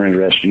people that are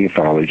interested in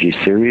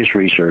ufology serious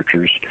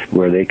researchers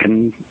where they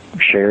can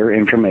share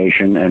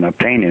information and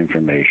obtain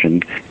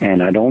information.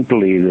 And I don't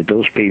believe that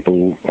those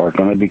people are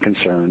going to be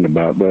concerned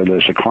about whether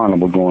there's a carnival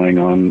going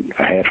on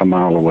a half a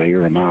mile away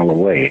or a mile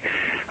away.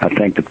 I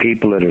think the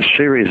people that are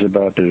serious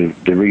about the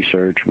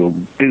research will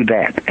do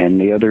that,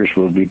 and the others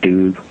will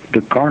do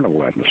the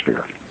carnival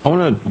atmosphere. I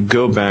want to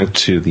go back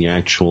to the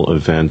actual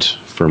event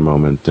for a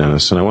moment,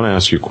 Dennis, and I want to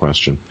ask you a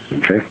question.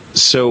 Okay.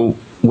 So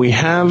we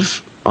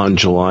have on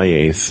July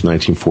 8th,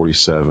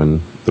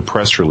 1947, the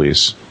press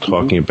release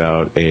talking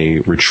about a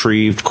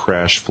retrieved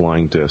crashed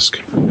flying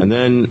disc. And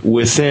then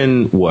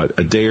within,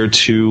 a day or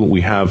two,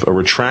 we have a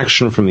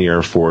retraction from the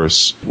Air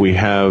Force. We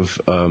have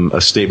a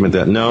statement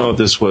that, no,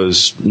 this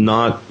was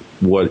not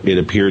what it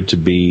appeared to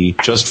be.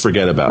 Just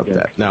forget about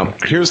that. Now,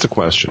 here's the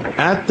question.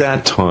 At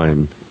that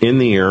time, in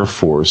the Air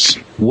Force,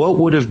 what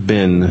would have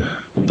been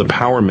the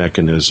power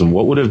mechanism,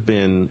 what would have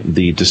been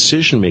the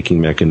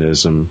decision-making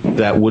mechanism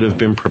that would have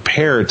been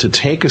prepared to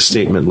take a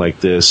statement like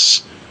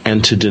this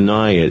and to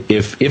deny it?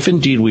 If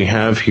indeed we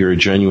have here a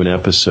genuine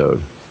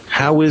episode,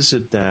 how is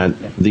it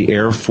that the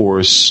Air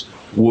Force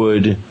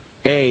would,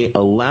 A,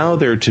 allow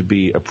there to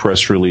be a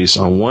press release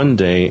on one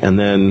day and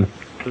then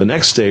the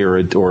next day or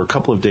a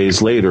couple of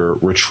days later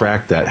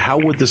retract that? How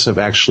would this have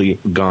actually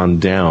gone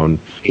down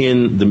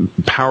in the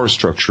power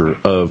structure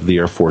of the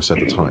Air Force at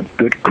the time?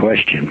 Good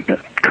question.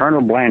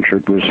 Colonel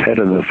Blanchard was head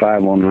of the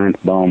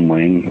 509th Bomb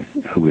Wing,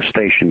 who was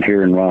stationed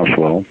here in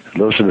Roswell.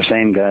 Those are the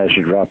same guys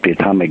who dropped the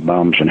atomic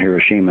bombs in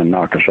Hiroshima and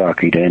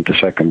Nagasaki to end the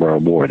Second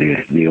World War,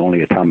 the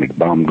only atomic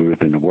bomb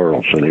group in the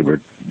world. So they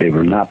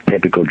were not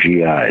typical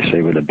GIs.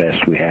 They were the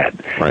best we had.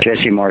 Right.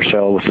 Jesse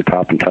Marcel was the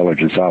top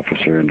intelligence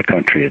officer in the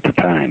country at the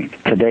time.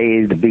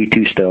 Today, the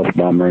B-2 stealth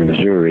bomber in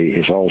Missouri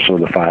is also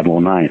the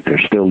 509th.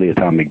 They're still the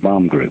atomic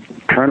bomb group.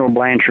 Colonel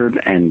Blanchard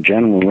and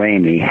General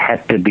Ramey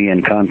had to be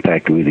in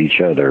contact with each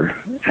other,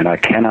 and I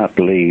cannot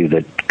believe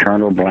that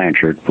Colonel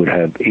Blanchard would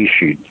have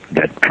issued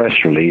that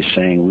press release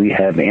saying we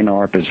have in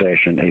our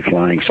possession a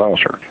flying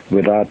saucer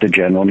without the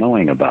general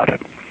knowing about it.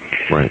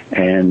 Right.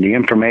 And the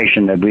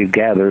information that we've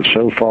gathered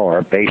so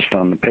far, based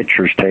on the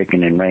pictures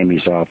taken in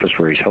Ramey's office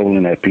where he's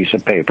holding that piece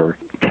of paper,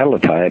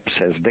 teletype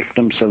says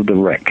victims of the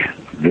wreck.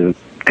 The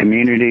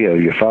community of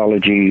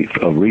ufology,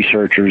 of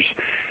researchers,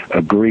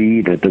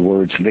 agree that the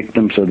words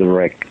victims of the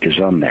wreck is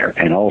on there,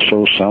 and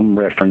also some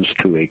reference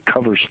to a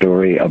cover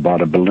story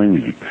about a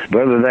balloon.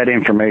 Whether that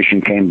information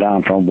came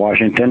down from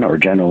Washington or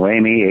General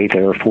Ramey, 8th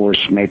Air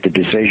Force, made the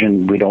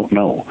decision, we don't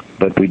know.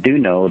 But we do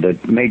know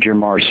that Major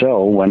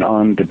Marcel went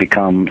on to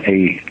become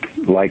a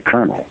light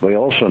colonel. We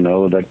also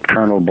know that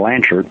Colonel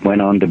Blanchard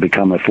went on to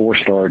become a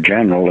 4-star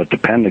general at the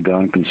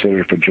Pentagon,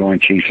 considered for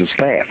Joint Chiefs of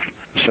Staff.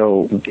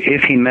 So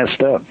if he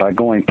messed up by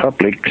going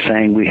public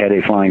saying we had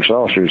a flying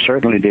saucer, it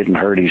certainly didn't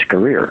hurt his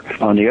career.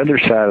 On the other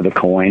side of the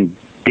coin,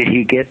 did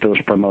he get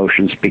those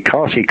promotions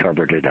because he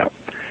covered it up?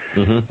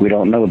 Mm-hmm. We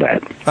don't know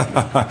that.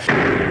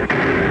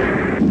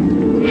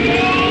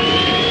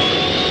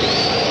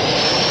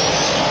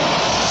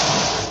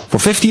 For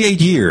 58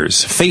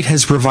 years, Fate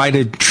has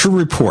provided true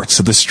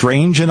reports of the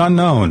strange and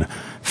unknown.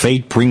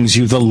 Fate brings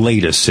you the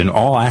latest in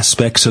all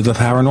aspects of the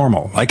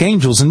paranormal, like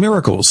angels and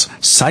miracles,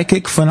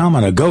 psychic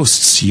phenomena,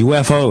 ghosts,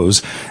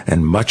 UFOs,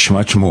 and much,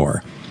 much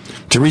more.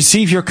 To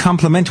receive your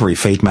complimentary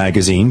Fate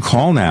magazine,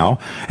 call now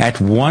at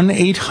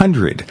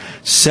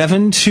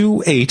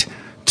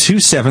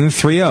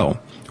 1-800-728-2730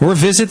 or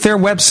visit their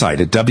website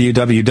at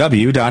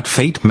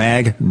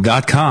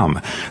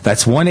www.fatemag.com.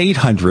 That's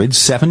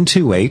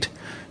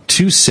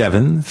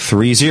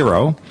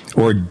 1-800-728-2730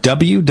 or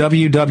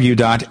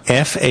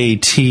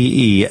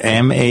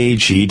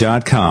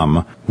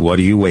www.fatemag.com. What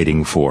are you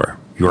waiting for?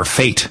 Your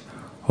fate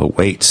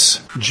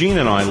awaits. Gene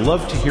and I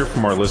love to hear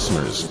from our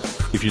listeners.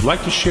 If you'd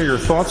like to share your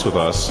thoughts with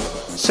us,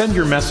 send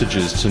your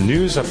messages to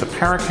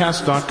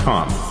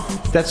news@theparacast.com.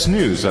 That's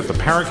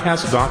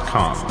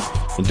news@theparacast.com.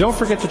 And don't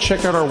forget to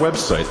check out our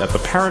website at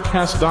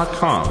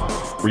theparacast.com,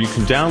 where you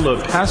can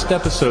download past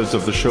episodes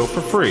of the show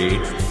for free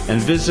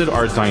and visit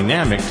our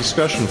dynamic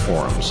discussion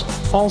forums.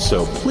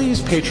 Also,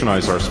 please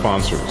patronize our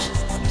sponsors.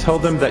 Tell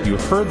them that you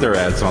heard their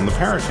ads on the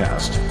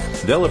Paracast.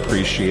 They'll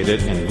appreciate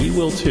it, and we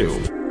will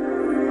too.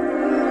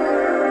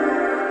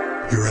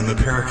 You're in the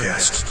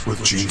Paracast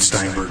with Gene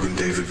Steinberg and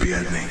David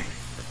Biedney.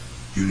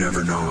 You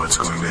never know what's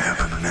going to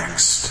happen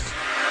next.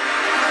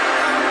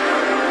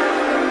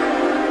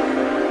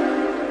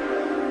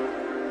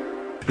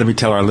 Let me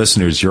tell our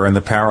listeners, you're in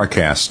the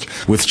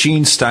Paracast with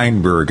Gene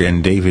Steinberg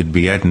and David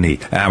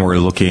Biedny, and we're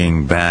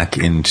looking back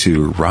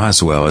into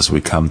Roswell as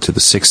we come to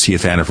the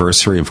 60th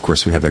anniversary. Of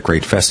course, we have that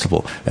great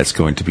festival that's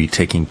going to be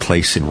taking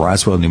place in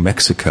Roswell, New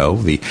Mexico,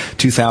 the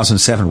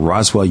 2007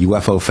 Roswell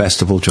UFO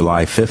Festival,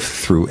 July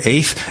 5th through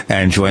 8th.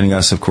 And joining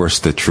us, of course,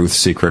 the truth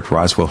seeker at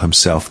Roswell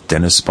himself,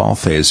 Dennis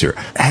Balthaser.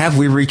 Have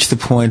we reached the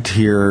point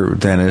here,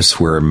 Dennis,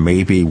 where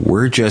maybe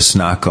we're just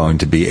not going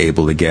to be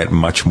able to get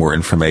much more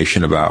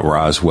information about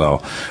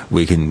Roswell?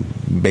 We can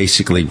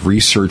basically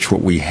research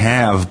what we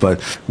have,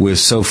 but with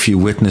so few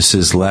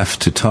witnesses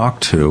left to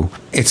talk to,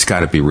 it's got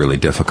to be really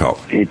difficult.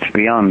 It's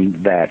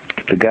beyond that.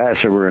 The guys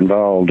that were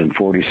involved in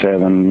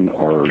 47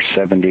 or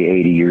 70,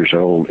 80 years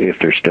old, if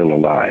they're still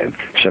alive.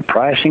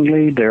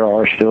 Surprisingly, there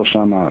are still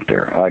some out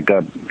there. I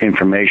got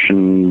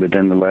information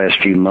within the last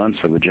few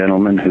months of a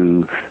gentleman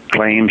who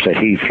claims that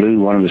he flew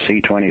one of the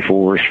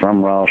C-24s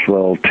from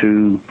Roswell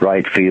to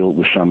Wright Field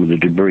with some of the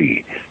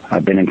debris.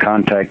 I've been in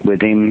contact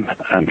with him.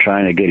 I'm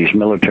trying to get his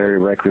military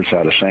records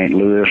out of St.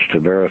 Louis to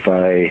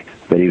verify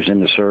that he was in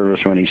the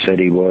service when he said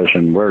he was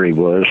and where he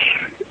was,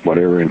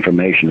 whatever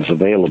information is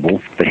available.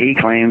 But he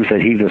claims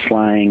that he was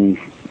flying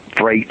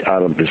freight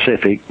out of the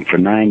Pacific for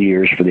 9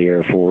 years for the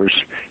Air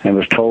Force and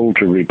was told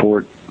to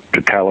report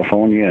to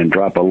California and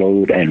drop a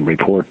load and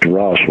report to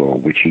Roswell,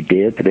 which he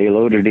did. They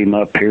loaded him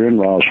up here in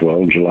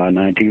Roswell in July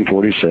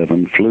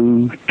 1947,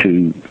 flew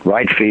to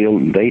Wright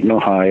Field in Dayton,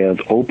 Ohio,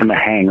 opened a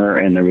hangar,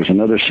 and there was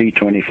another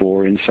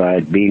C-24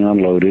 inside being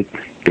unloaded.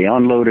 They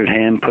unloaded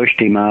him,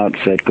 pushed him out,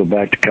 said, go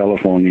back to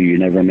California, you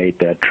never made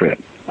that trip.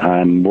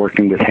 I'm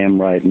working with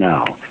him right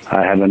now.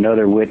 I have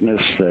another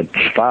witness that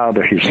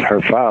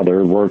her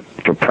father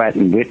worked for Pratt &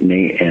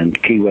 Whitney in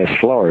Key West,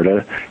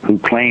 Florida, who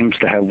claims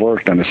to have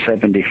worked on a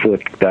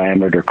 70-foot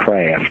diameter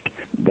craft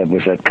that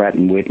was at Pratt &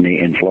 Whitney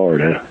in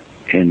Florida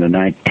in the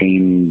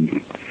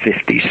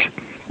 1950s.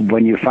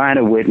 When you find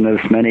a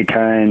witness, many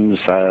times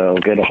I'll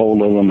get a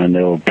hold of them and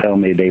they'll tell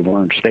me they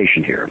weren't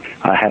stationed here.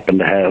 I happen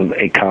to have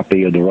a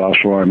copy of the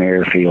Roswell Army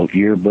Airfield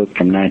yearbook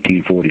from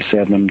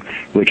 1947,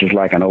 which is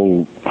like an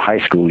old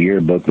high school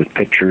yearbook with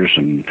pictures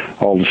and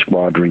all the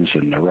squadrons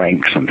and the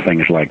ranks and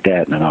things like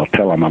that. And I'll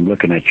tell them, I'm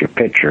looking at your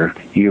picture.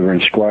 You were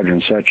in squadron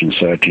such and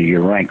such, and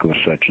your rank was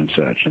such and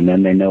such. And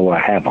then they know I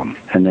have them.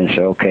 And they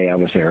say, okay, I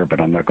was there,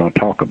 but I'm not going to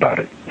talk about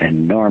it.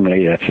 And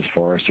normally that's as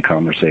far as the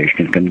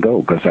conversation can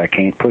go because I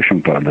can't push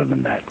them further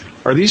than that.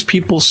 Are these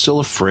people still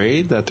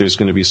afraid that there's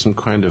going to be some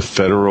kind of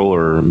federal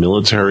or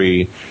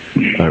military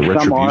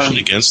retribution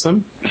against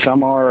them?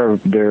 Some are.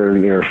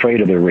 They're afraid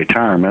of their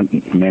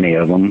retirement, many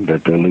of them,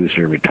 that they'll lose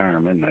their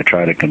retirement, and I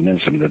try to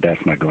convince them that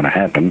that's not going to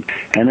happen.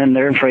 And then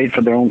they're afraid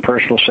for their own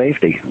personal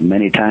safety,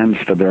 many times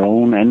for their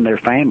own and their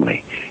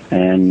family.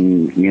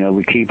 And,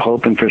 we keep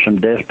hoping for some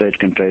deathbed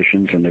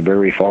confessions, and they're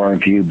very far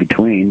and few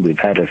between. We've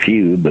had a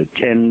few,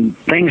 and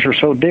things are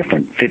so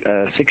different.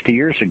 60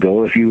 years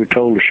ago, if you were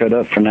told to shut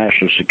up for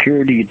national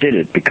security, you did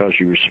it because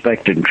you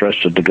respected and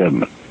trusted the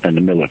government and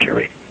the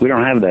military. We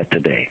don't have that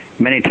today.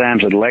 Many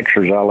times at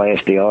lectures, I'll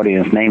ask the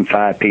audience, name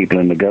 5 people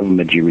in the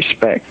government you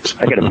respect.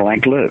 I get a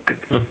blank look.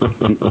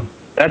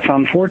 That's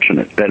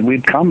unfortunate that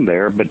we've come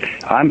there, but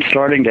I'm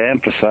starting to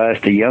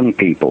emphasize to young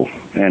people,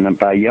 and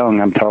by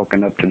young I'm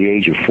talking up to the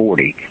age of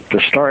 40,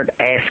 to start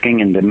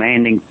asking and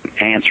demanding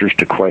answers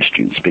to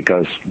questions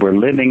because we're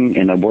living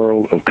in a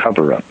world of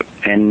cover-up,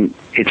 and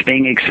it's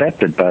being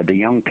accepted by the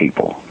young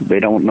people. They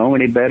don't know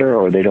any better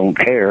or they don't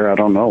care, I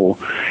don't know,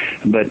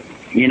 but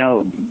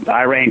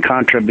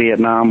Iran-Contra,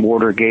 Vietnam,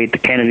 Watergate, the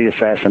Kennedy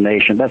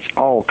assassination, that's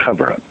all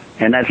cover-up.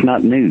 And that's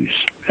not news.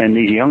 And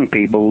these young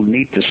people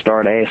need to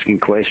start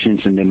asking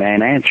questions and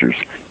demand answers.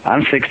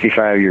 I'm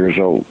 65 years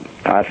old.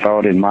 I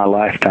thought in my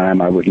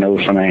lifetime I would know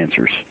some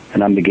answers.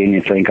 And I'm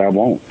beginning to think I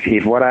won't.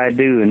 If what I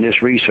do in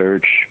this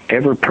research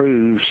ever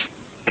proves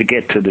to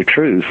get to the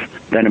truth,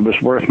 then it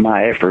was worth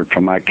my effort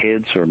for my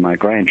kids or my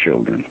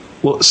grandchildren.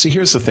 Well, see,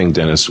 here's the thing,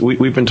 Dennis.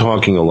 We've been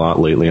talking a lot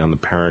lately on the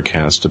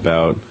Paracast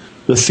about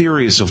the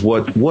theories of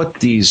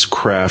what these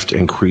craft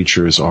and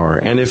creatures are.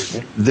 And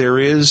if there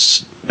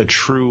is a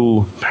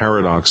true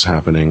paradox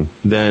happening,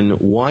 then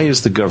why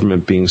is the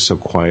government being so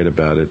quiet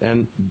about it?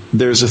 And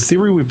there's a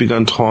theory we've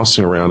begun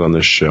tossing around on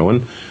this show,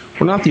 and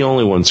we're not the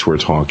only ones who are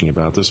talking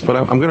about this, but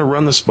I'm going to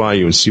run this by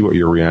you and see what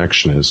your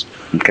reaction is.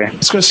 Okay.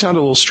 It's going to sound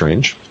a little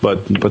strange,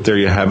 but there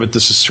you have it.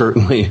 This is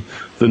certainly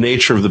the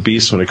nature of the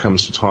beast when it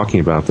comes to talking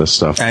about this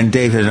stuff. And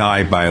David and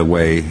I, by the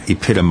way,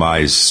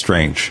 epitomize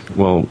strange.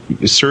 Well,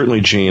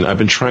 certainly, Gene. I've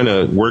been trying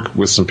to work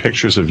with some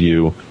pictures of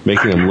you,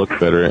 making them look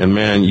better. And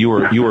man, you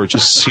are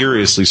just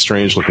seriously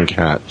strange-looking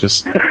cat.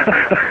 Just,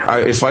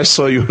 if I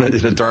saw you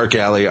in a dark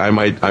alley, I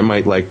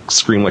might like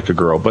scream like a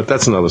girl. But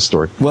that's another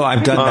story. Well,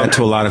 I've done that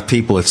to a lot of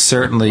people. It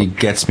certainly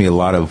gets me a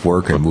lot of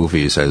work in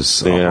movies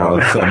as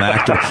a film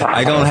actor.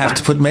 I don't have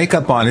to put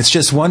makeup on. It's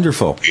just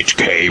wonderful. It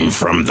came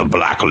from the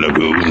Black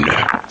Lagoon.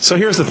 So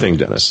here's the thing,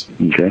 Dennis.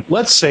 Okay.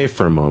 Let's say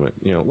for a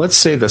moment, let's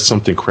say that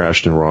something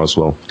crashed in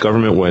Roswell.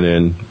 Government went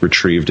in,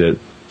 retrieved it,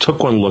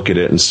 took one look at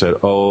it and said,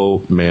 oh,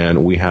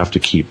 man, we have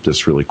to keep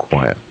this really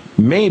quiet.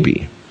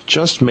 Maybe,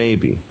 just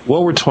maybe,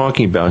 what we're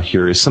talking about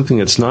here is something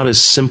that's not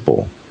as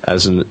simple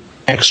as an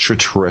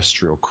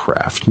extraterrestrial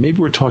craft. Maybe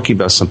we're talking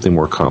about something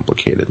more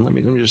complicated. Let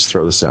me just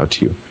throw this out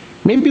to you.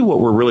 Maybe what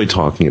we're really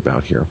talking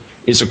about here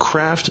is a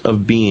craft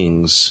of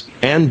beings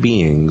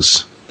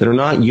that are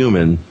not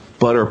human,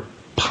 but are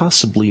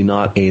possibly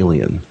not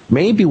alien.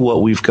 Maybe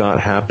what we've got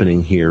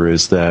happening here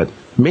is that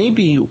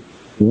maybe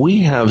we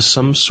have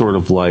some sort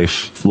of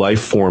life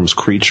forms,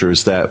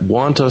 creatures that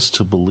want us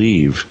to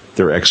believe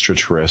they're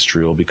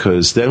extraterrestrial,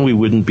 because then we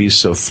wouldn't be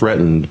so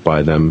threatened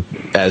by them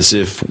as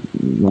if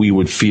we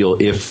would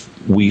feel if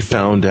we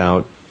found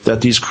out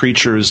that these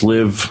creatures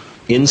live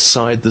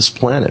inside this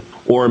planet,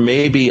 or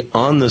maybe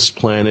on this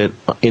planet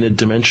in a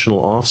dimensional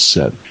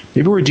offset.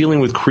 Maybe we're dealing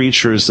with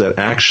creatures that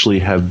actually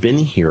have been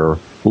here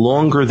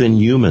longer than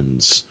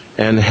humans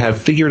and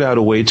have figured out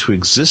a way to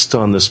exist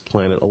on this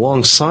planet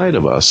alongside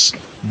of us,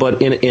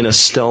 but in a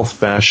stealth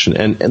fashion.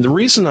 And the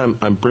reason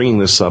I'm bringing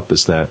this up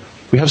is that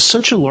we have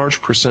such a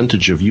large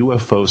percentage of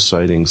UFO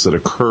sightings that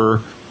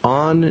occur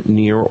on,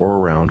 near, or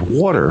around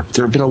water.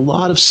 There have been a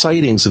lot of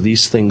sightings of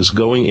these things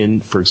going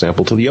in, for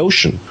example, to the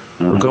ocean,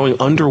 or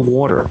going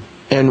underwater.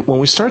 And when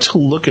we start to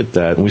look at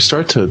that and we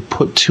start to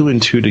put two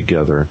and two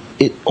together,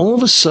 it all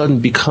of a sudden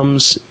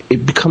becomes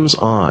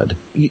odd.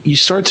 You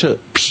start to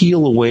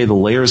peel away the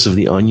layers of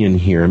the onion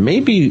here.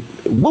 Maybe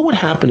what would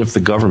happen if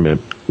the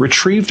government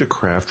retrieved a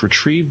craft,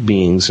 retrieved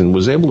beings, and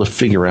was able to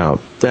figure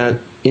out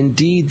that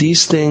indeed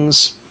these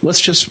things,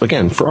 let's just,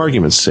 again, for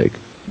argument's sake,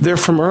 they're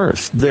from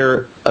Earth.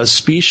 They're a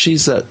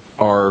species that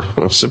are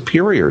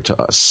superior to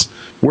us.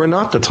 We're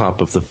not the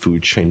top of the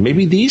food chain.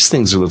 Maybe these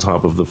things are the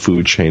top of the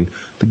food chain.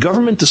 The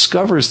government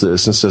discovers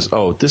this and says,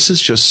 oh, this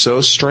is just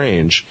so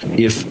strange.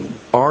 If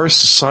our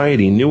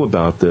society knew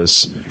about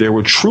this, there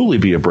would truly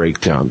be a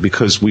breakdown,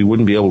 because we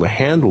wouldn't be able to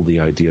handle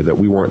the idea that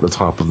we weren't the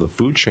top of the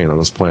food chain on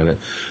this planet.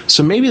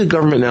 So maybe the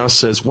government now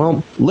says,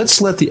 well,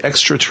 let's let the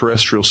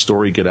extraterrestrial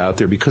story get out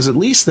there, because at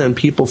least then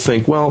people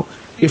think, well,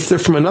 if they're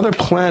from another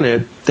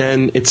planet,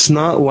 then it's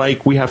not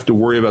like we have to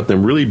worry about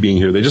them really being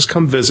here. They just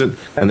come visit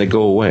and they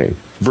go away.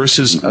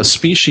 Versus a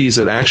species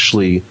that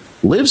actually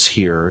lives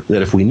here,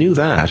 that if we knew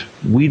that,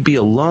 we'd be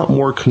a lot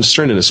more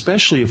concerned, and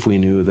especially if we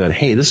knew that,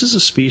 hey, this is a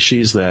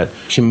species that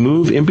can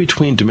move in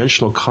between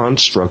dimensional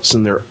constructs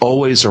and they're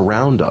always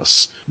around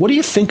us. What do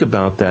you think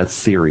about that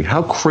theory?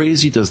 How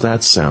crazy does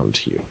that sound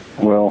to you?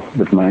 Well,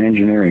 with my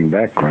engineering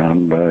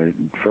background, I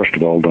first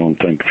of all don't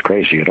think it's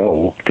crazy at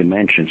all.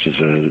 Dimensions is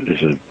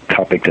a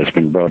topic that's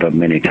been brought up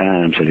many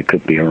times, that it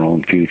could be our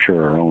own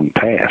future, our own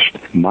past.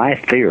 My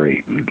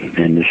theory,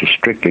 and this is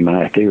strictly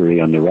my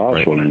theory on the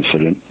Roswell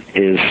incident,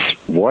 is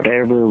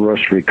whatever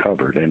was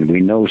recovered, and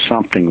we know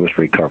something was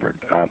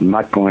recovered. I'm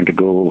not going to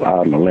go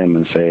out on a limb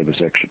and say it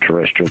was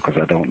extraterrestrial, because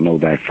I don't know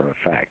that for a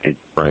fact.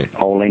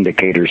 All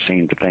indicators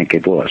seem to think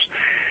it was.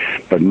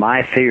 But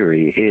my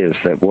theory is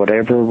that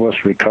whatever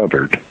was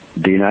recovered,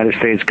 the United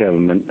States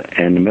government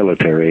and the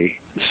military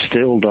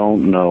still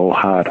don't know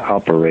how it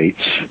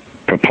operates,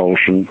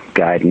 propulsion,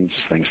 guidance,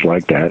 things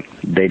like that.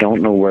 They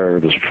don't know where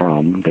it was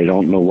from. They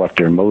don't know what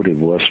their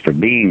motive was for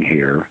being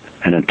here.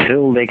 And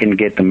until they can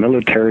get the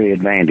military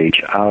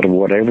advantage out of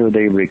whatever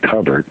they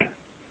recovered,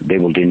 they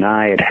will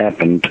deny it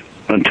happened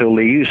until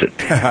they use it.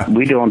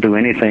 We don't do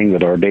anything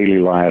with our daily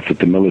life that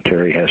the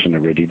military hasn't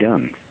already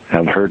done.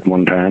 I've heard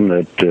one time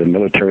that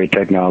military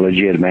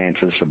technology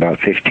advances about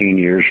 15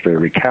 years for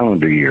every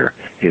calendar year.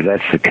 If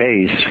that's the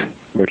case,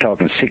 we're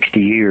talking 60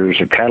 years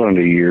of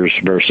calendar years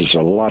versus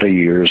a lot of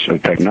years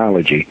of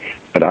technology.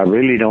 But I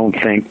really don't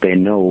think they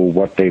know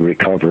what they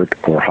recovered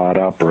or how it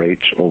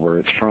operates or where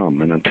it's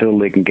from. And until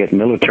they can get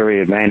military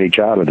advantage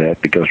out of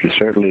that, because we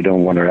certainly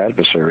don't want our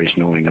adversaries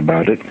knowing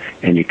about it,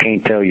 and you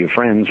can't tell your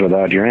friends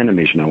without your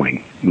enemies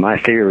knowing. My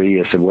theory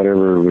is that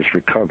whatever was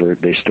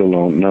recovered, they still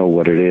don't know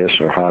what it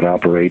is or how it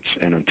operates,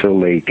 and until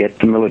they get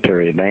the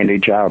military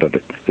advantage out of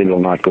it, they will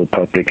not go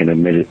public and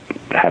admit it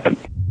happened.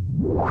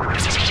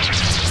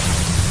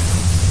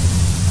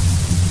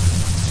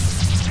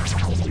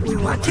 We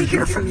want to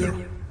hear from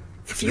you.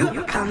 If you have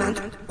a comment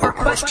or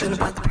question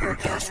about the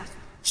Paracast,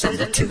 send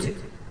it to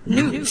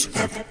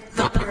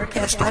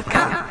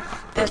news@theparacast.com.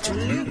 That's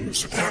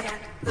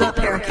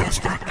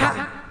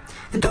news@theparacast.com.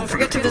 And don't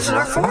forget to visit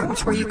our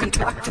forums, where you can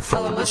talk to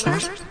fellow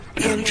listeners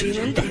and Gene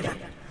and Data.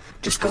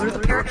 Just go to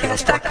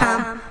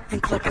theparacast.com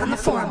and click on the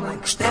forum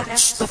links.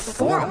 That's the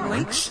forum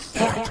links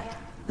at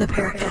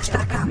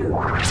theparacast.com.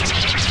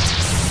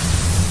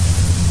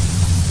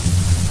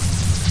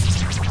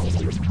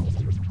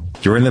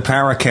 You're in the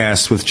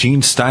Paracast with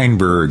Gene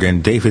Steinberg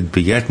and David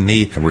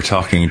Biedny, and we're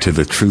talking to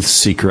the truth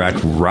seeker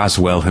at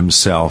Roswell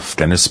himself,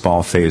 Dennis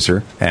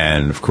Balthaser.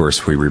 And, of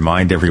course, we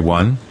remind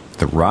everyone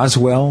the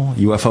Roswell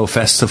UFO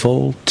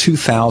Festival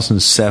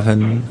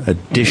 2007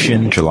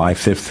 edition, July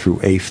 5th through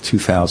 8th,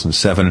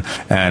 2007.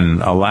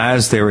 And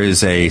alas, there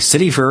is a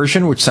city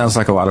version, which sounds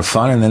like a lot of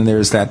fun, and then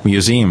there's that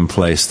museum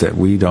place that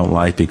we don't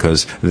like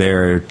because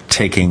they're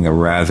taking a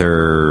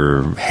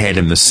rather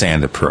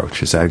head-in-the-sand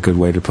approach. Is that a good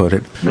way to put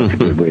it? That's a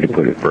good way to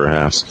put it,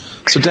 perhaps.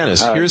 So,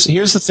 Dennis,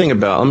 here's the thing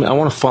about, I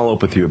want to follow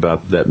up with you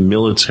about that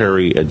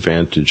military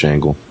advantage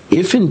angle.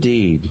 If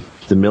indeed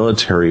the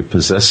military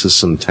possesses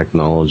some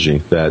technology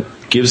that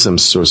gives them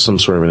some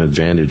sort of an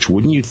advantage,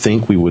 wouldn't you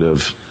think we would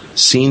have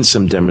seen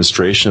some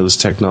demonstration of this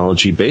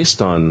technology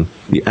based on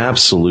the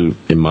absolute,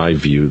 in my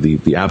view,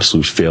 the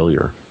absolute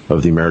failure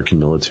of the American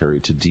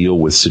military to deal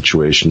with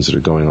situations that are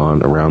going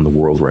on around the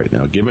world right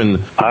now?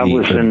 I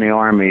was in the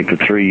Army for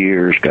 3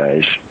 years,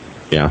 guys.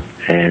 Yeah.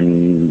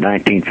 And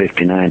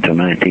 1959 to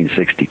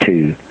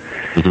 1962.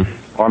 Mm-hmm.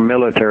 Our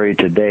military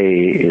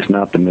today is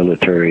not the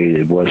military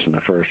it was in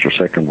the First or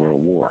Second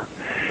World War.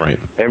 Right.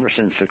 Ever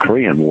since the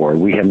Korean War,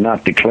 we have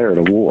not declared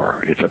a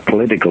war. It's a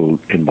political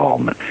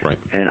involvement. Right.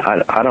 And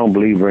I don't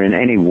believe we're in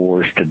any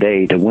wars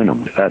today to win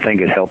them. I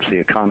think it helps the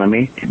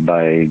economy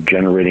by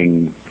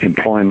generating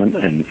employment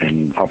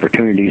and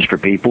opportunities for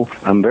people.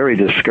 I'm very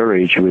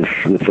discouraged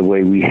with the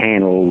way we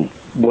handle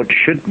what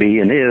should be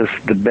and is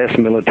the best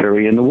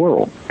military in the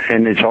world.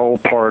 And it's all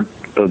part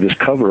of this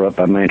cover-up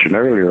I mentioned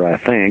earlier, I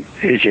think.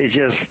 It's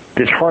just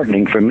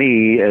disheartening for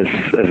me as a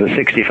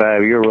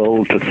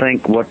 65-year-old to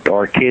think what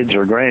our kids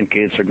or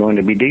grandkids are going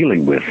to be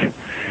dealing with.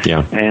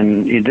 Yeah.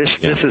 And this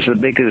is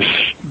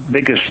the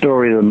biggest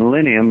story of the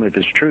millennium, if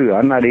it's true.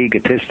 I'm not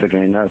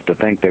egotistical enough to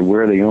think that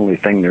we're the only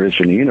thing there is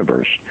in the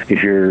universe.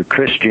 If you're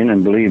Christian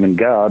and believe in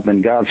God,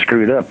 then God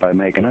screwed up by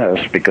making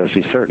us, because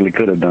he certainly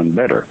could have done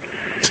better.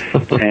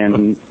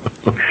 And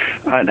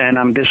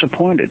I'm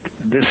disappointed.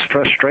 This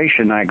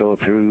frustration I go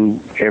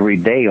through every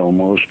day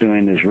almost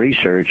doing this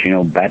research,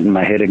 batting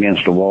my head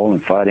against the wall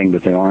and fighting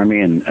with the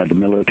Army and the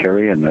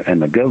military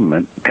and the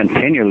government,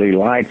 continually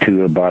lied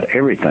to about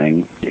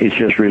everything. It's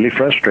just really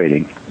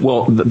frustrating.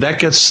 Well, that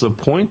gets to the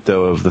point,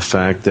 though, of the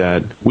fact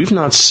that we've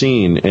not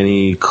seen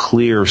any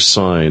clear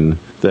sign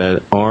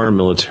that our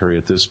military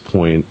at this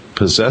point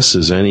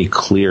possesses any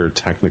clear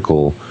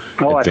technical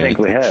advantage. I think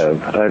we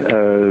have.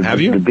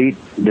 Have you?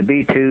 The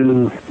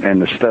B-2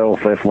 and the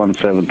stealth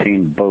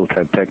F-117 both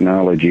have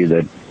technology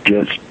that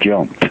just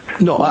jumped.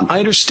 No, I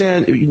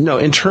understand.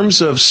 In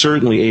terms of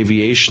certainly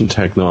aviation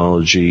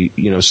technology,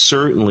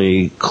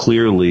 certainly,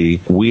 clearly,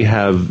 we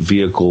have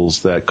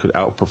vehicles that could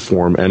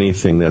outperform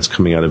anything that's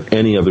coming out of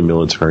any other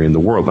military in the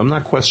world. I'm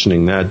not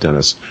questioning that,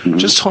 Dennis. Mm-hmm.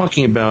 Just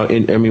talking about,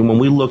 when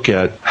we look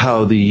at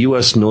how the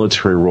U.S.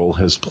 military role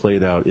has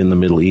played out in the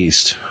Middle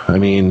East,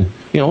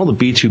 all the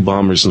B-2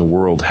 bombers in the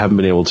world haven't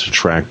been able to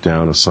track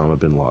down Osama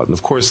bin Laden.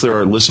 Of course, there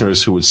are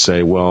listeners who would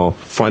say, well,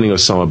 finding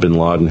Osama bin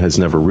Laden has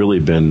never really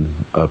been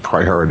a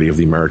priority of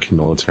the American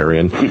military,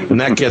 and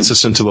that gets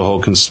us into the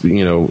whole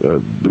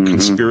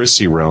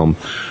conspiracy realm.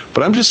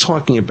 But I'm just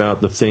talking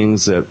about the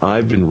things that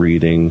I've been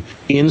reading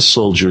in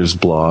soldiers'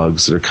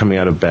 blogs that are coming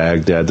out of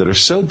Baghdad that are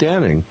so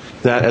damning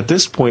that at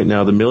this point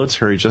now the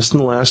military, just in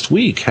the last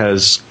week,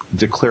 has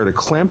declared a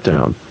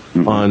clampdown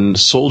on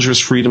soldiers'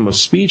 freedom of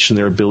speech and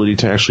their ability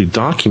to actually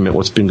document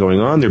what's been going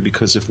on there.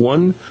 Because if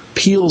one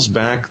peels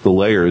back the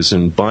layers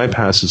and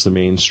bypasses the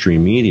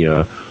mainstream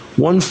media,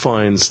 one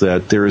finds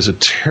that there is a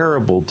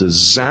terrible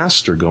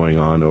disaster going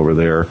on over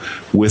there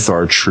with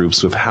our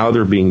troops, with how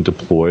they're being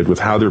deployed, with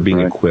how they're being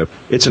equipped.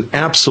 It's an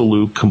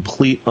absolute,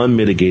 complete,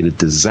 unmitigated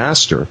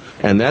disaster.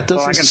 And that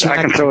doesn't...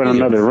 I can throw in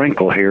another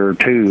wrinkle here,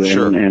 too,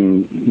 Sure.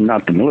 and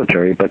not the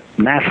military, but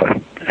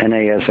NASA,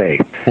 NASA.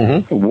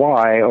 Mm-hmm.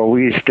 Why are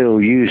we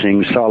still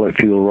using solid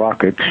fuel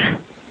rockets,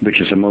 which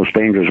is the most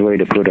dangerous way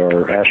to put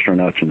our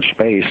astronauts in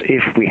space,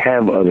 if we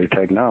have other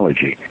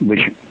technology, which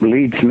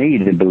leads me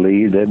to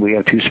believe that we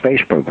have two space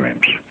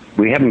programs.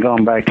 We haven't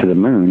gone back to the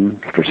moon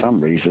for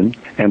some reason,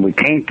 and we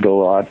can't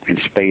go out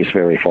in space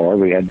very far.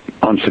 We had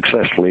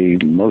unsuccessfully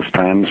most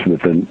times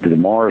with the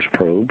Mars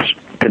probes.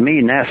 To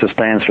me, NASA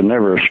stands for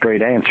never a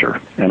straight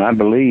answer, and I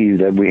believe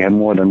that we have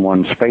more than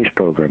one space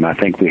program. I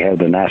think we have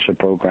the NASA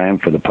program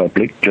for the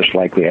public, just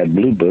like we had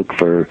Blue Book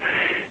for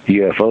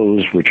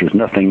UFOs, which was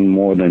nothing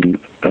more than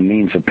a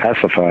means of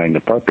pacifying the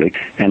public.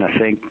 And I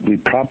think we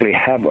probably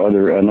have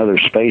another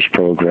space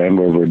program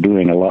where we're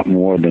doing a lot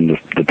more than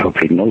the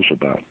public knows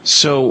about.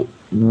 So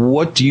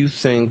what do you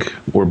think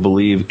or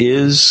believe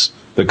is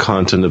the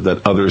content of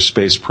that other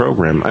space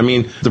program?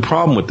 The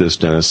problem with this,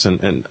 Dennis,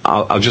 and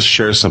I'll just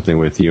share something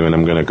with you, and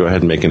I'm going to go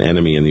ahead and make an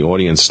enemy in the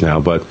audience now,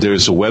 but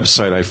there's a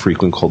website I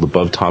frequent called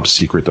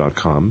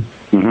AboveTopSecret.com,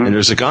 And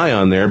there's a guy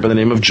on there by the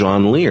name of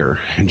John Lear.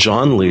 And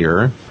John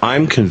Lear,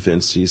 I'm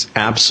convinced he's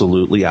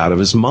absolutely out of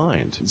his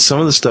mind. Some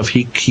of the stuff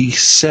he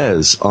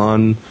says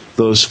on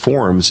those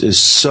forums is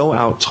so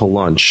out to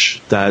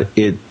lunch that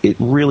it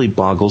really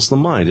boggles the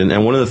mind.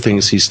 And one of the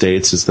things he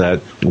states is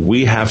that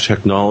we have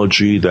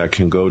technology that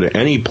can go to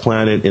any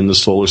planet in the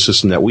solar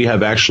system, that we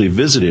have actually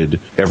visited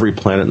every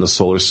planet in the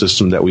solar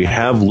system, that we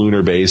have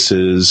lunar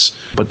bases.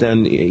 But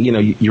then,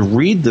 you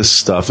read this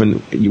stuff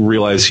and you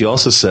realize he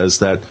also says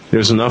that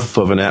there's enough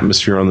of an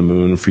atmosphere on the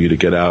moon for you to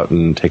get out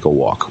and take a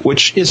walk,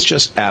 which is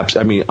just I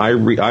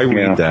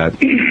read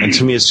that, and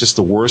to me it's just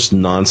the worst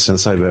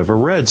nonsense I've ever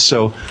read.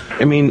 So,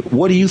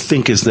 what do you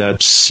think is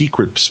that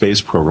secret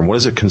space program? What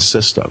does it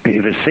consist of?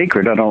 If it's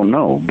secret, I don't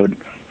know, but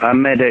I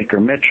met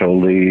Edgar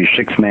Mitchell, the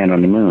sixth man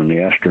on the moon,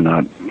 the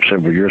astronaut,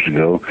 several years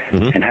ago,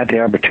 and had the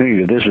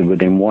opportunity to visit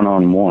with him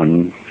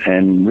one-on-one.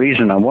 And the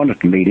reason I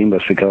wanted to meet him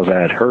was because I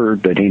had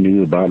heard that he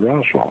knew about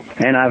Roswell.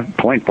 And I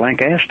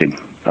point-blank asked him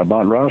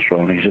about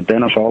Roswell, and he said,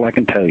 Dennis, all I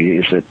can tell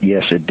you is that,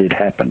 yes, it did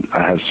happen.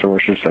 I have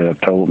sources that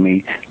have told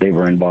me they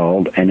were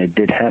involved, and it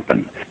did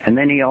happen. And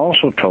then he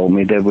also told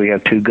me that we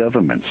have two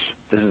governments.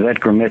 This is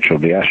Edgar Mitchell,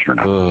 the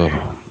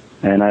astronaut.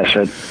 And I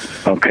said,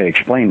 okay,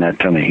 explain that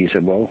to me. He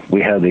said, well,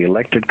 we have the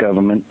elected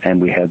government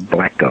and we have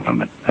black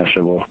government. I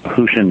said, well,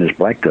 who's in this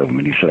black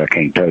government? He said, I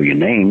can't tell you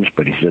names,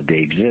 but he said they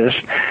exist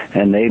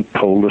and they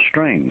pull the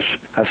strings.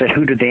 I said,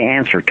 who do they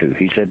answer to?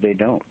 He said, they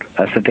don't.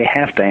 I said, they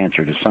have to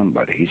answer to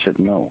somebody. He said,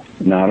 no.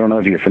 Now, I don't know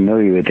if you're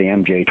familiar with the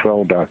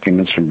MJ-12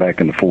 documents from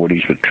back in the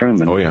 40s with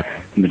Truman. Oh,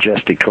 yeah.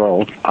 Majestic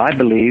 12. I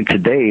believe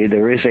today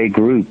there is a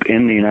group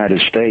in the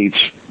United States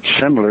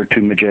similar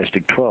to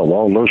Majestic 12.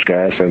 All those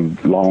guys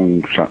have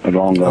long gone.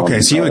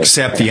 Okay, so you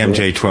accept the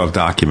MJ-12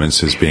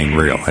 documents as being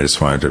real. I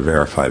just wanted to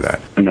verify that.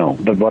 No,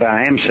 but what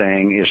I am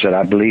saying is that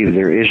I believe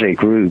there is a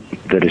group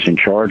that is in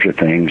charge of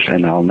things,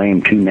 and I'll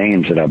name two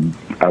names that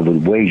I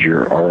would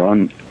wager are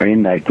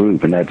in that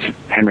group, and that's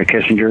Henry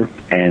Kissinger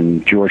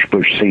and George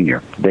Bush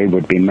Sr. They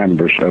would be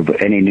members of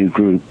any new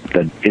group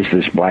that is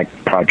this black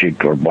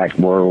project or black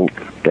world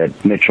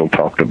that Mitchell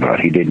talked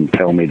about. He didn't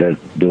tell me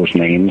those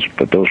names,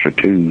 but those are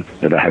two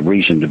that I have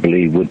reason to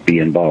believe would be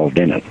involved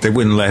in it. They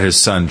wouldn't let his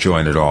son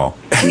join at all.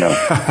 No.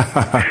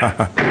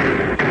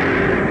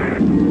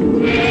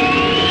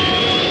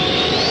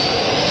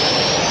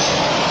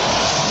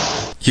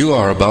 You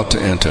are about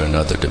to enter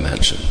another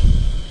dimension.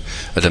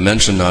 A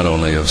dimension not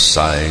only of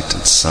sight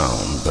and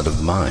sound, but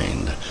of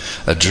mind.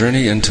 A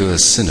journey into a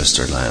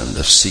sinister land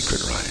of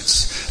secret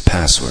rites,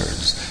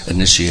 passwords,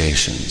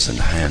 initiations, and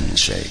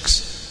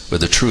handshakes, where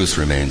the truth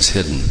remains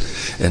hidden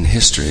and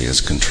history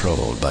is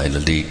controlled by an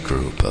elite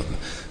group of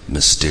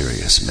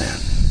mysterious men.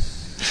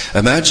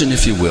 Imagine,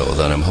 if you will,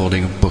 that I'm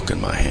holding a book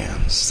in my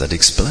hands that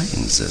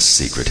explains this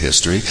secret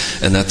history,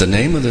 and that the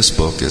name of this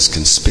book is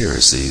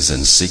Conspiracies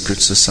and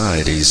Secret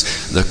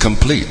Societies, the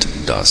Complete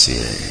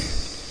Dossier.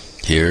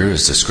 Here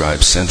is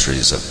described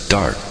centuries of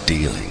dark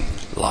dealing,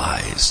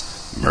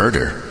 lies,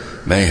 murder,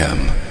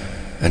 mayhem,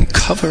 and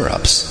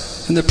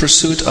cover-ups in the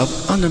pursuit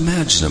of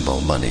unimaginable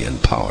money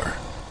and power.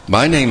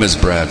 My name is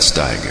Brad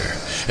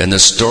Steiger, and the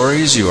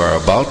stories you are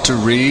about to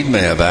read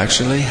may have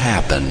actually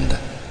happened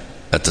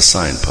at the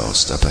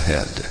signpost up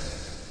ahead.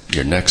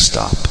 Your next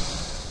stop,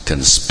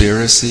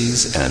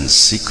 Conspiracies and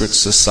Secret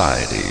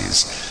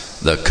Societies,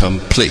 the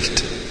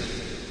Complete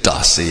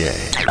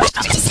Dossier.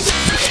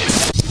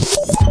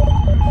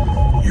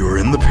 You're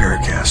in the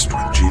Paracast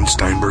with Gene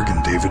Steinberg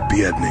and David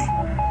Biedney.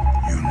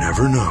 You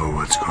never know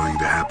what's going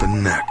to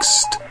happen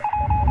next.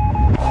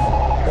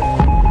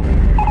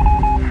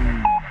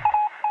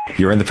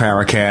 You're in the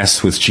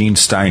Paracast with Gene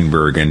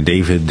Steinberg and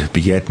David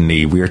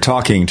Biedney. We are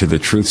talking to the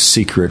truth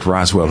secret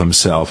Roswell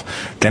himself,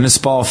 Dennis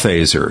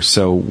Balthaser.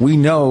 So we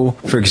know,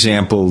 for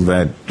example,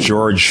 that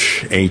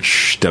George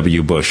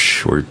H.W.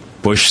 Bush, or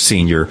Bush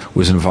Sr.,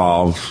 was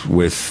involved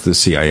with the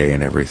CIA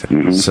and everything.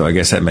 Mm-hmm. So I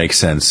guess that makes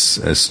sense.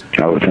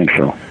 I would think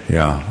so.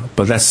 Yeah.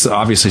 But that's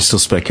obviously still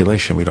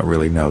speculation. We don't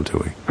really know, do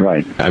we?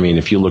 Right. I mean,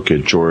 if you look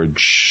at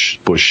George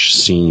Bush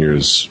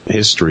Sr.'s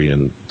history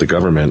and the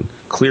government,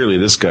 clearly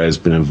this guy's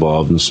been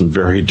involved in some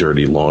very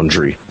dirty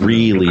laundry,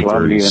 really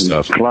dirty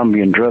stuff.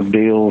 Colombian drug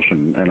deals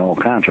and all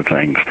kinds of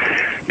things.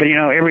 But,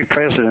 every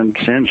president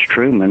since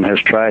Truman has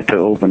tried to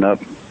open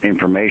up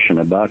information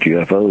about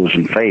UFOs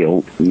and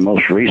failed.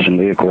 Most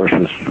recently, of course,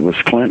 was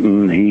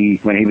Clinton.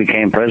 When he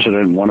became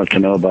president, wanted to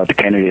know about the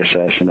Kennedy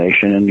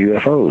assassination and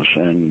UFOs,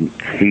 and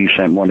he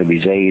sent one of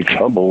his aides,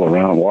 Hubble,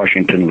 around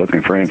Washington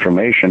looking for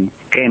information.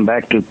 Came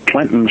back to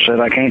Clinton and said,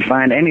 I can't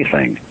find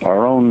anything.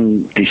 Our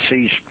own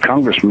deceased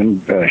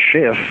Congressman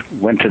Schiff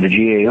went to the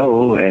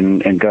GAO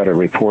and got a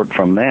report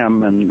from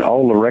them, and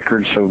all the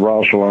records of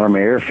Roswell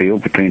Army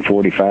Airfield between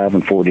 45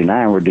 and 49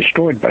 1949 were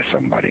destroyed by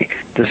somebody.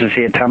 This is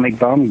the atomic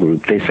bomb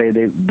group. They say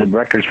the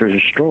records were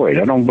destroyed.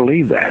 I don't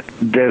believe that.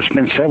 There's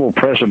been several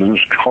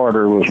presidents.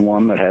 Carter was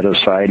one that had a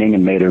sighting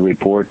and made a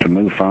report to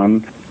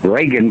MUFON.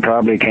 Reagan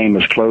probably came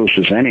as close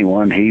as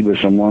anyone. He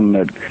was the one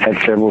that had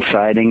several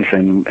sightings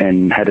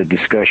and had a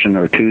discussion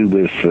or two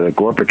with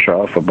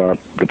Gorbachev about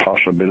the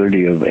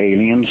possibility of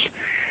aliens.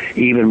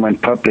 Even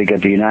went public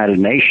at the United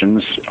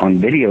Nations on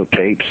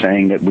videotape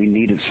saying that we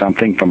needed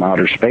something from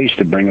outer space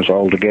to bring us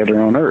all together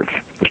on Earth.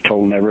 Was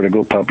told never to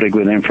go public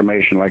with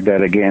information like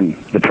that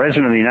again. The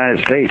President of the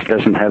United States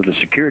doesn't have the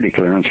security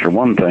clearance, for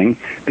one thing,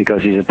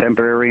 because he's a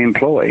temporary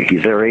employee.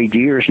 He's there 8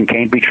 years and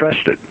can't be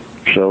trusted.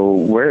 So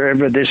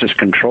wherever this is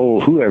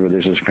controlled, whoever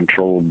this is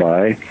controlled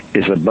by,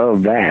 is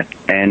above that.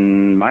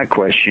 And my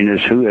question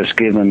is, who has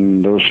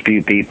given those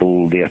few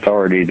people the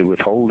authority to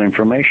withhold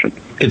information?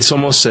 It's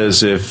almost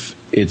as if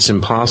it's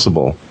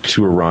impossible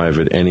to arrive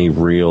at any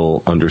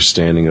real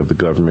understanding of the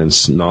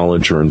government's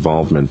knowledge or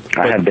involvement.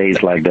 I have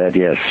days like that,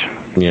 yes.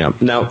 Yeah.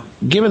 Now,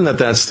 given that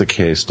that's the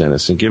case,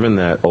 Dennis, and given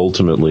that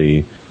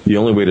ultimately the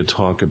only way to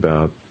talk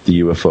about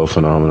the UFO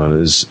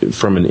phenomenon is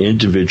from an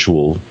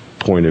individual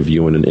point of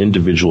view and an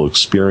individual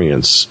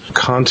experience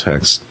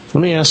context,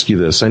 let me ask you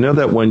this. I know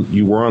that when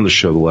you were on the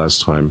show the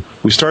last time,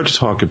 we started to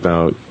talk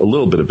about a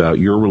little bit about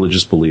your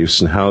religious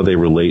beliefs and how they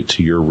relate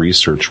to your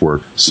research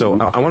work. So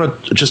I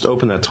want to just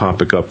open that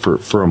topic up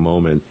for a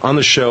moment. On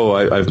the show,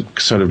 I've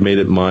sort of made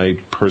it my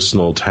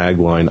personal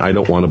tagline, I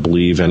don't want to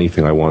believe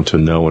anything, I want to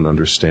know and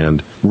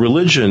understand.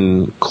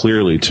 Religion,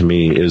 clearly to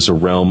me, is a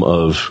realm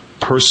of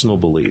personal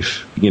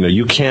belief. You know,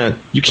 you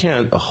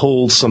can't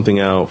hold something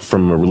out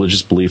from a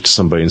religious belief to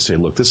somebody and say,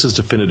 look, this is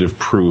definitive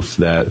proof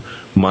that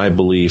my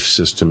belief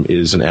system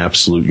is an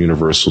absolute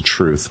universal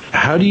truth.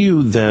 How do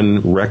you then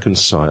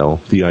reconcile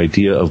the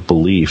idea of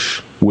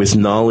belief with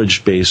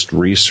knowledge-based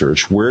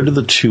research? Where do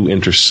the two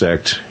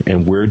intersect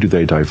and where do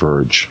they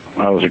diverge?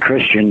 I was a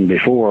Christian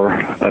before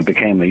I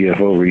became a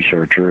UFO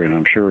researcher, and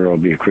I'm sure I'll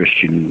be a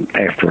Christian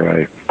after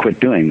I quit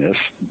doing this.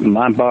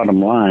 My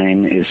bottom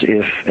line is,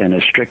 and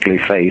it's strictly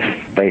faith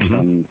based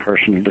on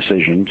personal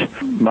decisions,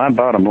 my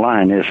bottom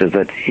line is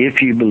that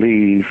if you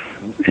believe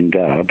in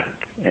God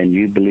and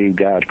you believe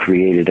God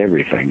created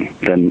everything,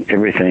 then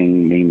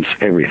everything means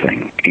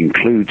everything,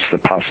 includes the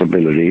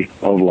possibility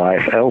of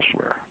life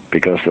elsewhere,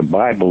 because the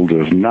Bible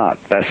does not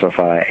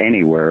specify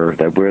anywhere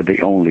that we're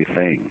the only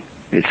thing.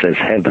 It says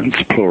heavens,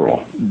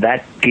 plural.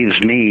 That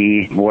gives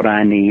me what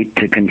I need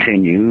to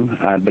continue.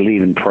 I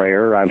believe in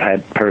prayer. I've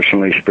had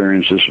personal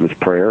experiences with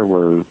prayer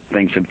where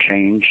things have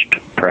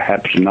changed,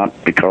 perhaps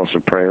not because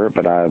of prayer,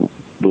 but I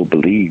will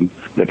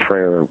believe that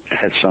prayer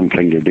has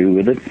something to do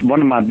with it. One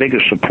of my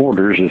biggest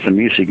supporters is the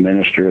music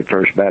minister at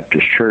First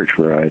Baptist Church,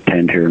 where I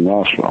attend here in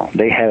Roswell.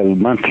 They have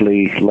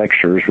monthly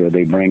lectures where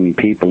they bring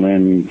people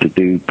in to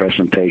do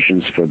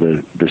presentations for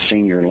the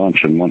senior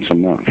luncheon once a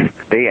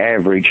month. They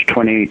average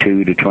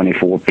 22 to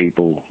 24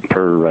 people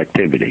per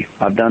activity.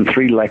 I've done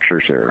 3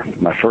 lectures there.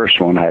 My first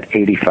one had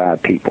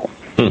 85 people.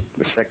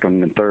 The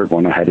second and third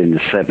one I had in the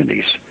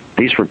 70s.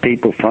 These were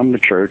people from the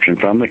church and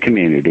from the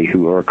community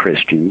who are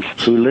Christians,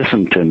 who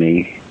listen to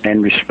me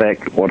and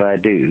respect what I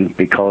do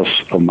because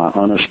of my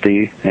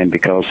honesty and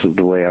because of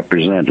the way I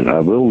present it. I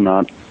will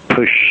not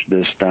push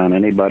this down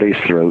anybody's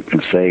throat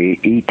and say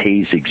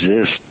ETs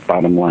exist,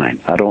 bottom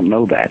line. I don't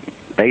know that.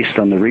 Based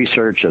on the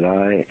research that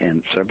I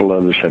and several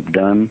others have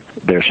done,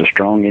 there's a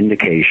strong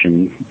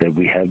indication that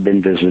we have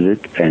been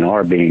visited and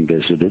are being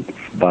visited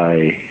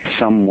by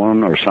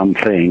someone or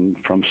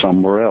something from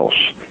somewhere else.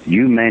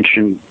 You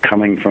mentioned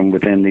coming from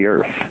within the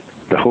earth.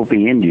 The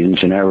Hopi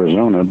Indians in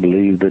Arizona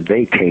believe that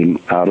they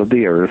came out of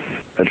the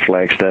earth at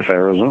Flagstaff,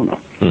 Arizona.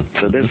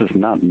 So this is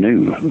not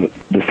new.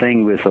 The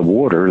thing with the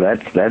water,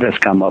 that has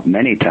come up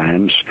many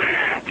times.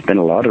 There's been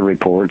a lot of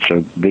reports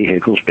of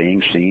vehicles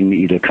being seen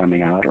either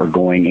coming out or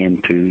going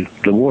into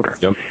the water.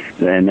 Yep.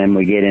 And then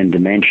we get in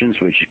dimensions,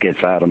 which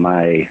gets out of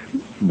my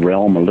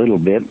realm a little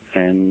bit,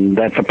 and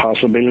that's a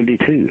possibility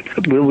too.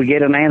 Will we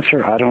get an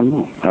answer? I don't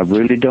know. I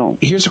really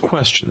don't. Here's a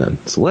question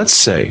then. So let's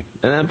say,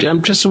 and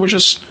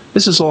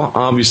this is all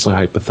obviously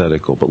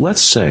hypothetical, but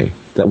let's say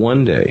that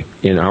one day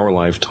in our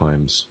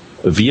lifetimes,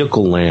 a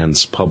vehicle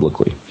lands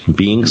publicly.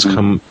 Beings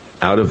come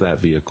out of that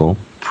vehicle,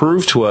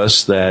 prove to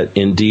us that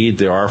indeed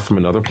they are from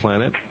another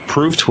planet,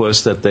 prove to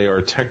us that they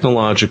are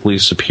technologically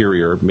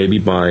superior, maybe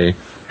by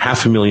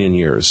 500,000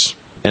 years.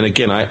 And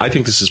again, I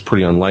think this is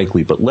pretty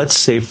unlikely, but let's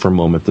say for a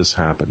moment this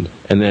happened.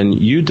 And then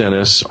you,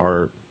 Dennis,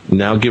 are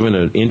now given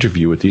an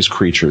interview with these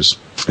creatures.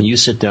 And you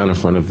sit down in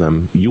front of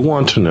them. You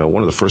want to know,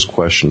 one of the first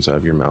questions out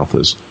of your mouth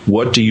is,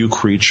 what do you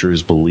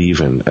creatures believe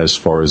in as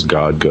far as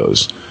God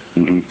goes?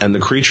 And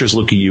the creatures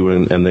look at you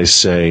and they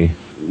say,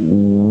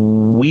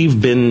 we've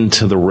been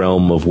to the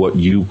realm of what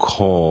you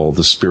call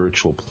the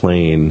spiritual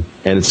plane,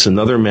 and it's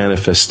another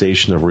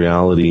manifestation of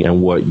reality,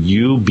 and what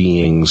you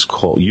beings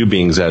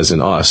as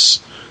in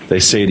us, they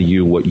say to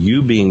you, what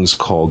you beings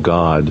call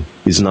God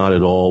is not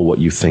at all what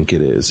you think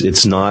it is.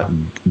 It's not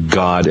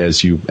God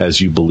as you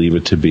believe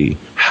it to be.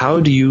 How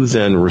do you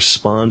then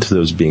respond to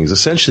those beings?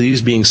 Essentially,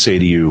 these beings say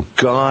to you,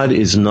 God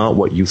is not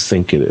what you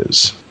think it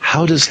is.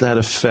 How does that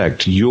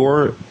affect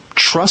your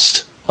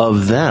trust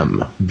of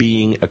them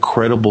being a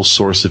credible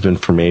source of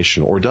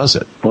information, or does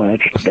it? Well,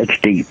 that's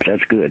deep.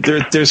 That's good.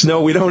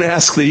 We don't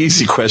ask the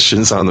easy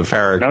questions on the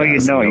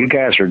Paracast. No, you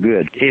guys are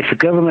good. If the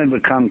government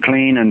would come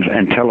clean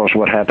and tell us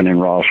what happened in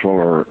Roswell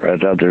or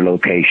at other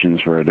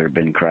locations where there have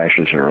been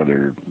crashes or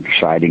other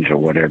sightings or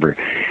whatever,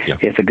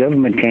 if the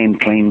government came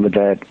clean with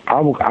that,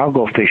 I'll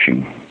go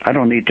fishing. I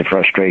don't need the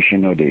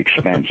frustration or the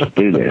expense to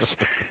do this,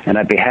 and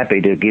I'd be happy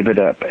to give it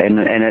up and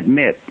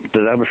admit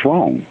that I was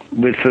wrong.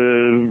 With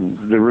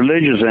the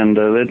religious end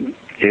of it,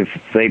 if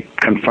they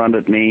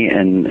confronted me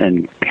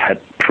and had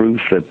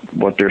proof that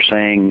what they're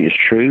saying is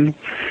true,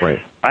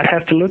 right, I'd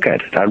have to look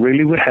at it. I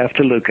really would have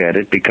to look at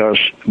it, because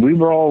we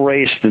were all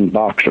raised in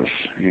boxes,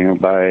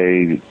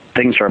 by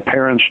things our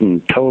parents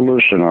told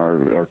us and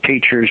our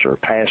teachers or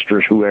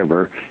pastors,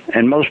 whoever,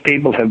 and most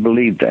people have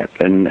believed that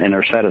and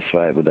are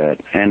satisfied with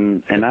that.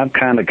 And I've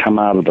kind of come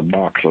out of the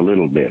box a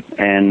little bit.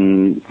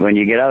 And when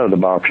you get out of the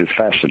box, it's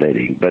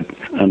fascinating. But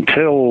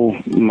until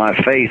my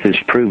faith is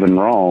proven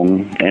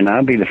wrong, and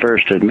I'll be the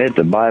first to admit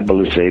the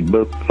Bible is a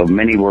book of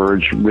many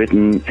words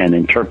written and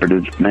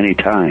interpreted many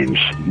times.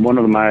 One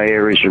of my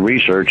areas of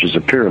research is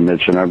the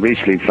pyramids, and I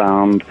recently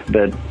found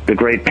that the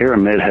Great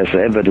Pyramid has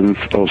evidence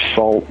of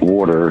salt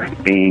water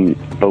being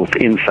both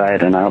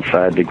inside and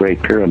outside the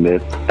Great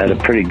Pyramid at a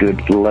pretty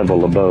good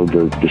level above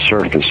the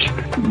surface,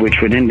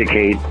 which would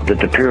indicate that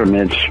the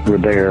pyramids were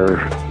there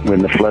when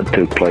the flood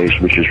took place,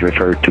 which is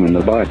referred to in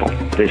the Bible.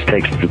 This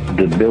takes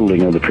the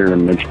building of the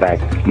pyramids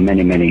back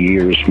many, many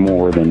years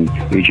more than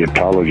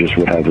Egyptologists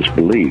would have us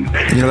believe.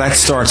 That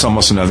starts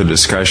almost another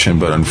discussion,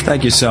 but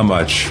thank you so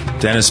much,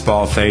 Dennis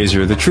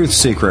Balthaser, the Truth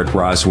Seeker at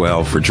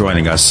Roswell, for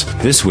joining us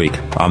this week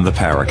on the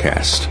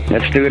Paracast.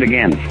 Let's do it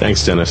again.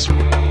 Thanks, Dennis.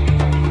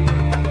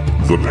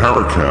 The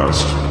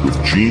Paracast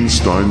with Gene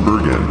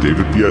Steinberg and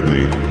David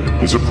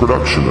Biedney is a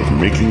production of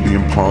Making the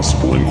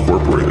Impossible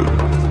Incorporated.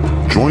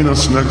 Join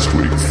us next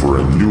week for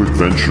a new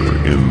adventure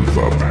in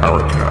the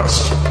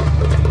Paracast.